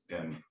this,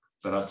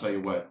 but I'll tell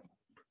you what,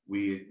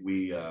 we've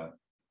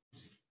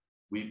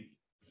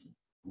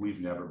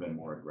never been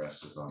more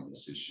aggressive on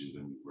this issue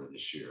than we were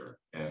this year,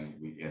 and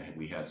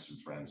we had some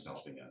friends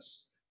helping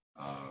us,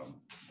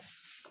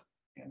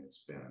 and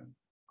it's been a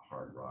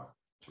hard rock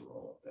to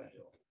roll up that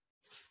hill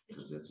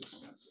because it's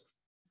expensive.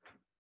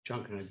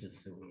 John, can I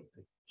just say one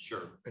thing?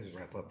 Sure. As we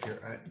wrap up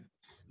here,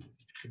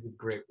 you did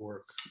great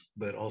work,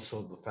 but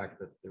also the fact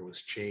that there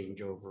was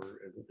changeover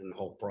in the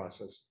whole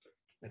process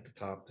at the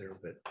top there.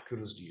 But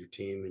kudos to your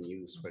team and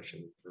you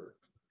especially for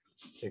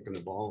taking the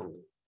ball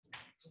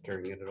and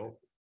carrying it all.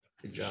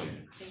 Good job.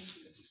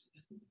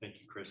 Thank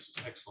you, Chris.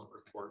 Excellent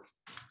report.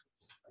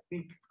 I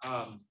think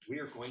we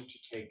are going to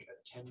take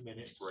a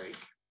 10-minute break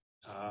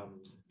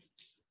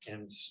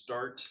and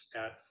start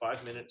at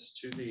 5 minutes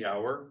to the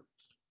hour.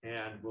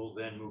 And we'll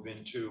then move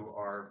into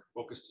our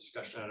focus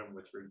discussion item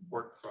with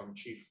report from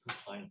Chief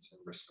Compliance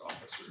and Risk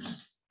Officers.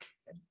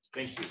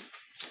 Thank you.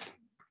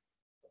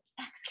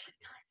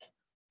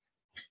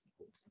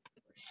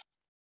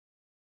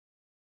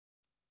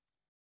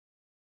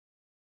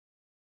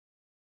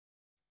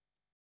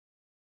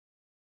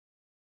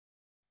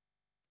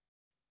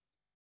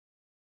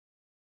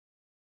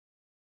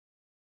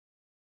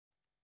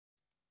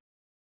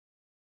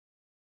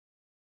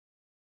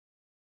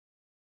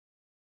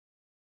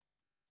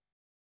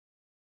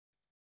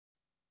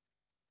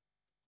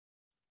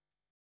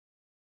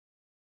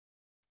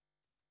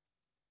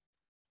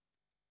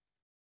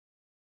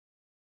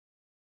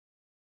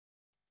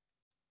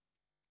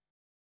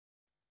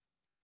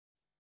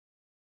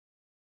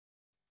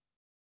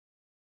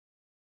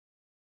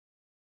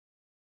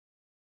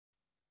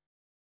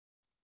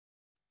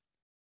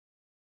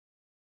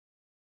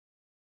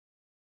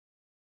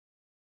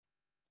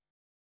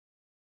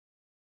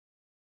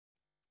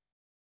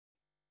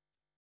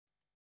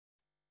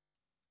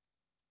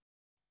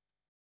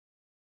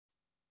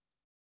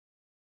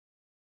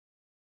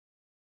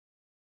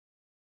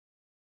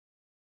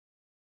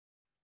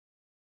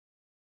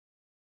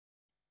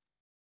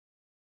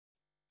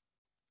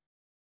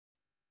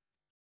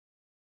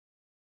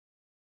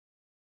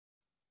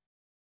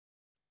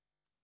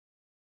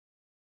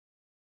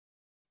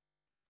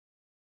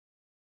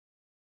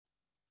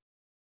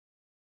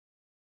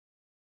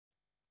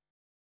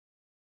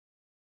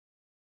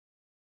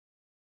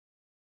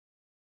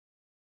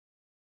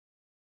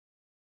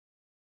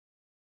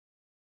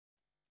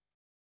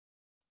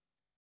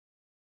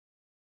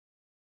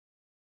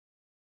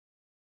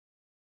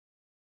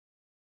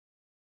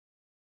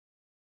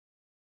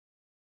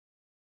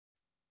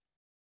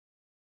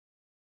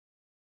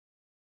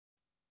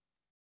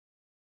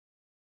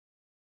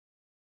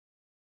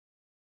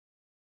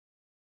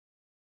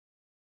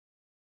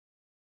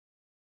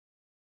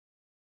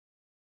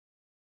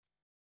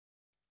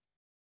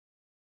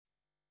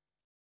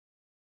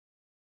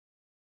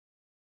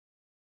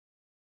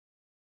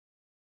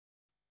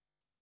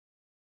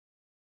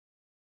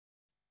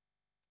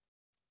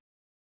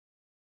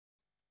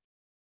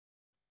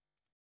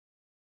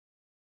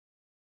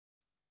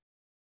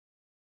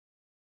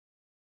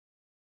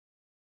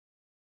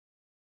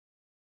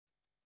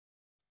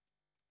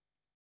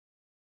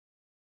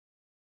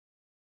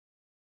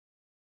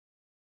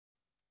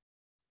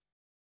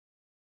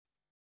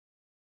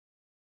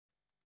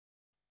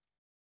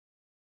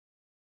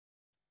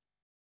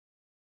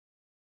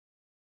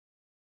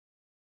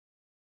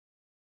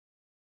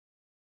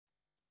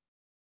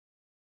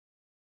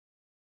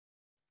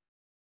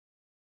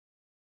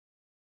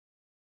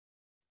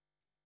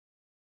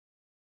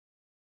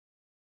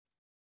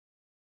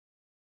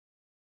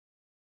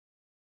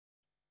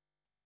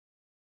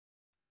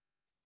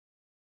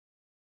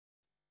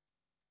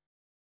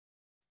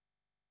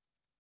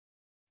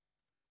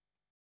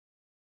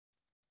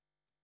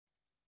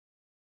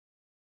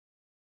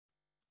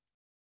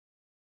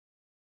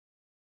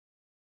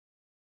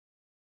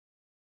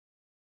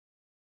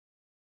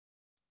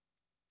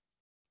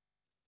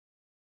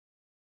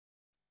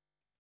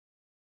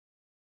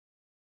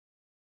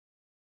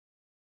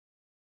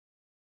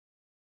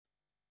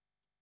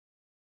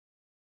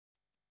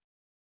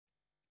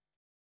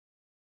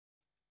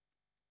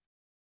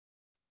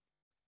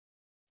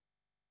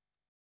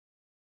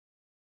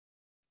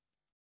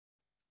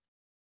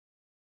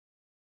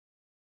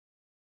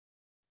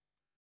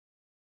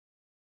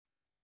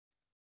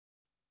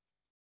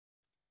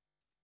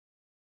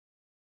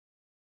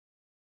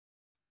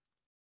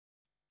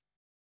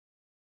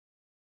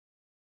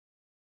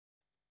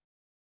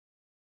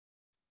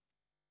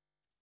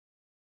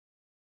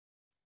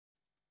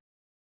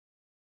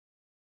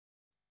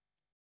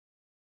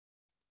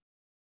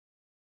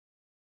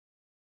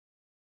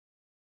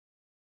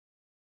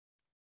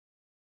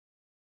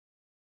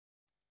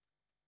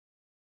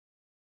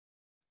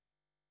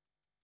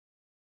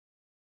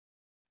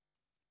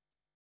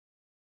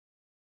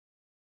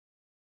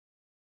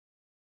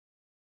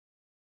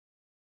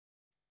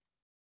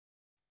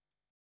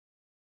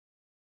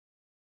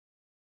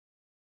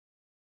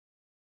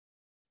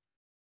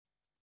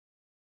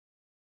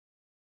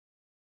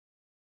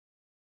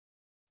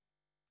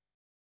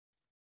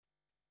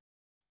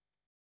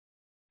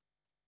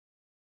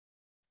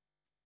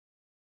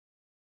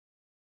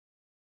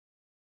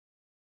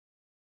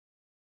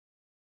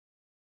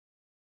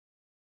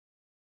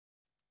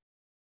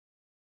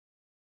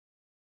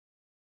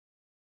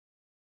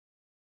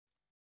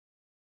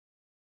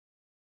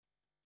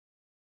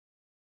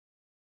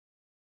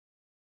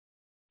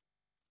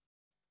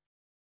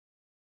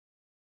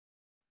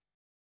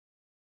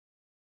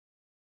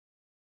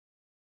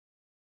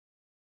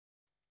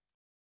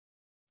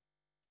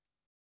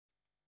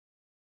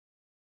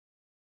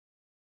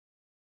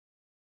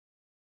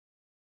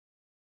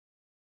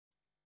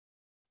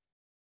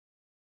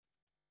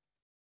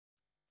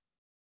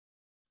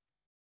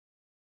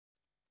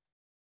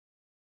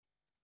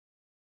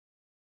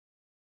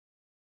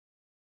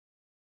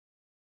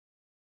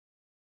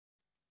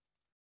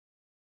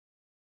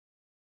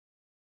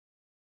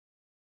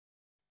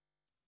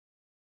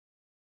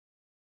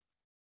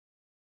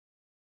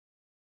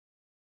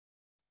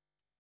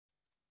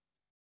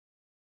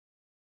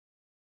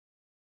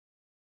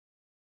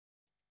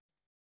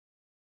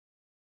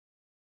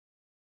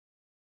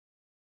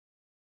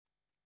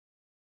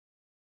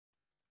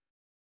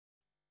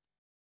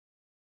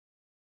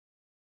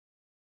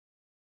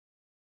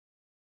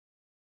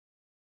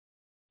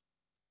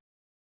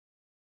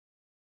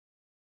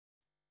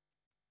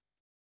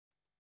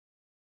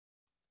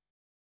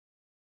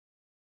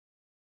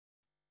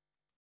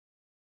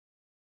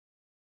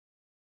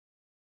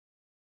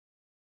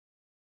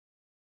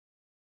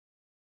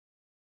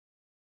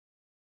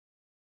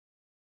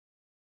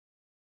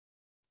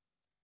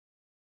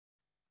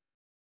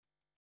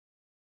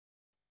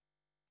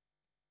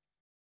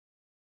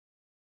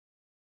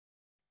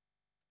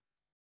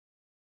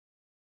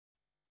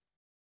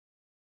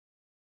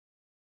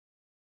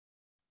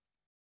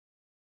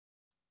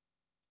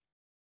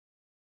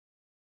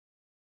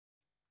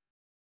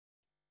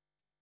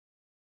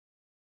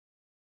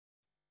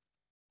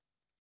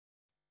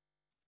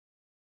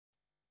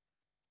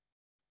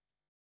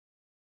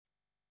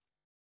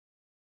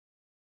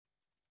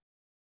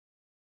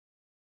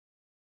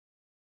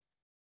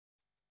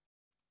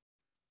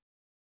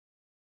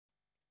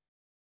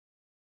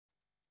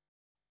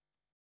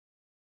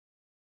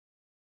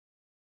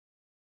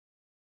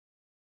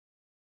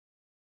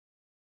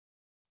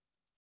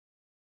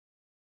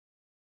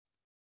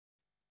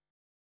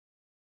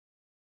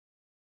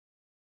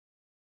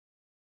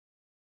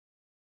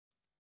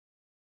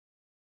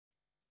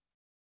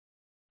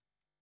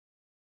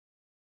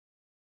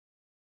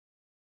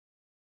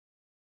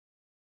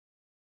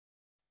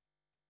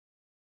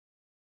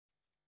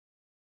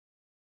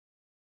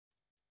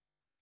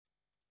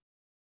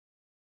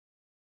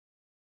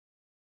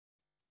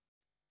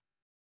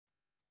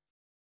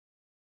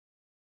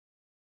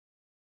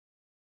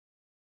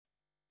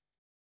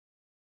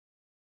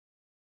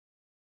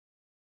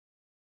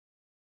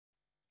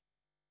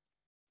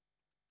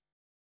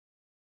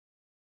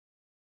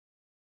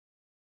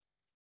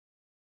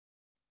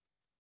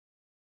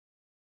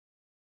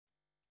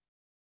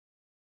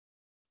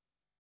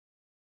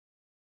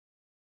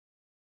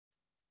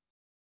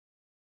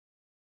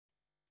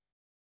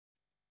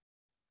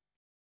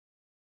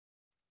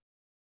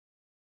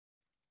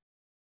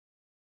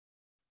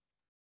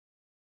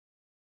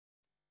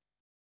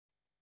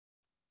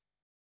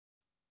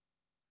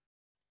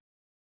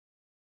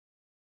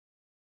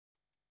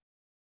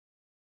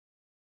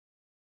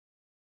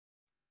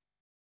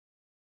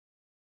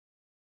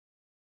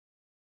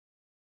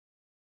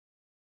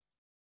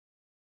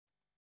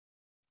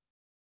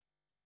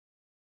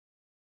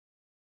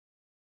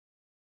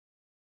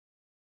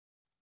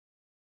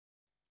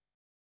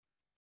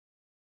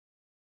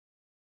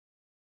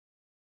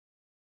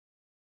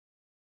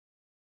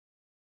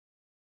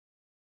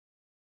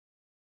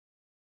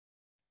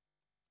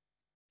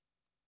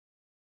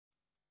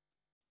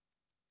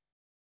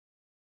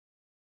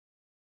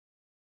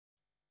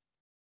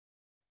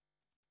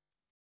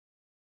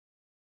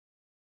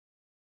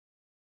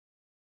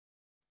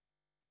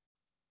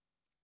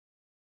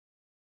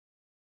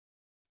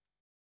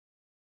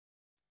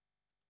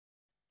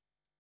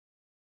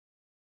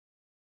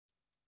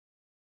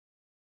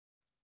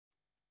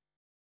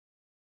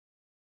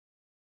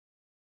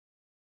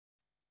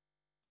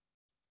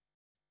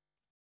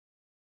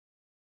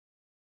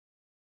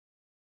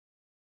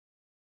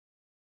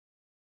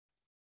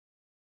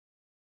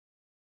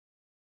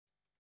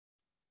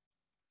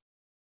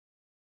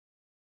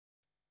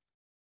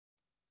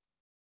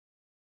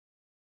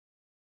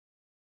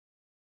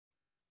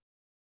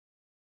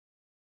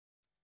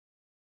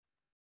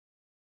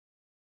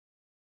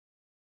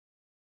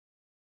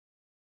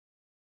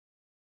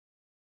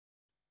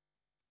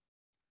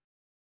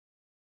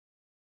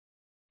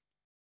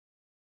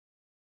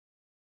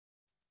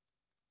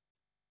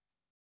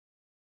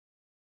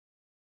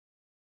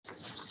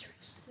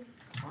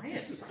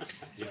 Quiet.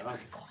 Yeah.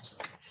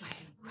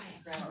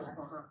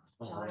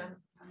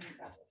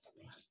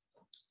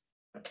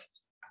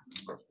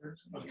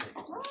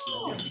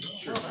 Oh,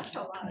 Sure. that's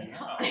a lot of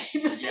time.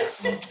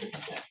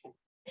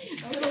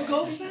 It'll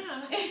go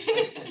fast.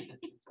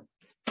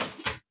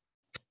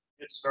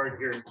 Get started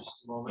here in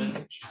just a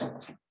moment.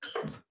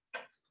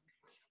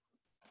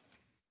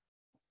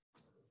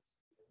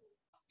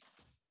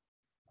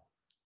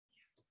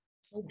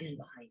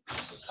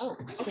 Oh,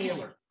 stay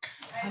alert.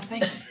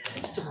 Thank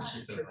you.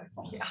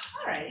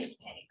 All right.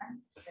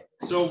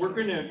 So we're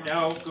going to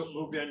now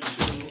move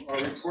into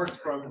a report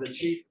from the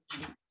Chief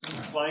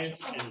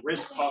Compliance and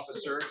Risk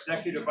Officer,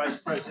 Executive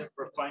Vice President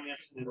for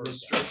Finance and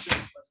Administration,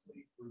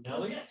 Leslie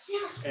Brunelli,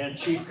 and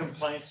Chief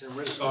Compliance and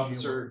Risk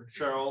Officer,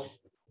 Cheryl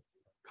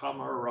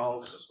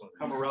Camaralzel.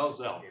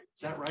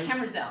 Is that right?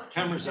 Camarzel.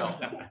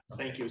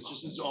 Thank you. It's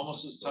just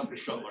almost as tough as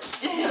Shuttler.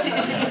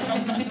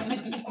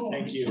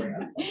 Thank you.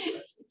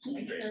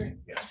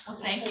 Well,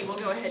 thank you. We'll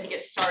go ahead and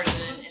get started.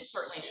 And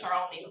certainly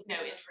Charles needs no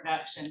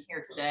introduction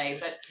here today,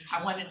 but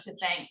I wanted to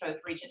thank both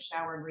Regent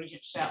Schauer and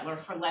Regent Shetler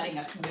for letting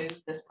us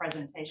move this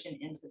presentation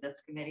into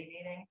this committee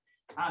meeting.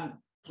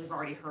 We've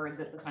already heard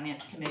that the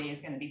Finance Committee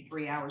is going to be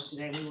 3 hours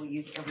today. We will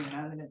use every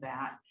moment of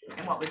that.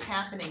 And what was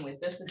happening with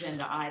this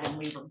agenda item,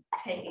 we were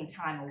taking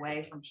time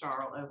away from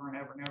Charles over and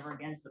over and over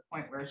again to the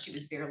point where she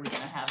was barely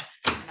going to have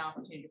an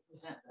opportunity to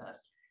present this.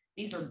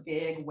 These are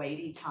big,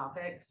 weighty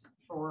topics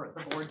for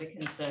the board to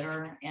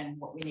consider, and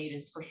what we need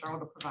is for Cheryl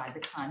to provide the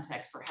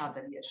context for how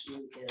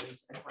WSU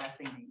is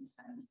addressing these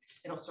things.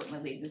 It'll certainly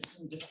lead to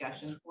some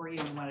discussion for you,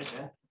 and wanted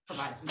to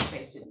provide some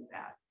space to do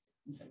that.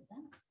 And so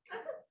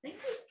That's it. Thank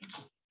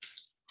you.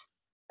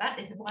 That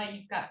is why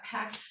you've got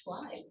packed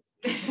slides.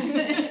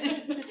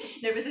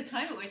 There was a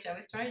time at which I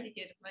was trying to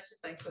get as much as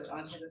I could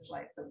onto the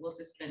slides, but we'll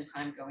just spend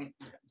time going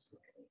through them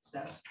slowly.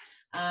 So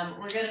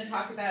we're going to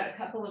talk about a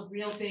couple of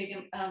real big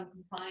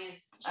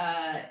compliance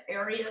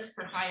areas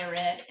for higher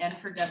ed and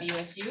for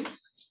WSU,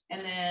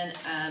 and then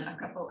a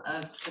couple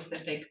of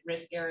specific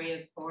risk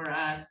areas for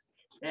us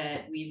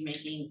that we're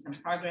making some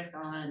progress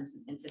on,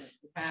 some incidents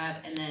we've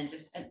had, and then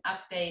just an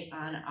update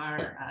on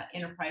our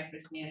enterprise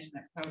risk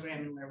management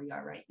program and where we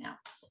are right now.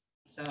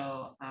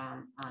 So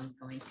I'm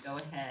going to go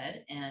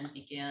ahead and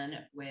begin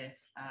with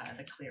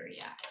the Clery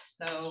Act.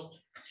 So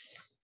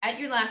at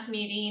your last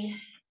meeting,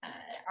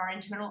 our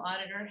internal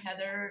auditor,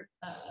 Heather,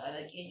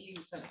 gave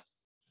you some,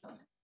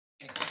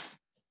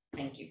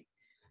 thank you,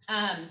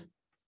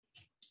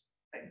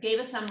 gave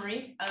a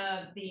summary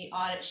of the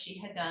audit she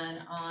had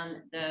done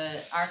on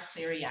our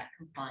Clery Act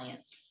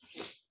compliance.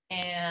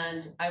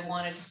 And I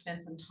wanted to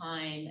spend some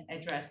time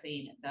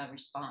addressing the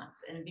response.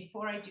 And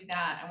before I do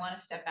that, I want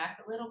to step back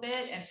a little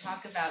bit and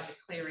talk about the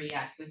Clery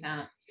Act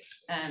without,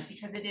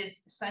 because it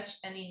is such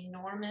an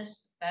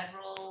enormous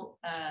federal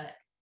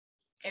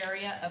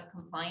area of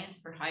compliance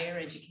for higher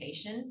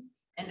education,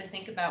 and to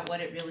think about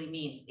what it really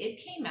means. It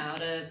came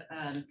out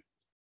of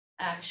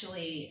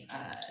actually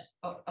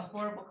a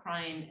horrible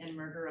crime and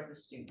murder of a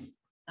student.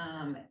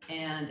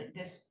 And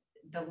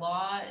the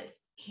law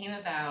came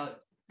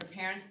about. The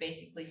parents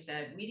basically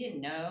said, we didn't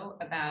know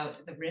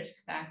about the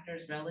risk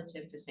factors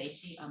relative to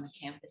safety on the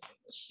campus at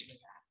which she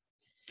was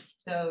at.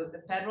 So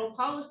the federal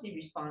policy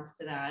response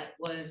to that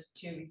was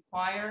to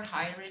require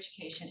higher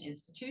education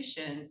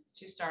institutions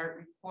to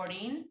start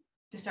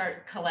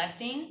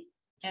collecting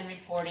and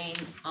reporting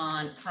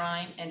on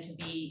crime, and to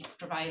be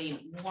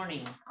providing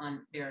warnings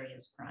on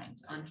various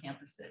crimes on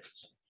campuses.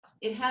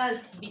 It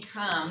has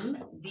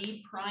become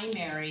the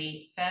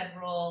primary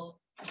federal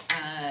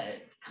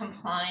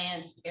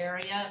compliance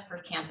area for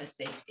campus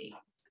safety.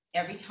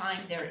 Every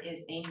time there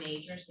is a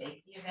major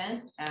safety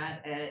event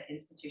at an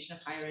institution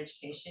of higher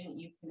education,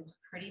 you can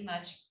pretty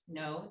much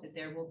know that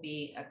there will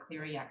be a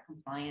Clery Act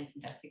compliance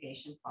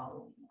investigation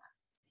following that.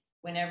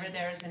 Whenever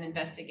there is an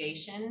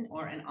investigation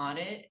or an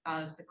audit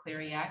of the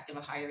Clery Act of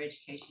a higher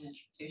education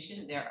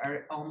institution, there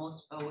are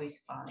almost always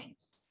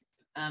fines.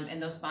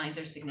 And those fines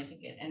are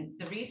significant. And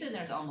the reason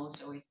there's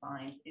almost always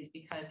fines is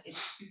because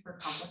it's super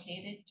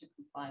complicated to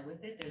comply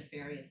with it. There's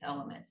various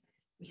elements.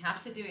 We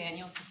have to do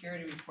annual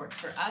security reports.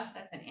 For us,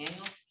 that's an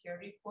annual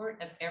security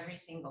report of every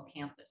single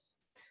campus.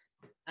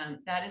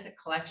 That is a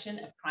collection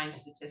of crime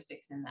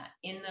statistics in that.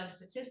 In those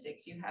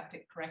statistics, you have to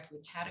correctly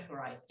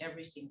categorize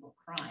every single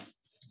crime.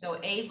 So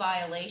a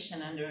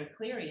violation under a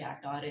Clery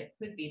Act audit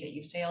could be that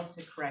you failed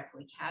to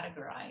correctly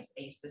categorize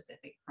a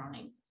specific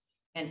crime.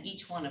 And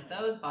each one of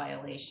those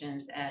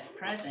violations at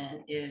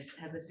present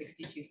has a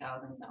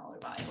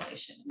 $62,000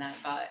 violation. And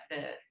that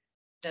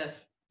the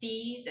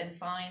fees and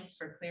fines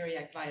for Clery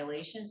Act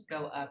violations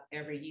go up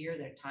every year.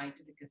 They're tied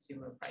to the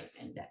consumer price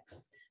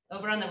index.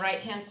 Over on the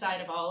right-hand side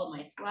of all of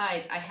my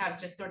slides, I have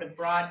just sort of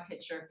broad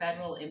picture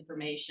federal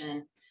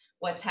information,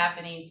 what's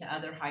happening to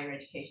other higher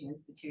education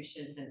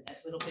institutions, and a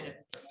little bit of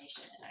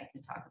information. And I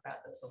can talk about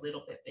those a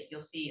little bit, but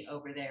you'll see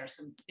over there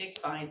some big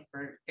fines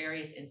for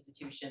various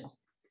institutions.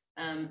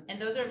 And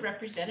those are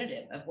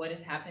representative of what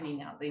is happening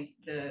now.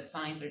 The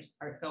fines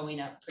are going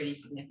up pretty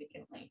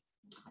significantly.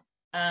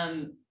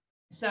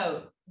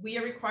 So we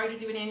are required to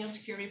do an annual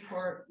security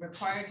report,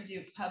 required to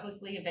do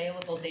publicly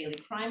available daily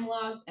crime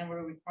logs, and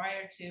we're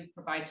required to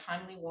provide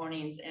timely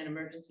warnings and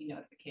emergency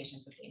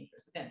notifications of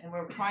dangerous events. And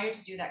we're required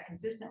to do that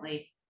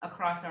consistently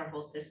across our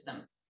whole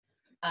system.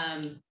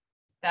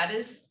 That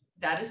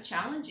is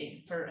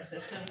challenging for a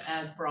system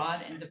as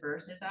broad and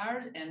diverse as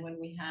ours, and when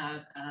we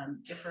have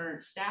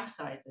different staff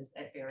sizes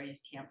at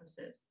various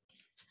campuses.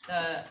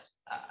 The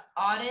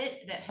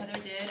audit that Heather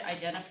did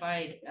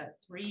identified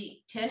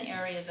 10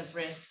 areas of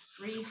risk,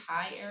 3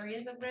 high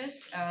areas of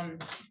risk,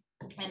 and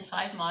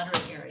 5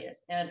 moderate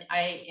areas. And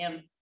I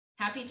am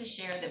happy to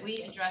share that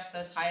we addressed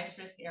those highest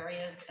risk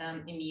areas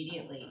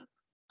immediately.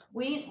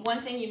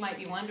 One thing you might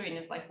be wondering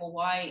is like, well,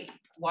 why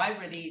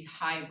were these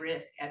high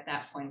risk at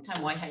that point in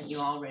time? Why hadn't you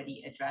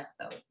already addressed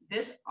those?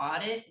 This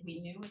audit we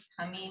knew was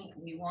coming.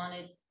 We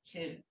wanted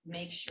to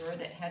make sure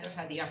that Heather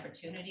had the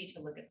opportunity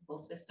to look at the whole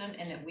system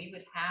and that we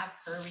would have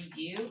her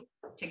review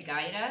to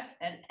guide us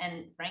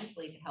and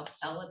frankly, to help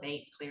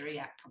elevate Clery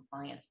Act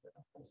compliance for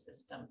the whole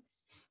system.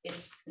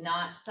 It's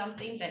not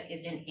something that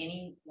is in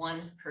any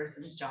one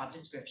person's job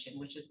description,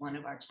 which is one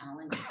of our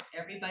challenges.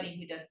 Everybody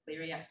who does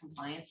Clery Act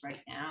compliance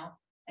right now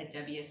at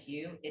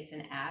WSU, it's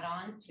an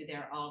add-on to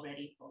their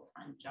already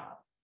full-time job.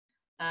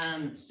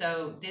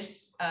 So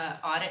this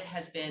audit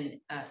has been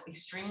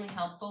extremely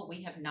helpful.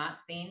 We have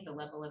not seen the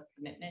level of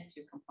commitment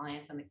to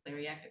compliance on the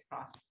Clery Act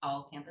across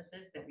all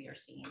campuses that we are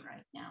seeing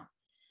right now.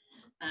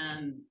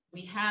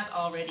 We have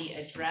already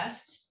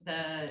addressed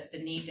the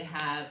need to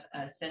have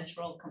a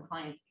central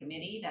compliance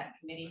committee. That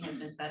committee has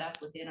been set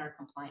up within our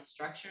compliance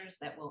structures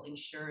that will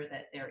ensure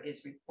that there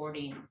is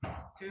reporting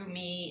through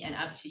me and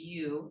up to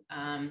you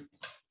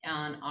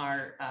on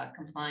our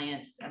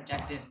compliance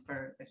objectives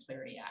for the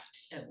Clery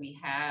Act. We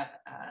have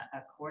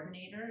a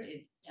coordinator,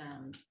 it's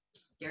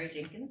Gary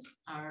Jenkins,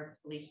 our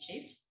police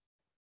chief.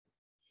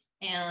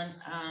 And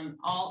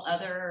all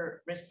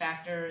other risk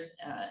factors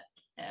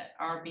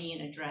are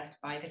being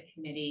addressed by the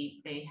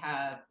committee. We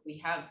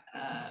have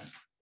a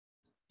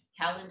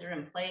calendar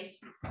in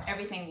place.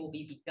 Everything will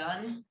be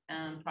begun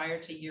prior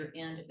to year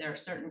end. There are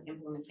certain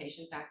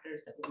implementation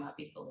factors that will not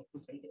be fully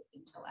completed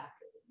until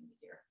after the new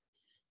year.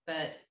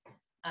 But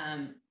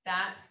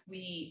that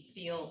we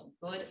feel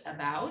good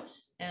about.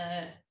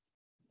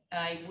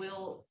 I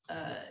will,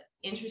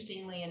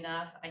 interestingly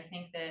enough, I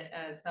think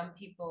that some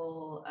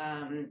people,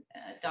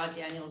 Don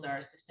Daniels, our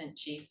assistant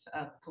chief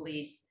of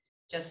police,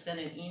 just sent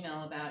an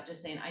email about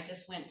just saying, I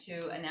just went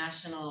to a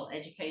national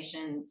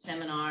education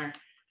seminar,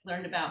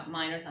 learned about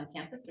minors on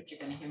campus, which you're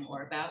going to hear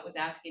more about, was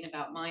asking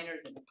about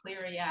minors in the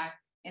Clery Act.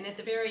 And at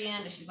the very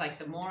end, she's like,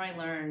 the more I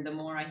learn, the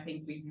more I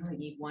think we really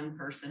need one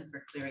person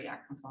for Clery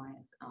Act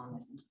compliance on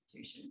this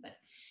institution. But,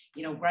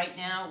 you know, right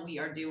now we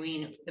are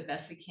doing the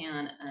best we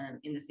can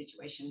in the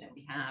situation that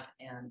we have.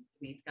 And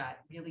we've got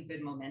really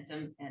good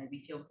momentum and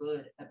we feel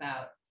good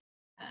about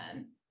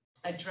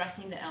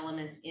addressing the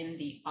elements in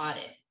the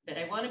audit. But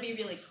I want to be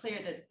really clear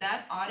that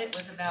that audit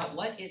was about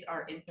what is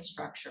our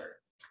infrastructure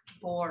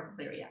for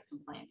Clery Act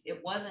compliance.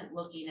 It wasn't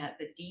looking at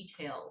the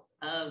details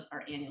of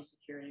our annual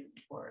security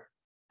report,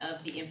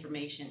 of the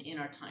information in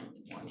our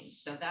timely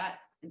warnings. So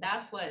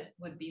that's what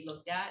would be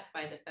looked at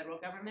by the federal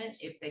government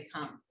if they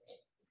come.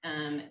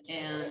 And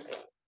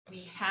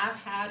we have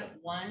had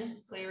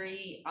one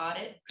Clery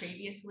audit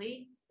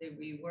previously that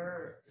we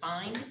were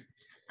fine.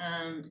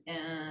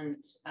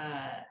 And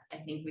I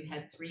think we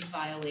had 3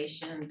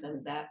 violations,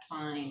 and that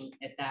fine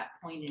at that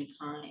point in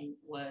time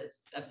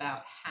was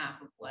about half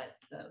of what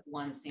the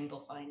one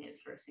single fine is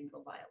for a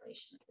single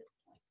violation at this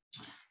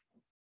point.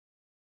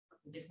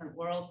 It's a different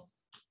world.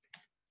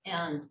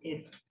 And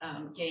it's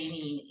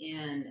gaining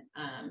in,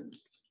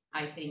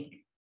 I think,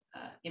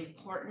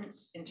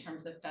 importance in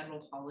terms of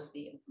federal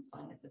policy and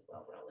compliance as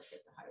well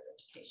relative to higher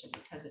education,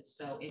 because it's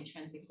so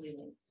intrinsically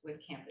linked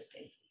with campus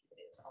safety.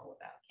 It's all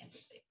about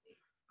campus safety.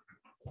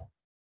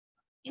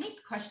 Any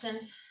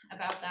questions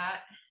about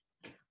that?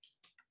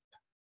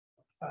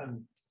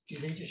 Do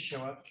they just show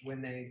up when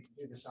they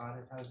do this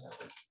audit? How does that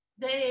work?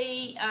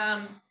 They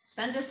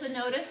send us a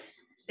notice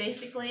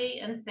basically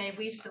and say,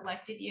 we've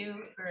selected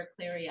you for a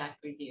Clery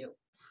Act review.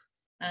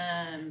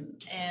 And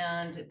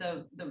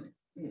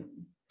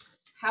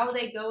how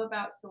they go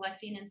about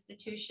selecting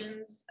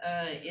institutions,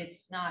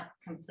 it's not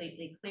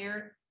completely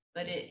clear,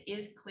 but it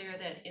is clear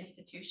that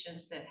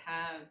institutions that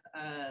have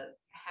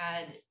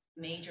had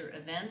major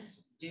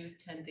events do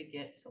tend to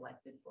get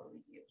selected for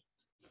review.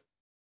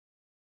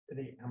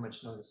 How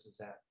much notice is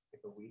that?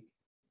 Like a week?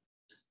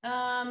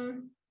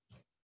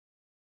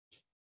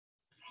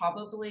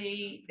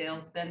 Probably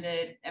they'll send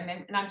it,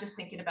 and I'm just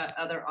thinking about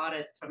other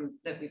audits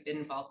that we've been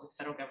involved with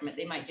federal government.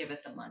 They might give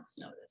us a month's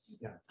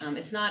notice. Yeah.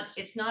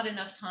 It's not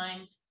enough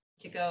time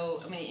to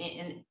go. I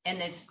mean, and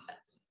it's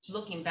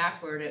looking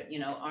backward at, you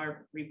know,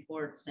 our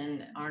reports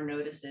and our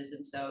notices,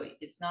 and so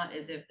it's not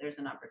as if there's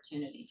an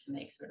opportunity to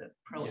make sort of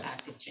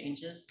proactive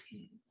changes,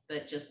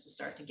 but just to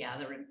start to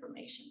gather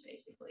information.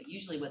 Basically,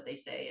 usually what they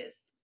say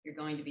is, you're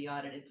going to be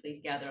audited, please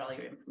gather all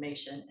your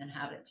information and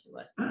have it to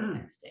us by the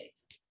next date.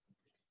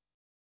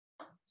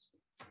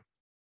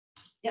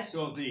 Yes.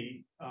 So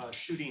the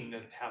shooting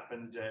that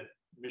happened at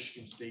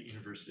Michigan State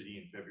University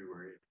in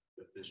February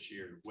of this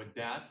year, would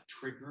that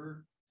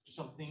trigger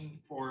something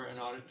for an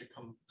audit to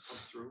come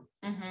through?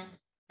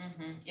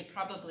 It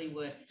probably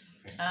would.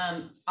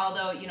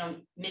 Although,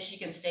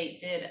 Michigan State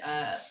did,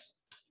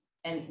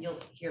 and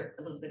you'll hear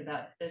a little bit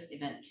about this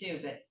event too,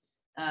 but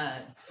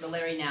the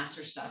Larry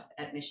Nassar stuff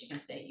at Michigan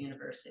State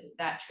University,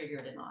 that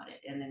triggered an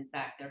audit. And in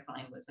fact, their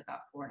fine was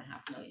about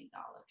 $4.5 million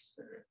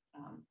for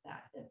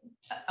that,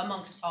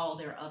 amongst all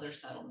their other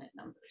settlement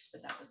numbers,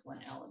 but that was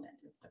one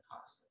element of the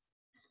cost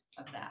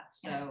of that.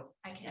 So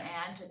I can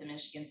add to the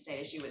Michigan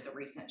State issue with the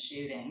recent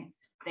shooting.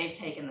 They've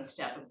taken the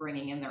step of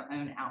bringing in their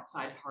own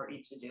outside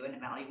party to do an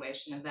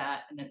evaluation of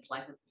that. And it's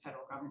likely the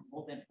federal government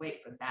will then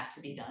wait for that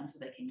to be done so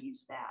they can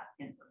use that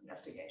in their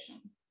investigation.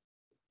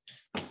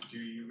 Do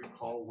you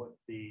recall what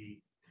the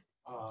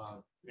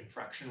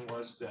infraction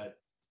was that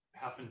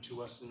happened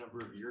to us a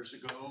number of years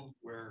ago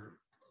where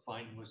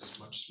fine was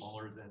much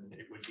smaller than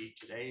it would be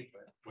today,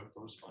 but what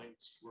those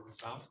fines were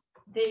about?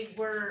 They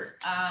were,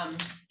 I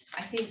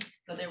think,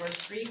 so there were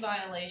 3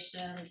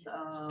 violations.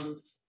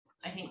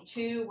 I think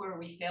 2 where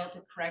we failed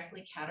to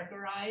correctly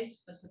categorize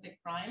specific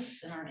crimes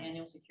in our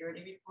annual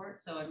security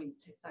report. So, I mean,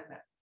 it's like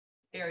that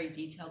very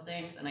detailed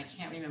things, and I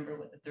can't remember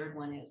what the 3rd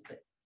one is, but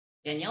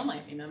Danielle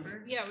might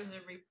remember. Yeah, it was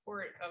a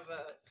report of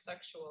a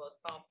sexual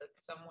assault that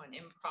someone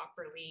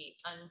improperly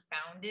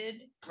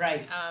unfounded.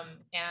 Right.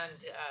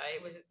 And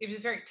it was a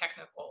very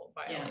technical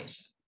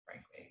violation,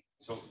 frankly.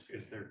 So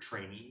is there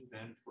training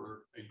then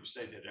for, you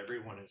say that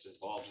everyone is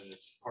involved and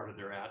it's part of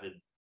their added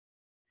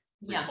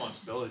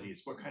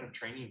responsibilities? What kind of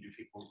training do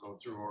people go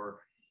through, or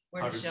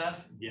we're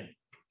just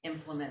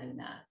implementing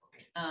that.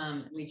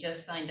 We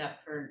just signed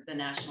up for the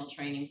national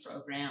training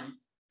program.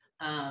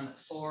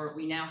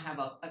 We now have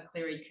a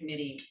Clery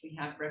committee. We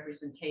have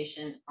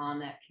representation on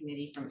that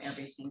committee from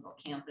every single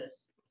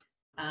campus.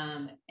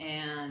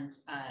 And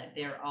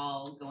they're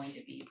all going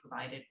to be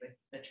provided with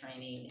the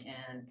training,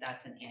 and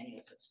that's an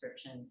annual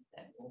subscription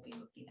that we'll be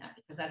looking at,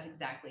 because that's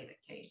exactly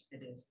the case.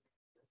 It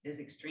is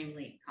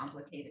extremely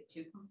complicated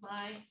to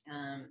comply,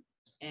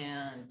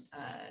 and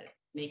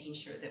making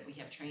sure that we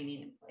have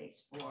training in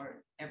place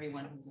for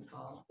everyone who's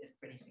involved is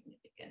pretty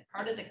significant.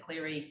 Part of the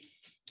Clery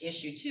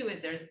issue too is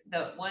there's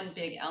the one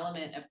big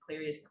element of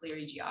Clery is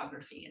Clery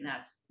geography, and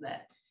that's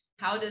that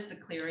how does the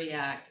Clery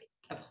Act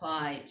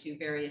apply to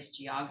various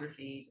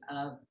geographies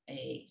of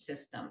a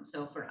system.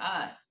 So for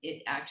us,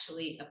 it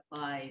actually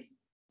applies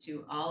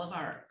to all of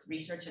our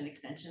research and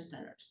extension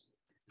centers.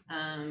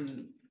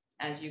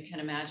 As you can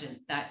imagine,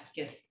 that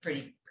gets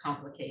pretty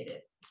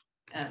complicated.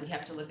 We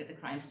have to look at the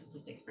crime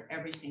statistics for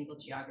every single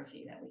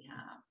geography that we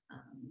have.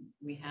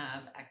 We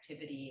have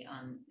activity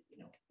on,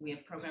 we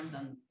have programs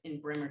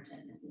in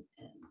Bremerton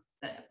and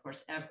of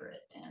course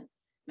Everett and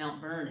Mount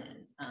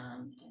Vernon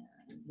and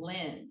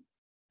Lynn,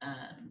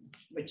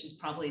 which is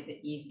probably the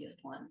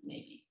easiest one,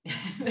 maybe.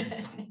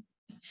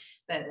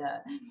 but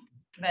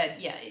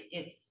yeah,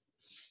 it's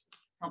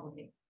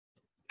complicated.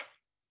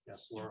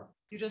 Yes, Laura.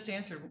 You just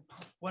answered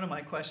one of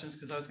my questions,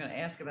 because I was going to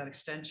ask about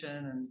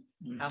extension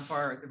and how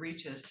far the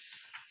reach is.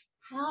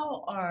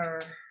 How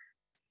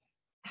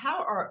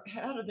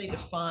do they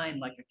define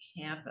like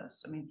a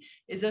campus? I mean,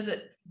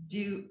 do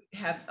you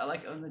have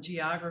like on the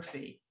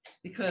geography?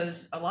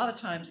 Because a lot of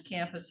times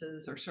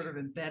campuses are sort of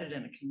embedded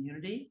in a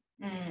community.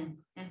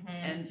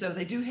 And so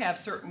they do have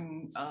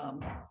certain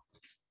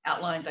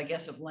outlines, I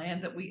guess, of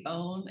land that we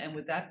own. And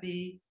would that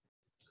be,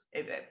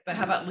 but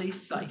how about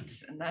lease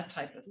sites and that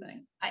type of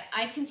thing?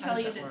 I can tell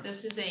you that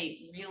this is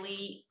a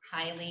really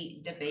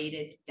highly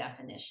debated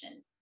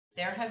definition.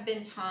 There have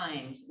been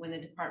times when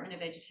the Department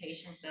of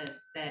Education says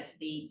that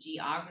the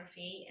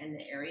geography and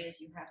the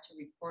areas you have to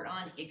report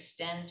on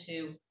extend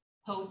to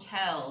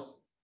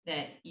hotels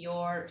that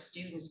your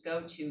students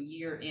go to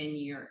year in,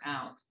 year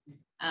out.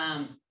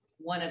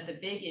 One of the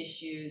big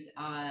issues,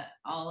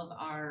 all of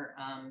our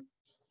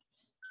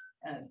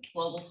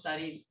global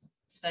studies,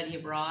 study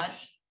abroad,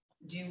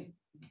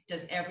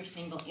 does every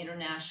single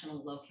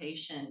international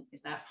location,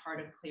 is that part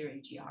of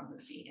Clery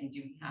geography? And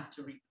do we have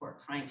to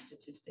report crime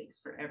statistics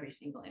for every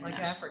single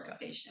international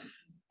location?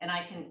 And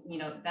I can,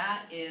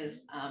 that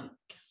is,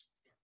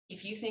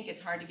 if you think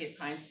it's hard to get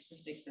crime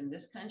statistics in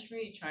this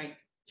country,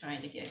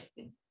 trying to get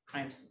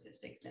crime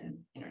statistics in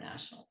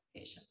international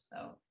locations.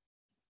 So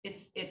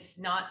it's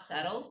not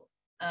settled,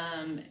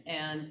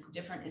 and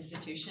different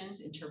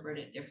institutions interpret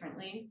it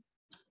differently.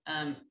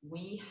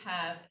 We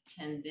have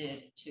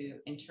tended to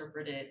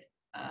interpret it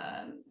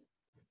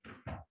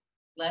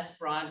less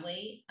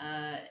broadly,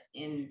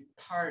 in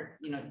part,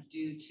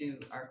 due to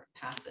our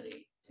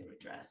capacity to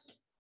address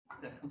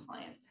the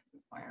compliance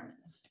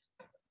requirements.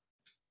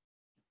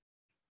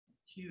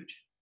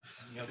 Huge.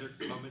 Any other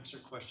comments or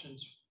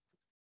questions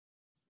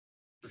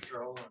for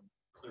Cheryl on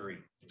Clery?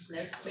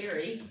 There's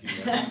Clery.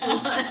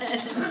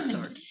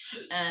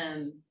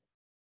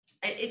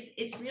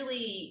 It's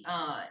really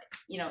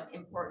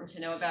important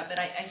to know about, but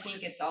I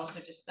think it's also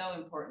just so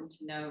important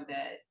to know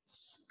that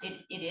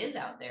it is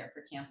out there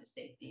for campus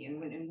safety, and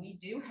we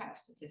do have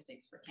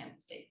statistics for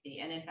campus safety,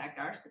 and in fact,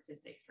 our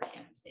statistics for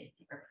campus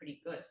safety are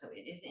pretty good, so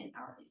it is in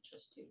our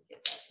interest to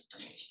get that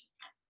information.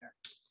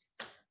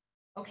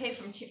 Okay,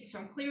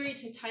 from Clery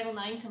to Title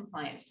IX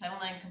compliance. Title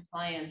IX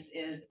compliance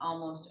is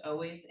almost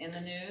always in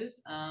the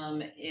news.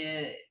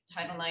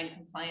 Title IX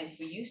compliance,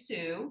 we used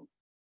to,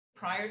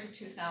 prior to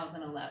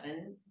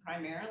 2011,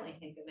 primarily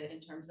think of it in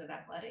terms of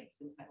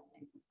athletics and Title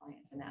IX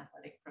compliance and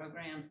athletic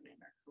programs and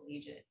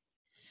intercollegiate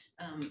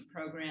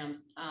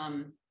programs.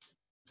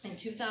 In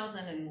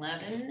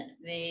 2011,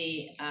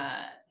 the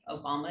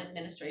Obama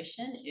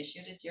administration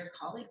issued a Dear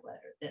Colleague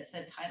letter that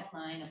said Title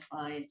IX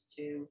applies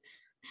to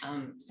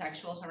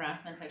sexual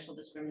harassment, sexual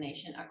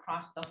discrimination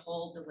across the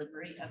whole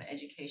delivery of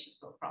education,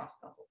 so across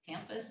the whole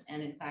campus.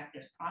 And in fact,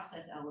 there's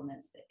process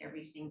elements that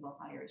every single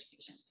higher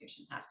education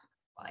institution has to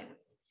comply with.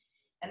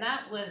 And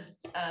that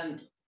was,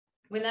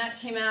 when that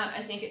came out,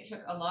 I think it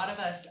took a lot of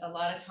us a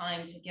lot of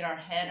time to get our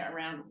head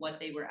around what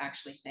they were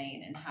actually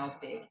saying and how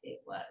big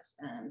it was.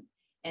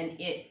 And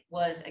it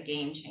was a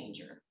game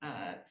changer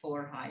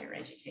for higher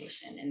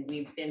education. And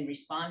we've been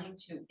responding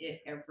to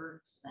it ever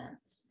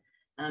since.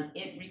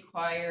 It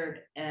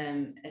required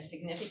a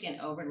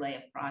significant overlay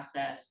of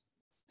process.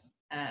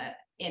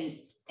 And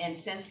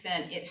since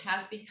then, it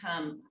has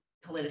become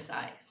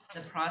politicized.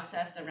 The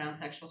process around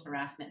sexual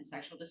harassment and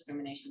sexual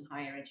discrimination in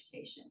higher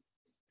education.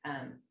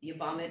 The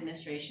Obama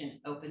administration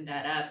opened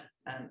that up,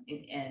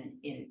 and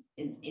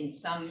in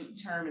some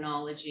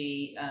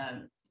terminology,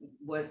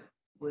 what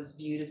was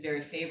viewed as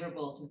very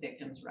favorable to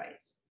victims'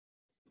 rights.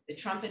 The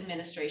Trump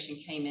administration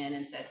came in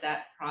and said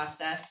that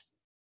process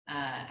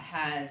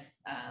has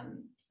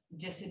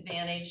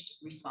disadvantaged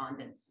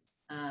respondents.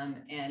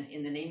 And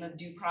in the name of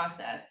due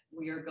process,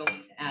 we are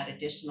going to add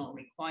additional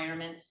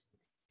requirements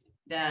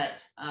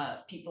that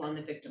people on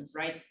the victims'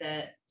 rights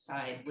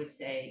side would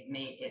say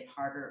made it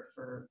harder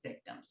for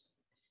victims.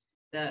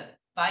 The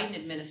Biden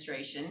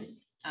administration,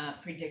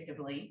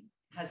 predictably,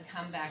 has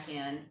come back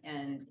in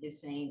and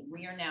is saying,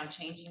 we are now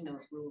changing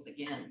those rules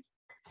again.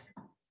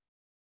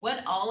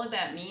 What all of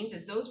that means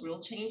is those rule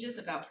changes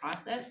about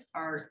process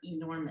are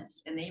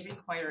enormous, and they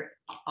require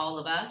all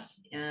of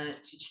us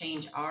to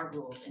change our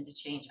rules and to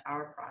change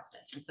our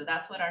process. And so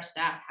that's what our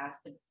staff has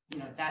to,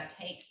 that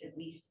takes at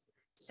least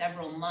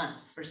several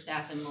months for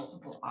staff in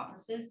multiple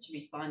offices to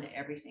respond to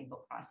every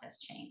single process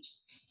change.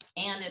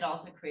 And it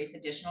also creates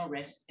additional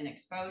risk and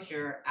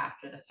exposure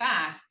after the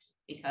fact,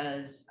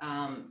 because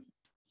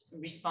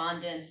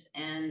respondents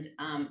and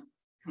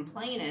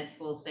complainants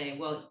will say,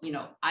 well,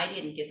 I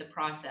didn't get the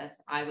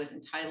process I was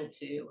entitled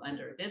to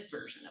under this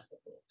version of the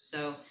book.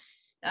 So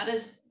that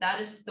is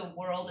the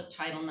world of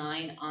Title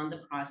IX on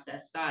the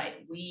process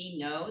side. We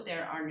know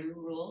there are new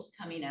rules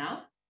coming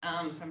out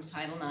from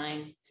Title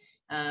IX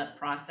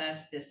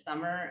process this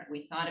summer.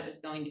 We thought it was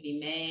going to be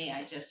May.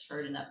 I just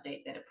heard an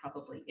update that it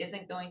probably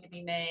isn't going to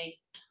be May.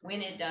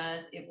 When it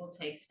does, it will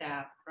take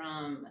staff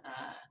from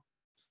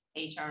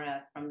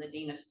HRS, from the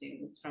Dean of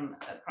Students, from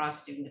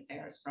across Student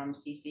Affairs, from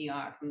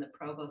CCR, from the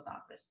Provost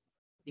Office,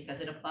 because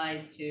it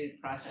applies to the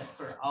process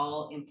for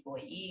all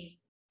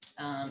employees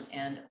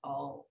and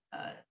all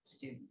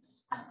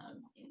students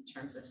in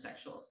terms of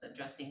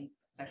addressing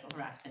sexual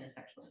harassment and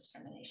sexual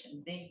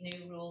discrimination. These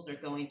new rules are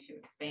going to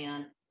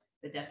expand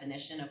the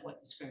definition of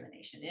what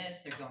discrimination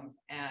is. They're going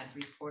to add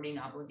reporting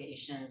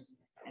obligations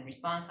and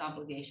response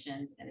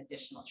obligations and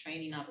additional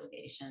training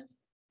obligations.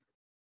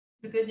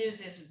 The good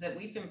news is that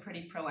we've been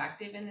pretty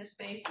proactive in this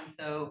space. And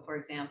so, for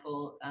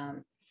example,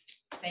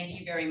 thank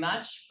you very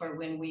much for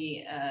when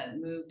we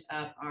moved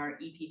up our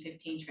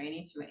EP15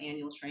 training to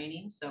annual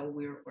training. So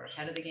we're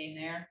ahead of the game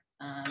there.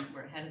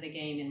 We're ahead of the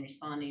game in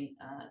responding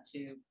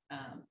to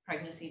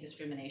pregnancy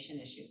discrimination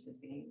issues as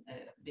being a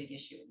big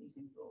issue in these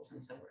new rules.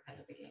 And so we're ahead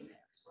of the game there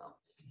as well.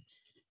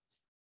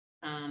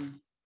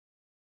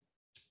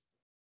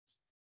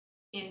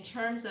 In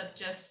terms of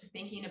just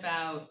thinking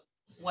about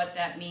what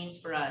that means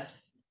for us,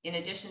 in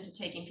addition to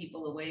taking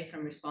people away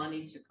from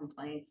responding to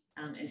complaints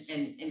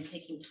and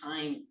taking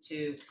time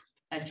to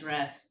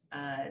address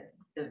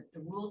the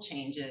rule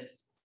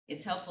changes,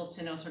 it's helpful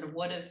to know sort of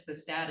what is the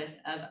status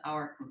of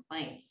our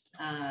complaints.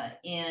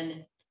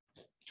 In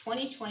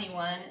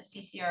 2021,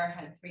 CCR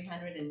had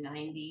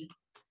 390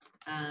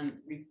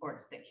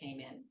 reports that came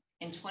in.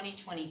 In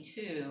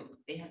 2022,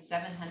 they had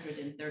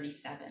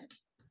 737.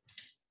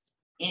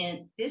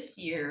 In this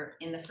year,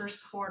 in the first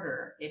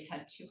quarter, they've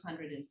had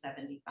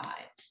 275.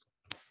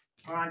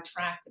 We're on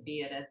track to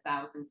be at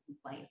 1,000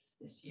 complaints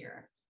this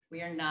year.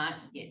 We are not,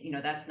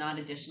 that's not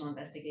additional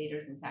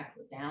investigators. In fact,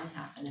 we're down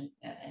half an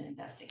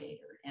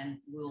investigator, and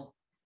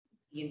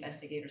the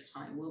investigator's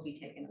time will be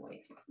taken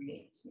away to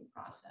create this new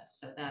process.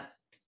 So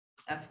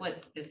that's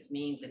what this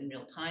means in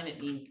real time. It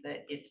means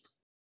that it's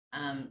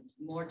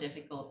more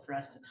difficult for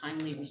us to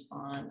timely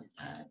respond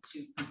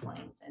to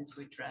complaints and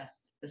to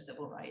address the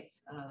civil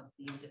rights of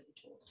the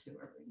individuals who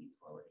are bringing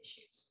forward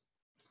issues.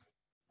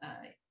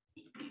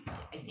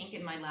 I think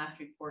in my last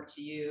report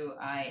to you,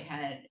 I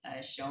had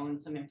shown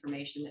some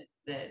information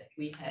that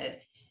we had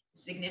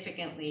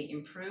significantly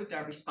improved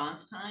our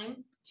response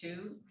time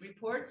to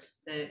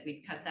reports, that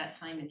we cut that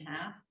time in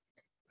half.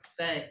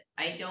 But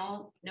I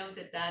don't know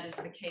that that is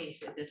the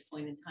case at this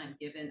point in time,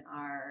 given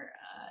our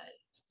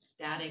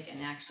static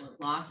and actual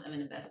loss of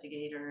an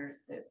investigator,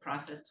 the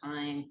process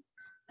time,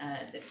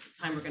 the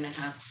time we're going to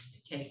have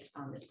to take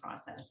on this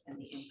process, and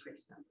the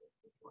increased number of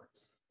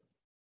reports.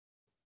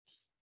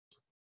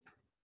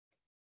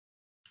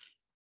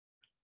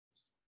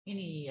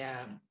 Any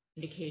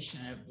indication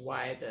of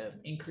why the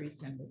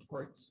increase in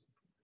reports?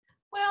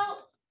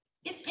 Well,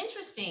 it's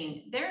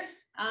interesting.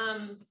 There's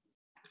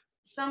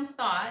some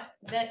thought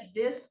that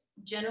this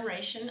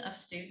generation of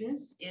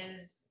students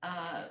is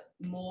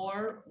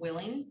more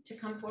willing to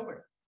come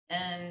forward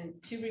and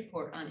to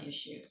report on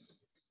issues.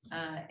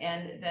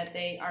 And that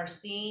they are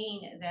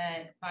seeing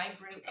that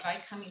by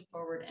coming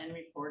forward and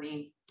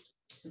reporting,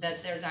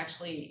 that there's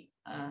actually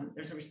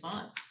there's a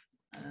response,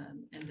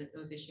 and that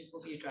those issues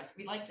will be addressed.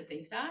 We like to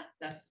think that.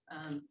 That's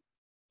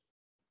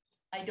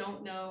I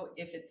don't know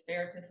if it's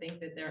fair to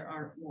think that there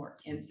are more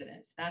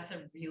incidents. That's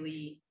a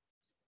really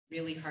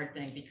hard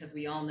thing, because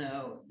we all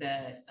know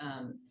that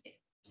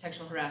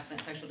sexual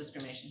harassment, sexual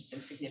discrimination has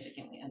been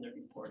significantly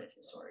underreported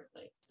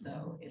historically.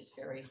 So it's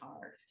very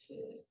hard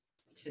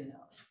to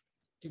know.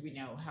 Do we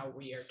know how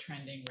we are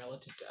trending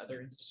relative to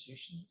other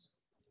institutions?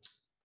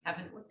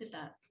 Haven't looked at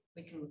that.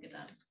 We can look at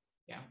that.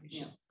 Yeah,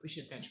 we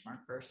should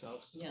benchmark for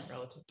ourselves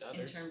relative to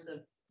others. In terms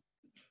of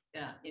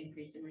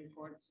increase in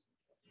reports.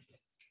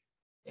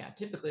 Yeah,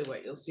 typically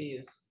what you'll see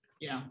is,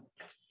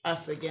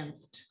 us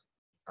against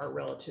our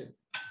relative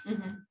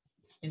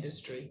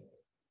industry.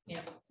 Yeah.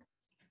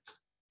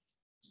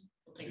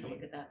 We'll take a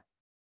look at that.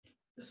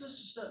 This is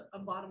just a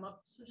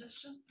bottom-up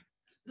suggestion.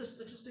 The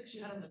statistics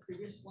you had on the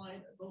previous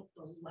slide about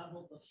the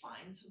level the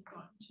fines have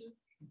gotten to,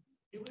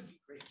 it would be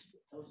great to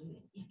get those in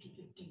the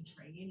EP15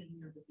 training and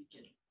near the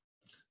beginning.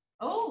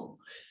 Oh,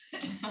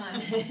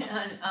 on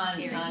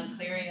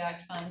Clery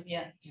Act fines,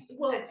 yeah.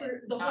 Well,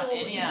 for the whole,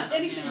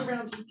 anything yeah.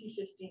 around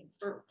EP15,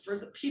 for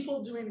the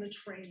people doing the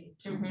training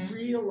to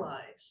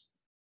realize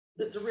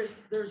that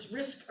there's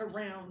risk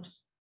around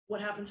what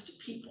happens to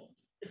people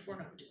if we're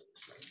not doing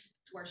this right,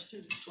 to our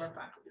students, to our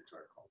faculty, to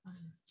our colleagues.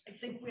 I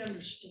think we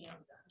understand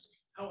that,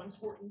 how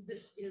important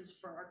this is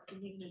for our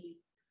community.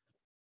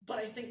 But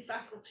I think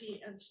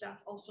faculty and staff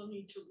also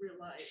need to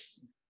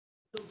realize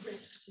the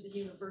risk to the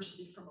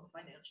university from a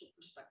financial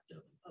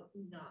perspective of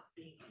not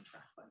being on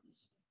track by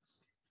these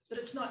things. That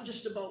it's not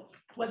just about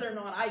whether or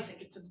not I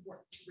think it's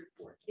important to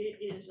report. It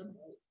is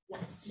about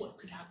what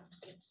could happen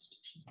to the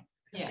institutions.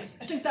 Yeah.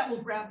 I think that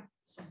will grab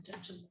some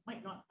attention that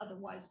might not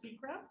otherwise be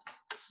grabbed.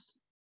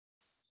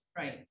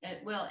 Right.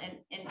 Well,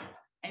 and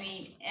I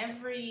mean,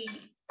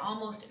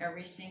 almost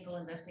every single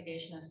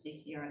investigation of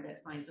CCR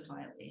that finds a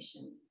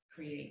violation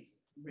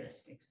creates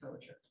risk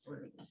exposure for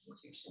the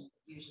institution.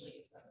 Usually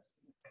it's us.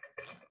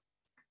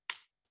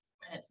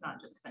 And it's not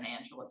just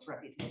financial, it's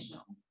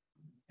reputational.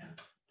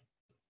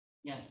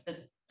 Yeah, but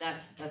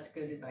that's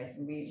good advice.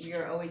 And we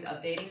are always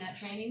updating that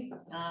training.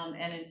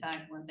 And in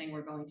fact, one thing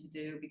we're going to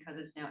do, because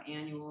it's now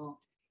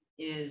annual,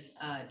 is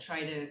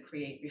try to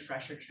create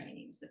refresher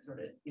trainings that sort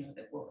of,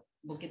 that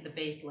we'll get the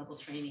base level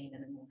training,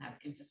 and then we'll have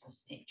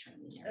emphasis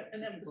training areas.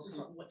 And emphasis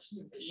on what's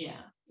new. Yeah.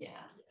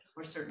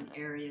 For certain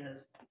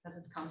areas, because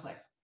it's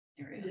complex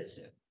area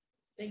too.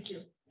 Thank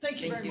you. Thank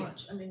you very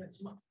much. I mean,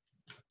 it's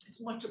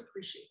much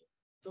appreciated,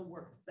 the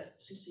work that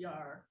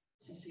CCR,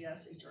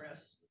 CCS,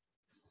 HRS,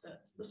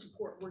 the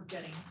support we're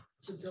getting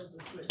to build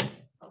a good,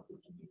 healthy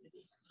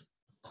community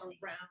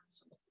around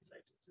some of these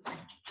items is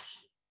much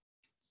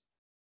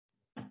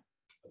appreciated.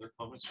 Other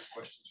comments or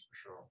questions for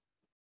Cheryl?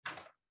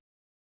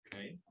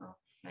 Okay.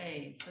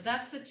 Okay, so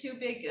that's the two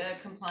big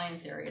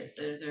compliance areas.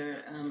 Those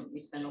are we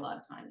spend a lot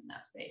of time in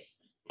that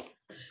space.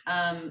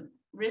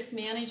 Risk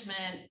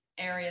management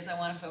areas I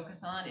want to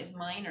focus on is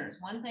minors.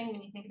 One thing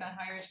when you think about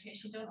higher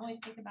education, you don't always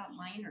think about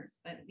minors,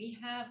 but we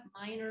have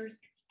minors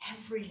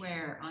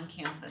everywhere on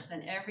campus,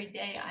 and every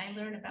day I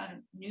learn about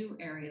new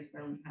areas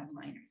where we have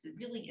minors. It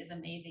really is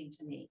amazing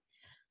to me.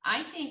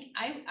 I think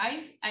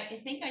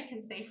I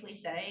can safely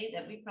say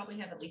that we probably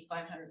have at least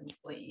 500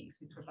 employees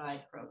who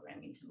provide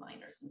programming to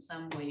minors in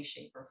some way,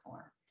 shape, or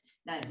form.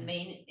 That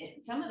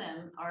some of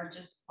them are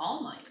just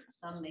all minors.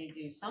 Some may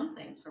do some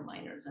things for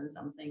minors and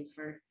some things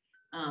for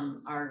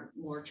our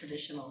more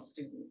traditional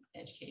student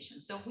education.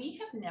 So we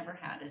have never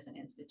had, as an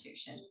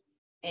institution,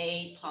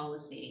 a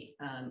policy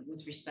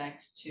with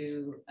respect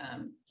to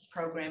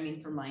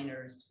programming for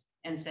minors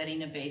and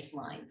setting a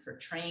baseline for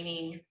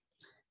training,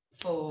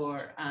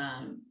 for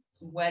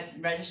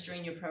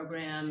registering your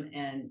program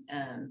and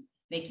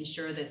making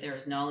sure that there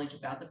is knowledge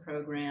about the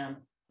program,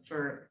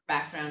 for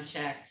background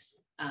checks,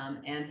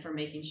 and for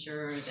making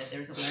sure that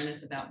there's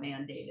awareness about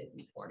mandated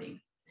reporting.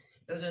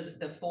 Those are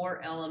the four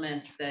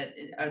elements that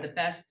are the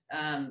best,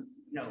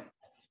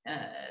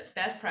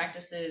 best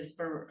practices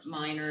for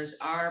minors.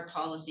 Our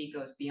policy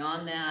goes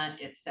beyond that.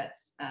 It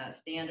sets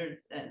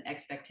standards and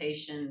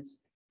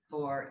expectations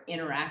for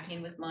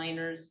interacting with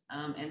minors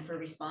and for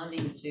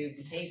responding to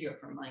behavior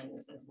from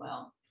minors as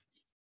well.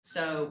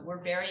 So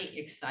we're very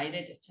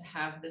excited to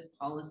have this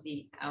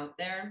policy out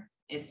there.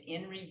 It's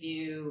in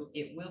review.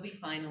 It will be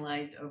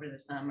finalized over the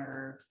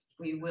summer.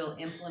 We will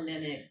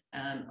implement it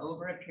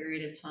over a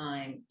period of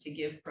time to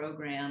give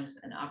programs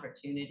an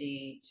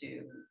opportunity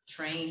to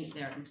train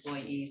their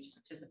employees, to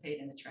participate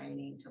in the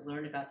training, to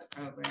learn about the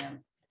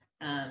program,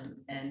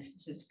 and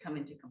to come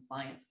into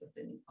compliance with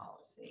the new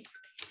policy.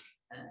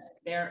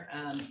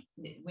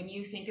 When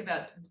you think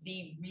about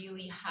the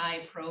really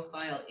high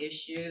profile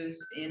issues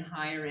in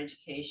higher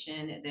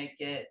education that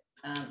get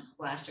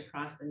splashed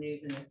across the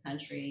news in this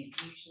country,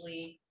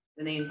 usually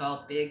when they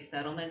involve big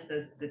settlements,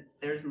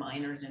 there's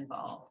minors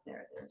involved.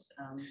 There's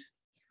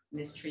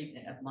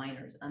mistreatment of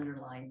minors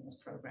underlying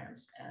those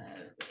programs.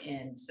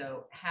 And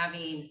so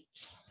having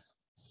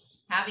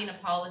a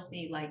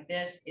policy like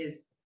this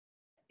is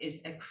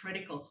a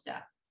critical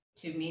step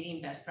to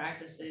meeting best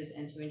practices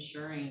and to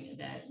ensuring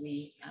that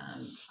we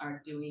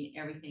are doing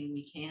everything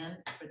we can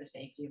for the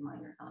safety of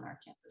minors on our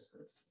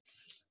campuses.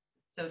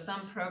 So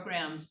some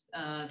programs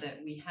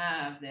that we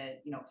have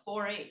that,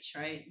 4-H,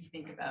 right? You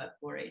think about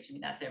 4-H, I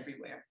mean, that's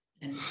everywhere.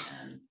 And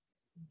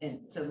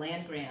so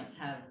land grants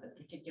have a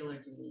particular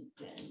duty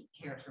in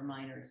care for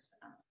minors.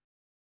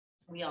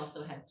 We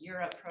also have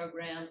Gear Up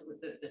programs,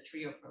 with the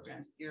TRIO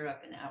programs. Gear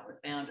Up and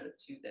Outward Bound are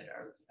two that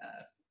are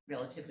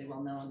relatively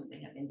well known.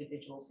 They have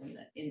individuals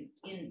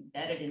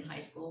embedded in high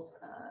schools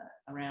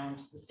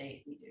around the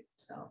state. We do.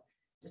 So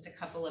just a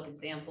couple of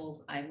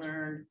examples. I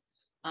learned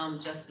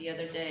just the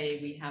other day,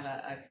 we have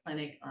a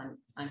clinic on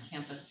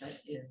campus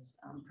that is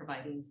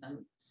providing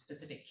some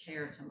specific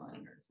care to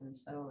minors. And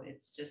so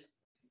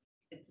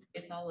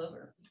it's all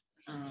over.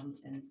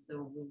 And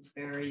so we're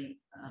very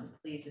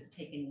pleased. It's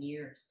taken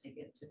years to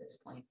get to this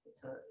point.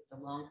 It's a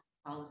long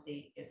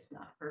policy. It's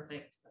not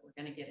perfect, but we're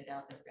going to get it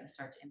out there. We're going to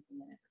start to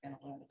implement it. We're going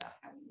to learn about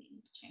how we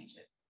need to change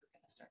it. We're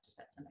going to start to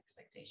set some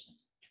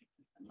expectations for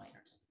treatment of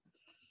minors.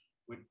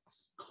 Would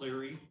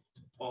Cleary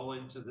fall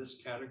into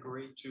this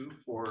category too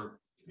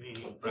for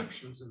any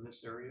infractions in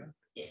this area?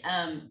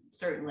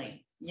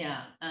 Certainly,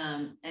 yeah.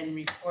 And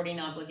reporting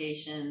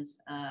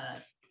obligations.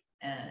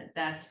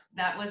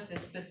 That was the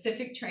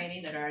specific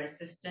training that our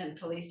assistant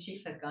police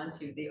chief had gone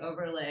to, the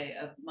overlay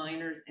of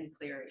minors and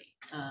Cleary.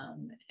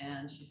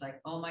 And she's like,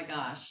 oh my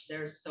gosh,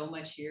 there's so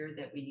much here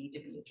that we need to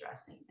be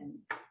addressing. And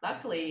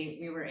luckily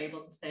we were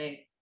able to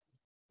say,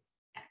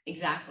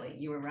 exactly,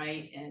 you were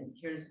right. And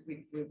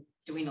we're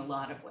doing a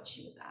lot of what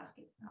she was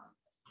asking about.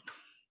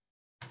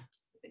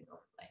 It's a big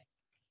overlay.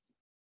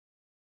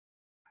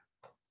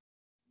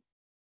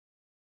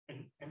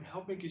 And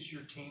how big is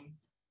your team?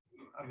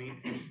 I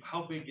mean,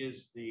 how big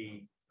is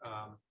the,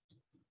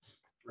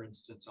 for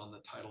instance, on the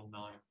Title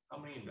IX, how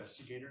many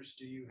investigators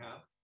do you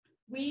have?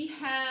 We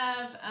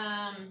have,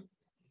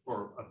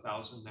 or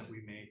 1,000 that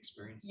we may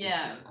experience?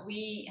 Yeah,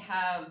 we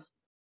have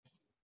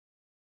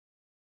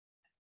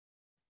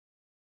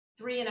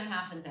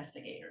 3.5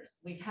 investigators.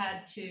 We've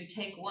had to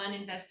take one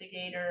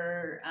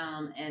investigator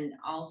and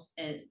also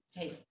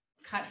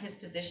cut his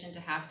position to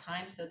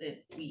half-time so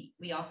that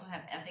we also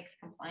have ethics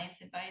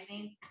compliance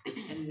advising,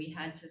 and we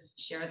had to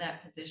share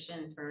that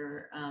position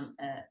for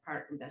a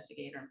part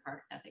investigator and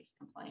part ethics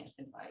compliance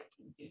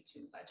advising due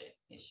to budget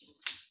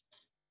issues.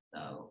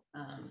 So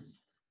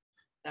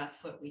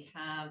that's what we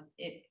have.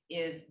 It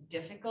is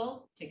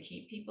difficult to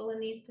keep people in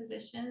these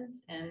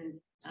positions, and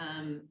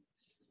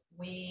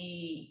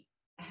we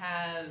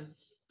have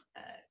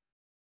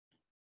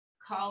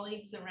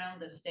colleagues around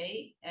the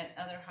state at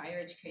other higher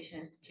education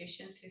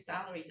institutions whose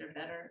salaries are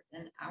better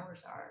than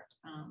ours are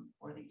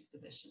for these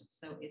positions.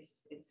 So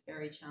it's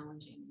very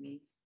challenging.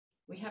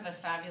 We have a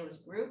fabulous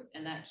group,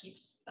 and that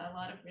keeps a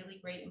lot of really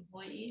great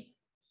employees.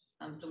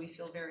 So we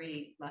feel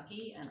very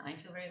lucky, and I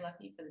feel very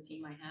lucky for the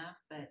team I have,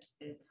 but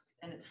it's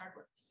hard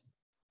work.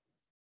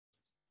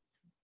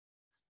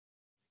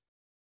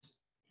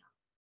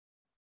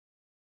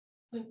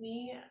 When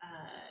we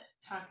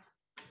talked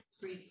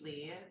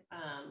briefly,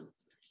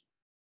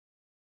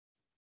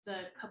 the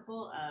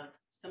couple of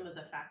some of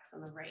the facts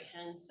on the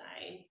right-hand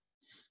side,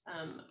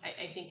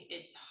 I think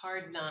it's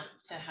hard not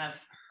to have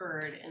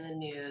heard in the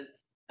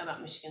news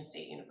about Michigan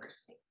State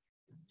University.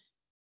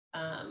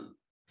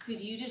 Could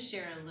you just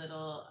share a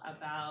little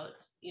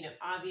about,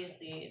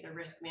 obviously the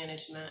risk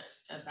management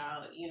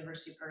about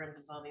university programs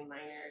involving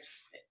minors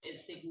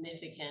is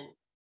significant,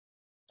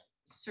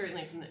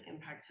 certainly from the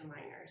impact to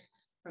minors.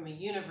 From a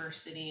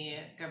university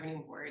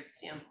governing board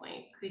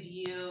standpoint, could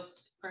you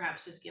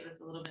perhaps just give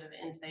us a little bit of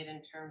insight in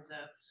terms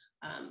of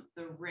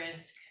the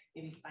risk,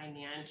 maybe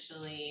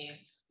financially,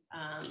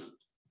 that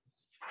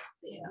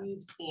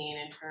you've seen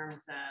in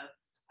terms of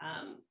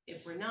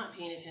if we're not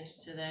paying attention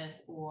to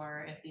this,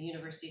 or if the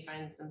university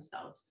finds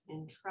themselves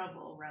in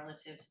trouble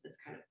relative to this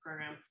kind of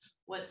program,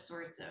 what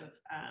sorts of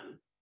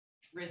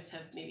risks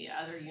have maybe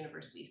other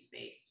universities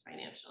faced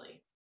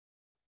financially?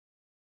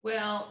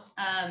 Well,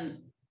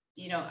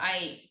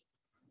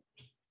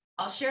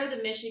 I'll share the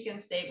Michigan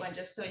State one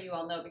just so you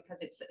all know,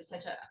 because it's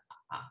such a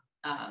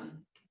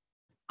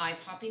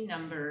eye-popping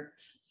number.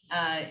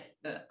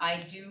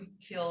 I do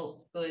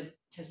feel good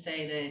to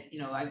say that, you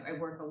know, I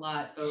work a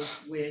lot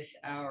both with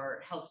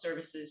our health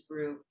services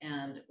group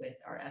and with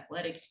our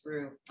athletics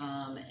group,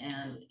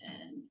 and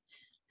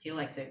feel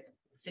like the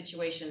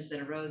situations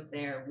that arose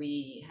there,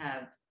 we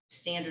have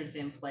standards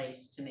in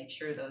place to make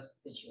sure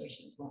those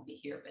situations won't be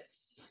here. But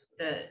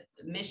the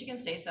Michigan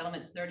State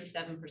settlement's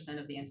 37%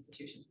 of the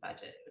institution's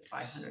budget. It was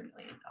 $500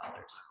 million.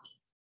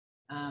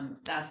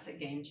 That's a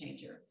game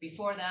changer.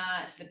 Before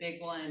that, the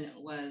big one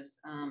was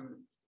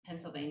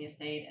Pennsylvania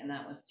State, and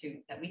that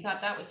we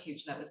thought that was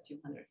huge. That was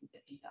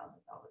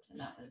 $250,000, and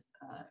that was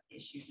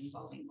issues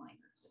involving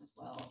minors as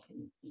well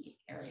in the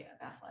area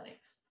of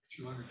athletics.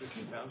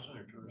 250,000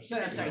 or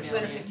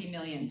 250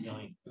 million.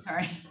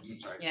 Sorry.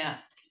 Sorry. Yeah.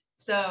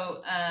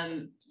 So,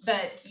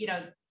 but you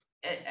know,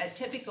 a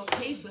typical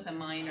case with a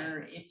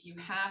minor, if you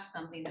have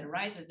something that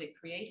arises, it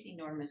creates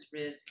enormous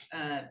risk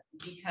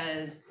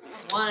because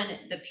one,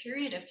 the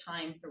period of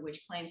time for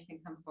which claims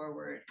can come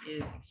forward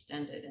is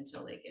extended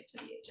until they get to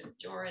the age of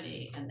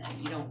majority, and then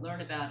you don't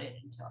learn about it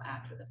until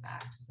after the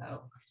fact.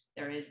 So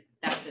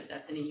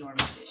that's an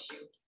enormous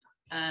issue.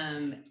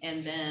 And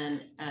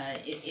then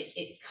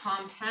it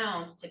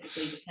compounds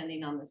typically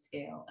depending on the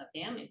scale of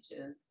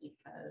damages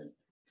because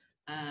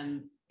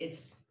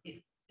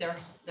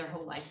their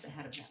whole life's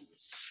ahead of them.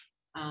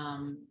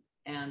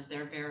 And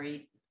they're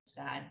very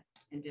sad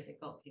and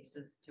difficult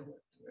cases to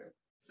work through.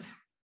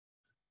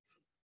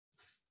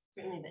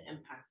 Certainly the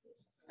impact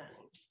is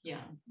stunning. Yeah,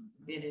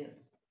 it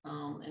is.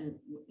 And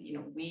you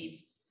know,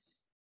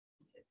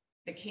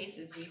 the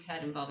cases we've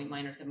had involving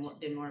minors have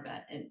been more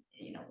about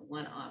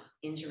one-off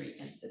injury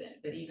incident,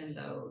 but even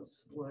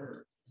those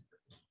were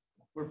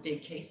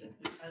big cases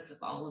because of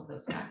all of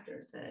those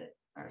factors that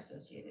are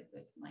associated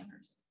with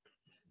minors.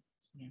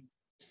 Yeah.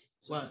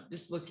 Well,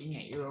 just looking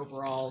at your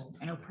overall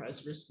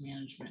enterprise risk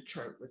management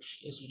chart,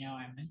 which, as you know,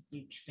 I'm a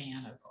huge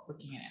fan of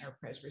looking at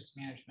enterprise risk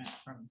management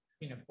from,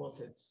 you know, both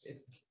it's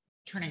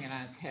turning it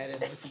on its head and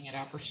looking at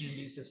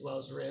opportunities as well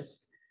as risk.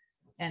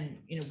 And,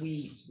 you know,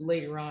 we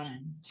later on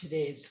in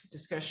today's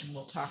discussion,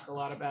 we'll talk a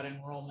lot about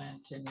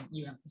enrollment, and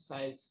you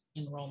emphasize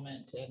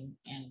enrollment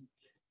and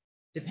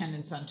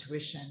dependence on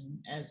tuition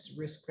as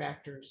risk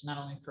factors, not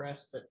only for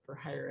us, but for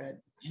higher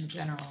ed in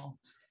general.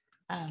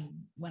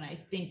 When I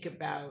think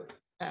about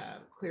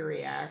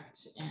Clery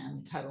Act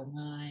and Title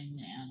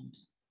IX and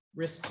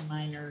risk to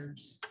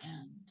minors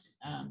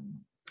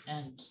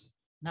and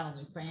not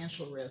only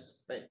financial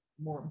risk, but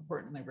more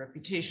importantly,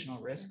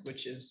 reputational risk,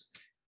 which is,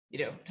 you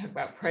know, talk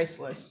about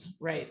priceless,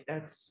 right?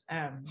 That's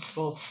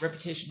both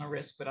reputational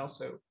risk, but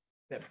also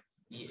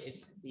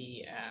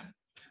the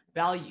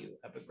value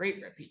of a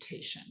great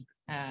reputation,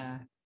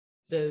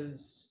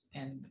 those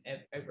and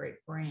a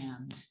great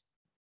brand.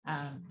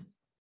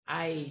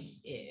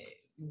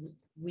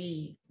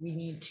 We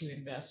need to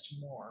invest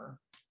more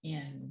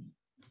in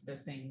the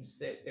things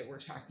that we're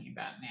talking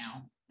about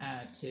now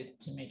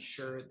to make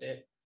sure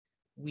that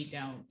we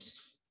don't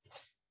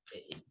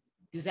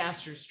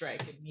disasters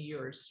strike and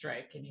meteors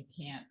strike, and you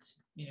can't,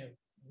 you know,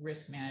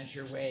 risk manage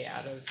your way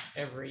out of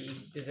every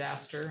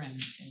disaster,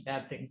 and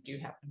bad things do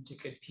happen to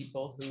good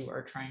people who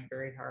are trying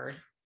very hard.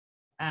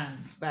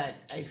 But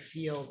I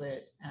feel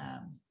that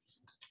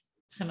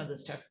some of the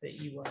stuff that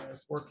you are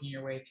working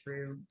your way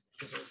through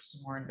deserves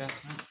some more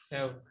investment.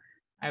 So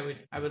I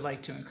would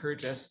like to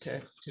encourage us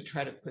to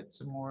try to put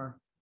some more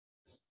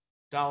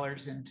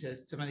dollars into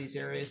some of these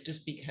areas,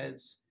 just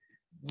because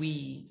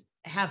we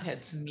have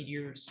had some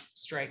meteors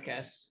strike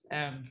us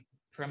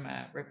from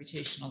a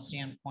reputational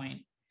standpoint,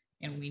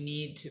 and we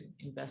need to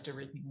invest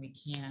everything we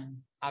can,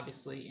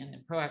 obviously in the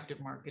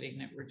proactive marketing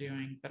that we're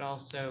doing, but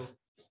also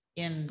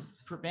in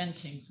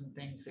preventing some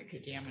things that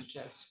could damage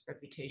us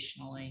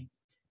reputationally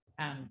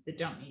that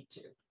don't need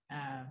to.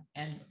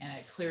 And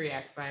a Clery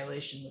Act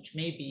violation, which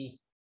may be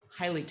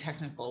highly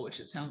technical, which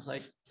it sounds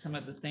like some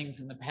of the things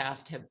in the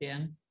past have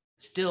been,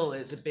 still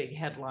is a big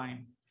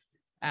headline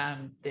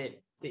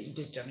that you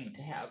just don't need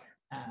to have.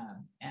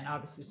 And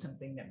obviously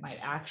something that might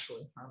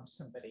actually harm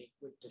somebody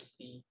would just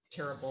be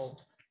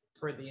terrible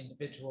for the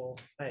individual,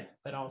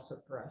 but also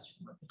for us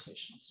from a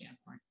reputational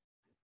standpoint.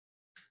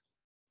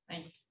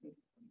 Thanks.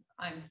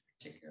 I'm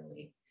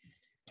particularly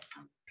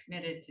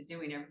committed to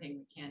doing everything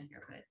we can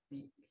here, but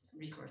the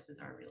resources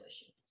are a real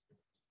issue.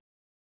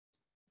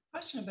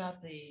 Question about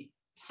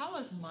how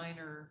is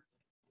minor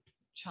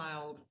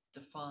child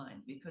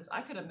defined? Because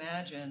I could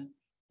imagine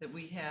that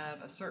we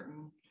have a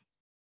certain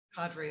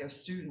cadre of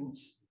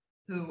students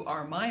who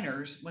are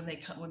minors when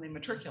they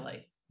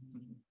matriculate.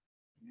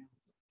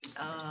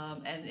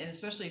 And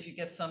especially if you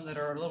get some that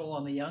are a little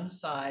on the young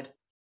side,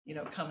 you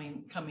know,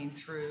 coming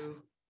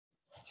through.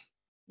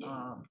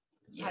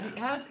 How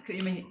does it,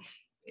 I mean,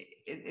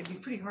 it'd be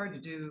pretty hard to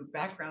do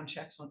background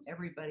checks on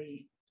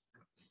everybody.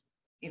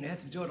 You know,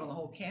 have to do it on the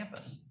whole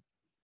campus.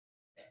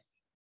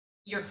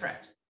 You're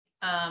correct.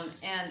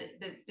 And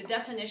the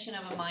definition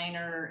of a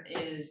minor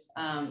is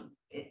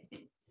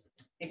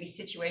maybe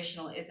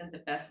situational isn't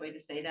the best way to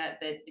say that,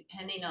 but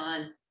depending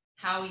on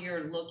how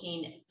you're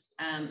looking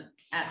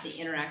at the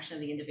interaction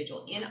of the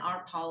individual. In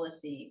our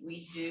policy,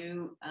 we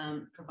do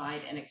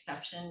provide an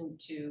exception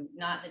to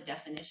not the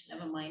definition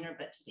of a minor,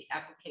 but to the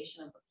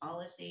application of the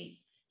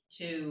policy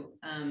to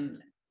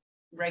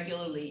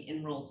regularly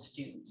enrolled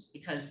students,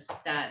 because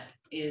that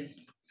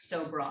is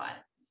so broad.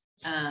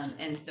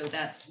 And so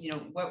that's,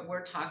 what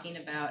we're talking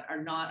about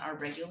are not our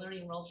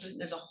regularly enrolled students.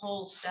 There's a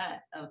whole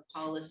set of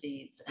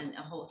policies and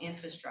a whole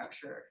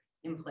infrastructure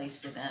in place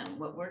for them.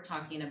 What we're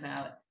talking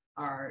about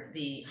are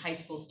the high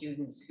school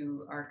students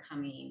who are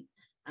coming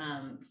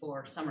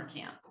for summer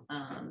camp,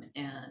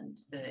 and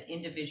the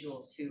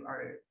individuals who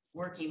are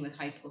working with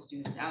high school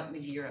students out in the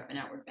Gear Up and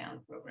Outward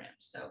Bound programs.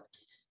 So,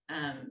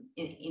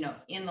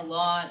 in the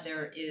law,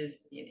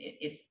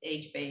 it's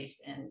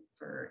age-based, and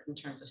in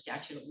terms of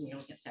statute, looking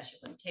at statute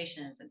of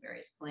limitations and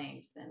various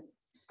claims, then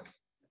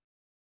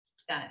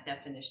that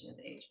definition is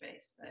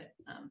age-based. But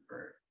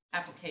for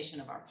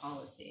application of our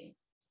policy,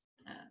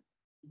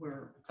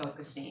 we're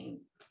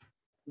focusing.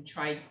 We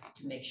tried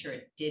to make sure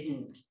it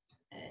didn't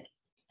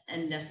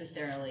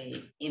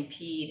unnecessarily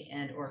impede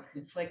and or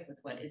conflict with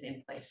what is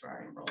in place for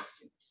our enrolled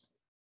students.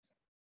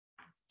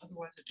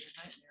 Otherwise, it'd be a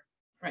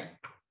nightmare.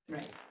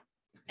 Right.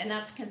 And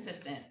that's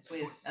consistent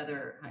with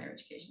other higher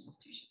education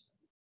institutions.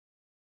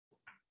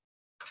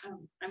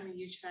 I'm a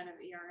huge fan of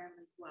ERM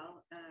as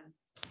well.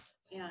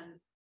 And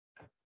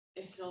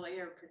it's a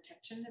layer of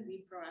protection to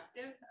be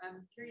proactive.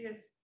 I'm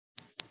curious,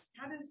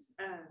 how does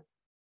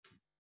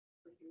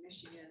like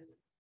Michigan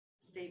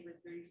State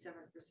with 37%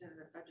 of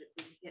the budget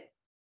we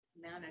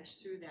manage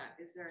through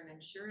that? Is there an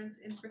insurance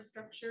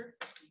infrastructure?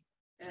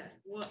 How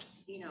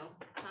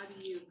do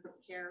you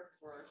prepare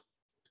for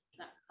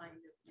that kind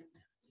of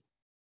impact?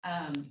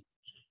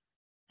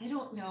 I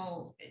don't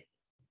know.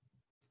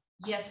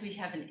 Yes, we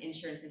have an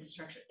insurance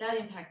infrastructure. That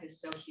impact is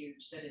so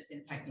huge that it's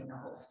impacting the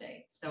whole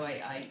state. So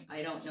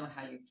I don't know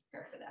how you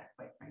prepare for that,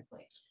 quite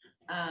frankly.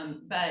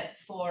 But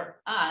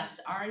for us,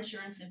 our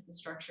insurance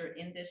infrastructure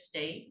in this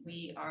state,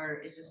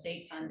 it's a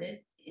state-funded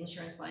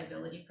insurance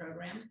liability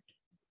program.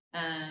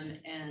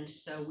 And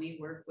so we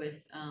work with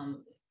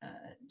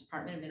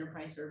Department of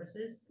Enterprise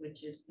Services,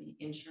 which is the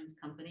insurance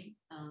company,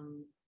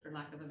 for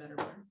lack of a better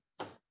word.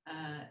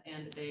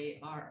 And they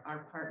are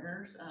our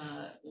partners.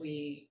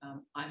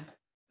 I'm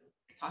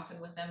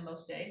talking with them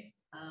most days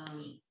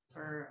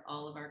for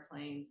all of our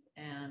claims,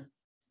 and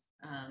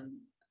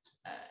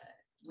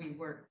we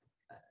work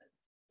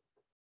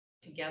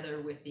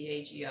together with the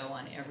AGO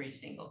on every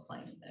single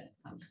claim that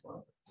comes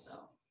forward.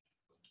 So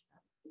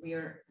we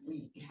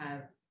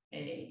have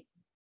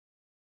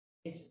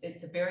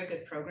it's a very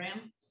good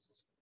program.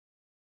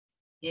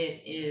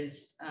 It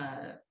is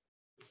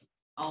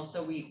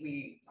also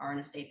we are in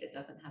a state that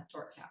doesn't have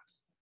tort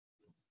caps,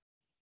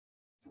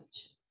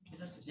 which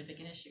is a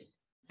significant issue.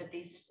 But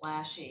these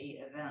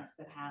splashy events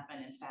that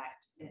happen, in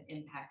fact,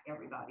 impact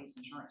everybody's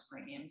insurance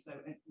premiums. So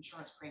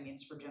insurance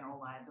premiums for general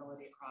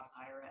liability across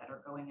higher ed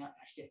are going up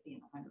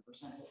 50 and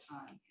 100% at a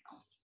time.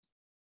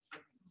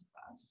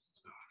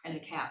 And the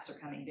caps are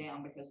coming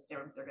down because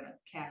they're going to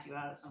cap you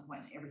out at some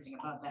point. And everything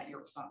above that, you're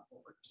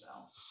responsible for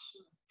yourself.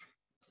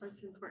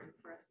 It's important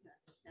for us to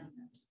understand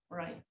that.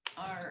 Right.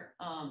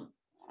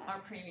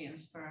 Our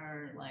premiums for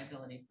our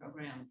liability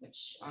program,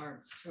 which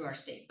are through our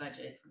state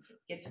budget,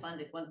 gets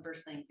funded. One of the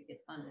first things that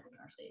gets funded in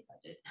our state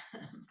budget,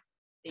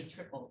 they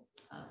triple.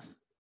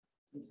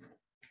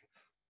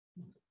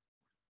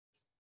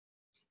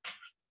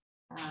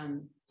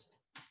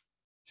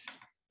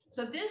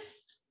 So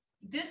this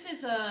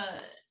is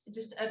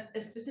just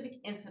a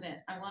specific incident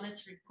I wanted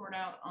to report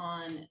out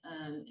on.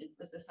 It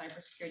was a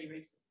cybersecurity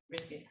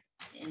risk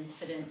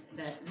incident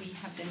that we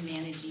have been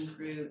managing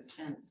through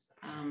since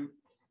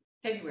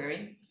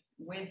February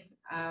with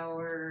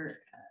our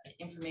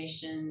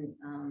information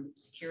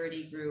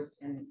security group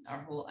and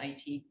our whole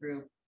IT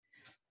group.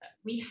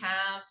 We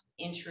have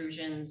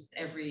intrusions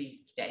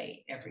every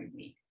day, every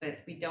week, but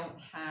we don't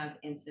have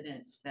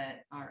incidents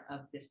that are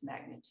of this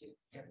magnitude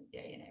every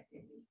day and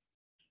every week.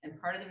 And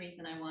part of the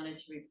reason I wanted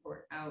to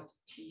report out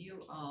to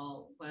you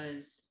all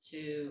was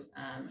to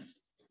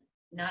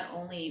not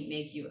only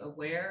make you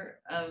aware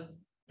of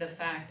the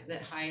fact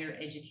that higher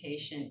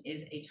education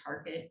is a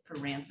target for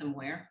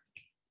ransomware,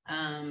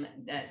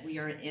 that we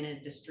are in a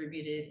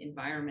distributed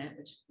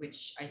environment,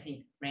 which I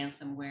think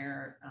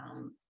ransomware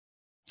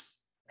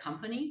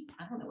companies,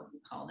 I don't know what you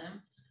call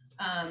them,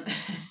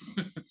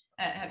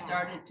 have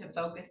started to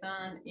focus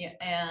on. Yeah,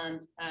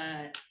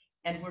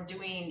 and we're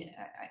doing,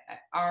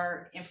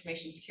 our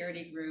information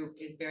security group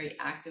is very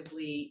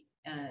actively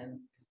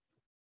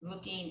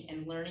looking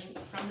and learning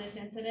from this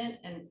incident.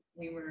 And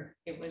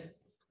it was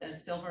a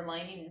silver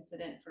lining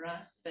incident for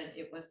us, but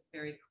it was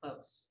very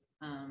close.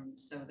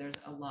 So there's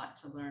a lot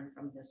to learn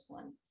from this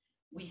one.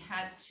 We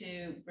had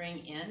to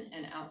bring in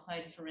an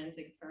outside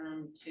forensic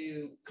firm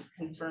to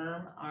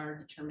confirm our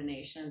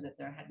determination that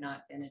there had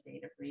not been a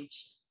data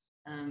breach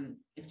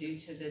due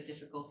to the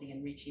difficulty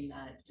in reaching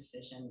that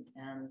decision.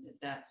 And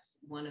that's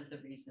one of the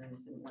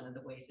reasons and one of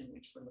the ways in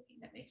which we're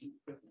looking at making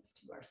improvements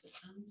to our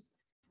systems.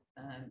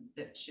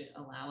 that should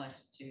allow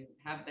us to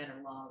have better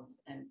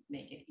logs and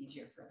make it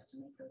easier for us to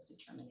make those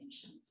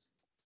determinations.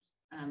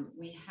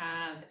 We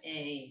have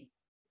a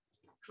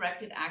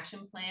corrective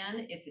action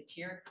plan. It's a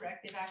tiered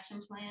corrective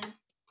action plan.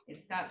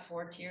 It's got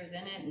 4 tiers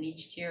in it, and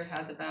each tier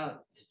has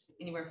about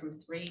anywhere from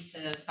 3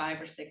 to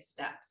 5 or 6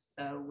 steps.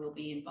 So we'll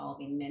be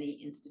involving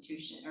many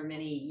institutions or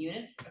many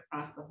units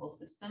across the whole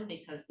system,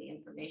 because the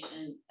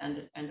information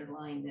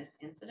underlying this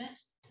incident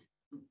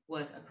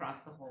was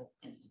across the whole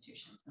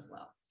institution as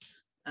well.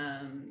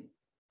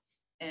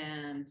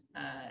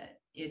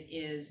 It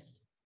is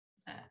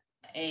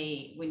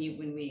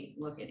when we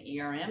look at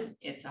ERM,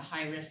 it's a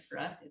high risk for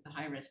us. It's a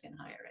high risk in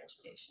higher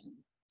education.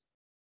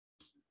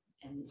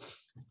 And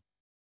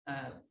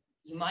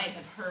you might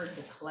have heard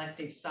the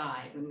collective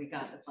sigh when we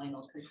got the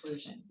final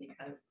conclusion,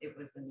 because it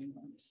was an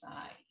enormous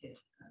sigh. It,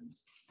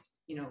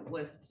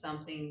 was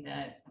something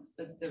that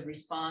the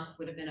response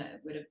would have been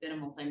a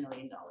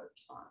multi-million-dollar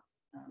response,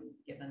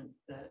 given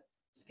the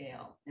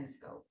scale and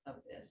scope of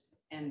this.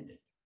 And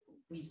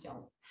we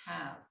don't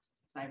have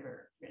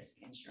cyber risk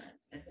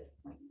insurance at this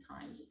point in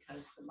time,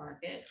 because the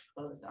market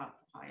closed off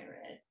higher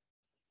ed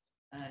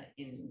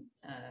in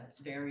a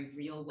very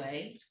real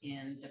way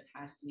in the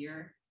past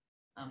year.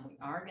 We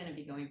are going to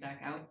be going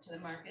back out to the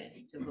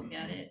market to look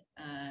at it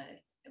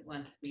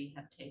once we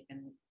have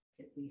taken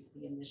at least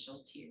the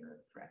initial tier of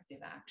corrective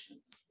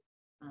actions,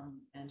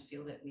 and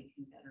feel that we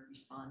can better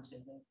respond to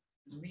the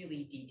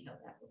really detailed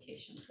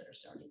applications that are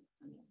starting to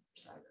come in for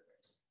cyber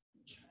risk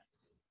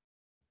insurance.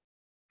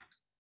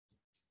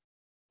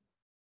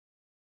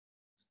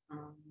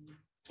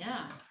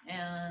 Yeah,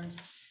 and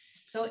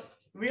so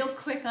real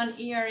quick on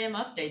ERM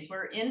updates,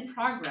 we're in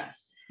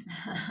progress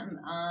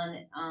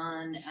on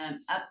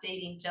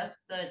updating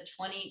just the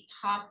 20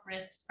 top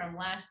risks from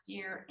last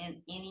year and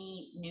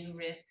any new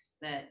risks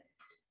that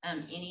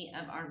any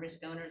of our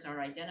risk owners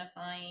are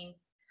identifying.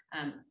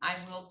 I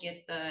will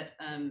get the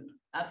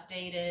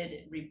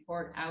updated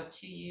report out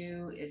to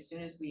you as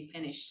soon as we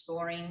finish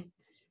scoring.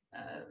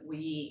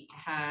 We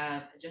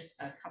have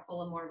just a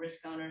couple of more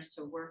risk owners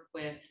to work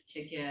with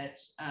to get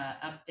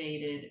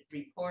updated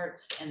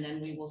reports, and then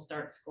we will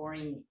start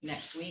scoring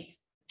next week.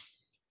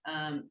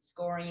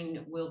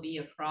 Scoring will be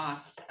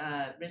across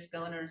risk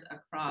owners,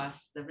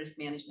 across the risk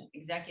management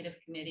executive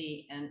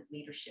committee and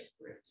leadership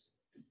groups.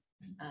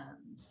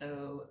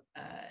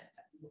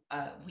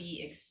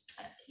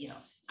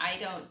 I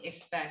don't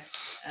expect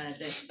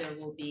that there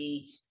will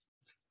be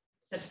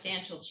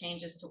substantial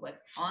changes to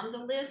what's on the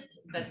list,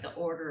 but the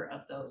order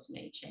of those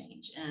may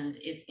change. And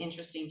it's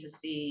interesting to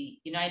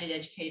see United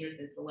Educators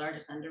is the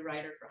largest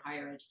underwriter for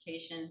higher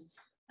education.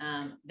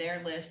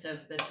 Their list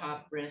of the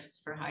top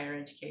risks for higher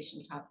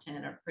education, top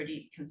 10, are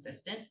pretty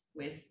consistent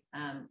with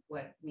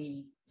what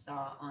we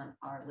saw on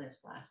our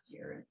list last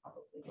year, and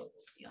probably what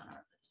we'll see on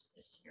our list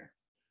this year.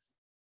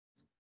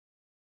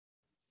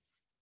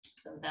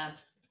 So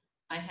that's,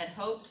 I had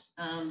hoped,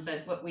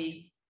 but what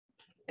we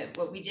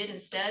did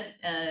instead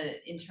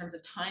in terms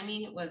of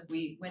timing was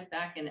we went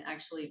back and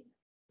actually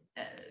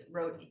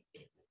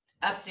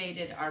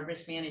updated our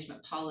risk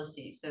management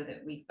policy so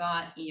that we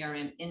got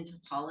ERM into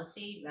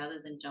policy rather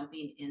than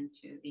jumping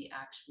into the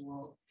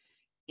actual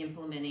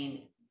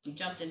implementing. We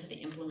jumped into the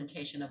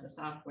implementation of the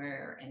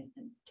software and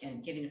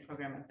getting the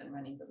program up and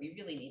running, but we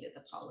really needed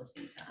the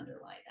policy to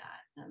underlie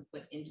that and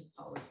put into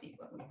policy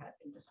what we had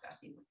been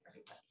discussing with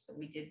everybody. So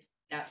we did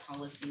that.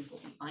 Policy will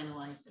be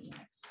finalized in the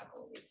next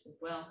couple of weeks as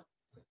well.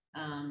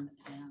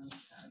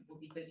 We'll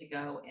be good to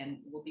go, and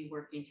we'll be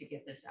working to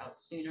get this out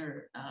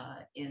sooner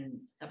in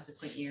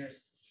subsequent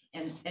years,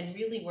 and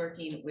really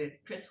working with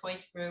Chris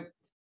Hoyt's group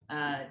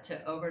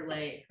to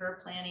overlay her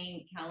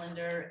planning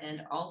calendar,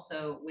 and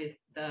also with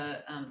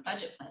the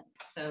budget plan,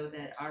 so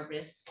that our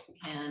risks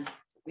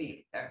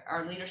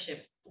our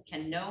leadership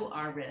can know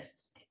our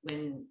risks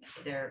when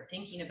they're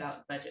thinking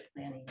about budget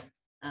planning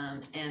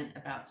and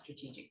about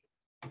strategic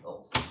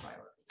goals and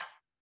priorities.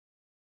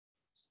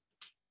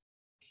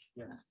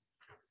 Yes.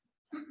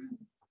 For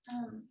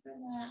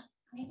the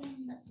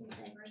item that says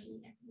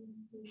diversity, equity, and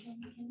inclusion,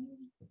 can you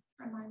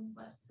remind me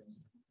what this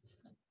is?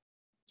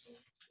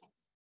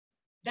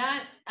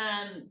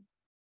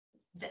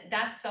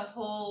 That's the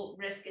whole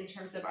risk in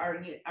terms of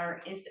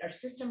our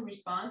system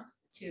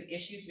response to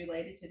issues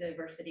related to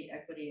diversity,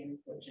 equity, and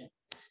inclusion.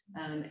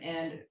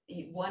 And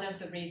one of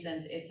the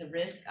reasons it's a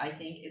risk, I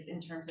think, is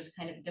in terms of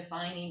kind of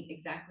defining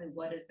exactly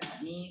what does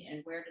that mean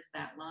and where does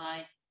that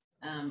lie.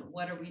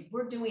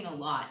 We're doing a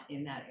lot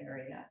in that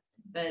area,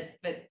 but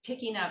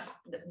picking up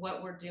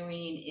what we're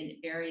doing in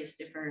various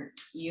different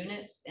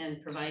units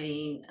and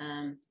providing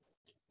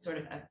sort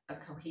of a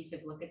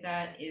cohesive look at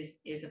that is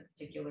a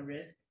particular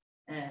risk.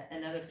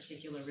 Another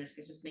particular risk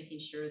is just making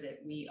sure that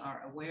we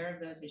are aware of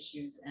those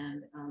issues.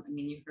 And I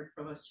mean, you've heard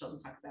Provost Chilton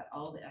talk about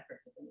all the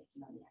efforts that we're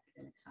making on the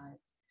academic side.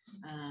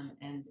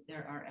 And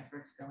there are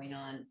efforts going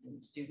on in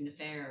student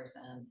affairs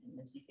and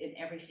in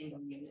every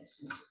single unit,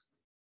 and just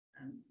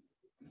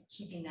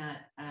keeping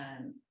that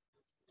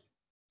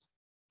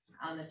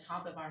on the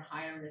top of our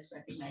higher risk,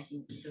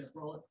 recognizing the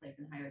role it plays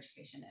in higher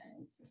education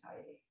and in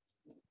society.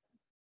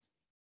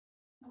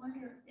 I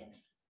wonder if,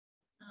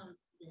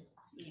 this is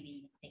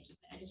maybe, thank you,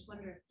 but I just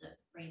wonder if the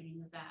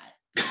framing of that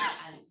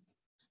as,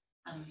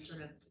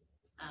 sort of,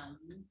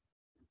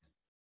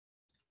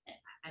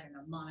 I don't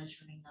know,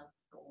 monitoring of,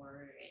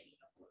 or, you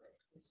know,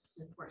 the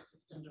support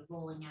system to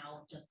rolling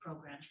out of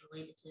programs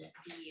related to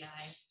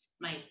DEI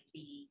might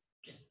be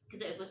just,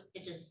 because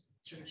it just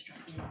sort of struck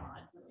me as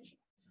odd, really.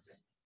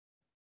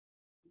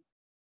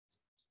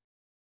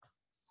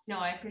 No,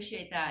 I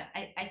appreciate that.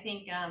 I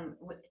think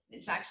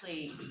it's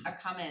actually a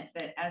comment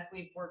that as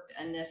we've worked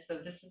on this, so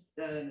this is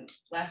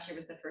last year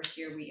was the first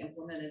year we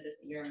implemented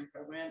this ERM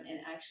program, and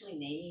actually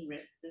naming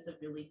risks is a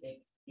really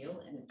big deal,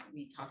 and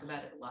we talk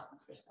about it a lot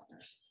with risk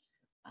owners.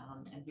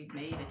 And we've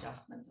made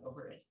adjustments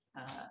over it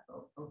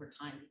over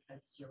time,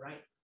 because you're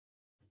right,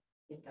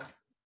 it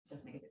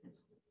does make a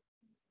difference.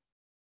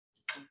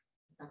 So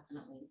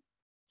definitely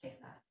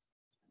take that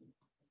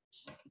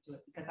into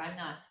it, because I'm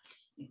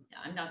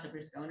not the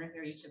risk owner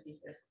here. Each of these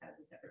risks have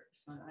a separate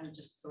risk owner. I'm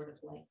just sort of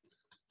like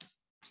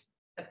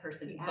the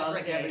person who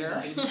bugs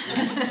everybody.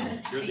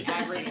 You're the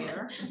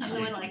aggregator. I'm the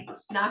one like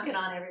knocking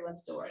on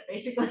everyone's door,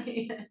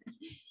 basically.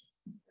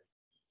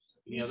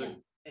 Any other?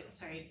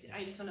 Sorry,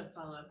 I just want to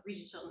follow up.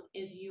 Regent Shelton,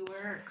 is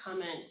your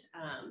comment,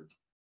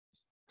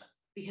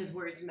 because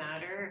words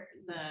matter,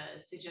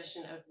 the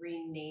suggestion of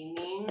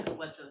renaming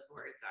what those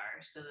words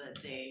are so that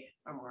they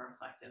are more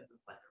reflective of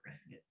what the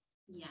risk is?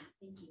 Yeah,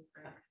 thank you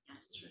for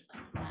just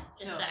reflecting that.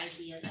 Just the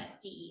idea that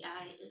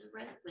DEI is a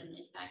risk when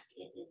in fact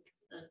it is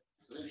a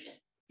solution.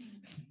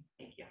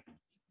 Thank you.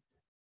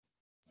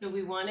 So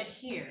we want it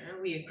here.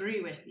 We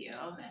agree with you.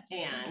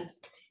 And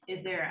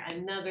is there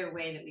another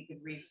way that we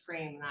could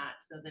reframe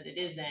that so that it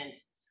isn't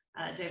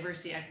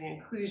diversity, equity, and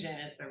inclusion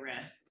is the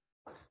risk?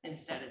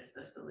 Instead, it's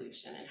the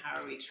solution. And how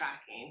are we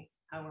tracking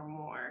how we're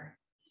more,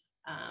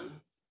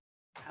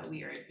 how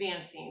we are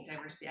advancing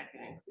diversity,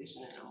 equity, and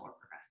inclusion in a more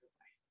progressive way?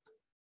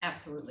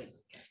 Absolutely.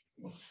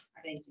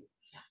 Thank you.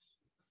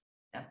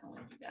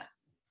 Definitely,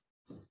 yes.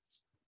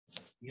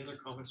 Any other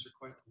comments or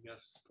questions?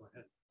 Yes, go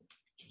ahead.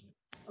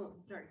 Oh,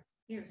 sorry.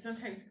 You know,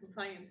 sometimes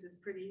compliance is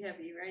pretty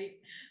heavy, right?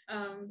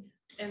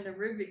 And the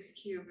Rubik's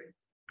Cube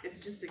is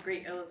just a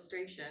great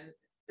illustration.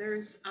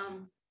 There's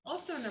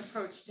also an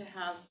approach to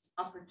have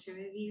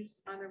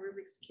opportunities on a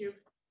Rubik's Cube,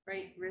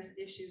 right? Risk,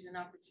 issues, and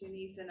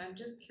opportunities. And I'm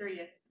just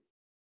curious,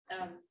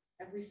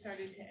 have we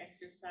started to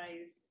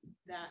exercise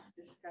that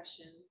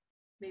discussion?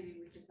 Maybe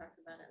we can talk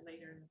about it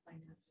later in the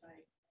finance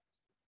side.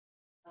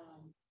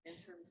 In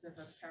terms of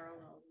a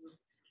parallel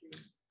Rubik's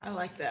Cube. I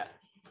like that.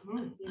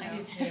 I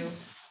do too.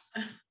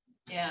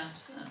 Yeah.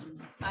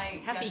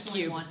 I Happy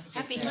definitely cube. want to get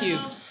Happy there.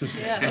 cube.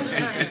 Yeah.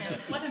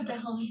 What a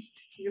balanced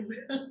cube.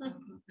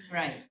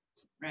 Right.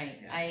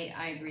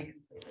 I agree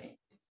completely.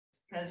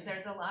 Because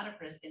there's a lot of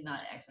risk in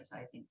not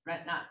exercising,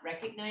 not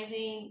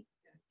recognizing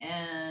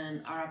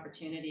and our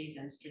opportunities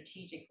and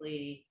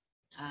strategically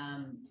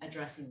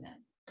addressing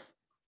them.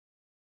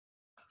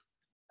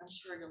 I'm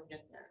sure you'll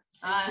get there.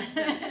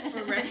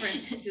 For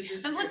reference to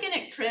this. I'm looking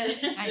at Chris.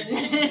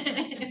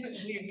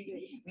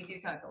 We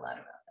do talk a lot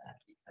about that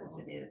because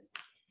it is,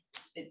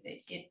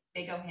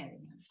 they go hand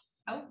in hand.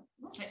 Oh.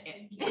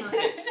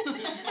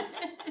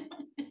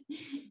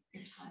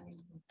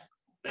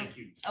 Thank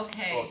you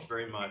Okay. both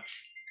very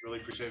much. Really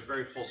appreciate it.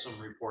 Very fulsome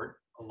report.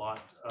 A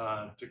lot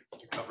to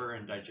cover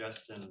and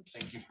digest. And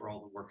thank you for all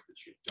the work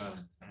that you've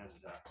done and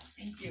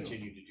Thank you.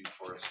 continue to do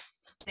for us.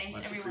 Thanks,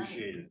 Much everyone.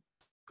 appreciated.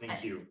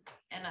 Thank you.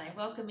 And I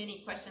welcome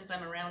any questions.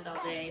 I'm around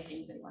all day if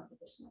anybody wants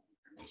additional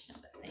information,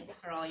 but thanks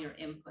for all your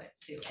input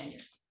too and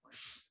your support.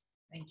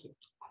 Thank you.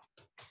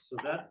 So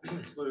that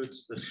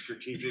concludes the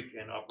Strategic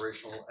and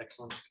Operational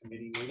Excellence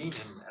Committee meeting.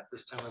 And at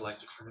this time, I'd like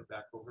to turn it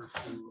back over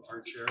to our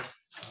chair.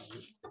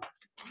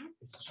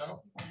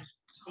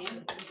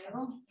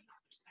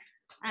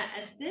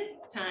 At this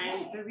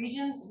time, the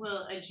Regents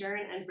will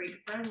adjourn and break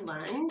for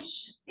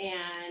lunch,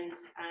 and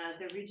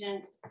the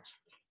Regents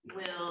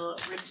will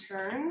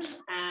return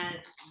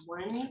at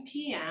 1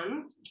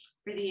 p.m.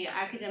 for the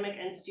Academic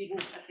and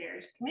Student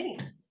Affairs Committee.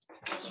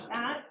 So with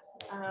that,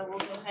 we'll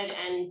go ahead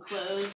and close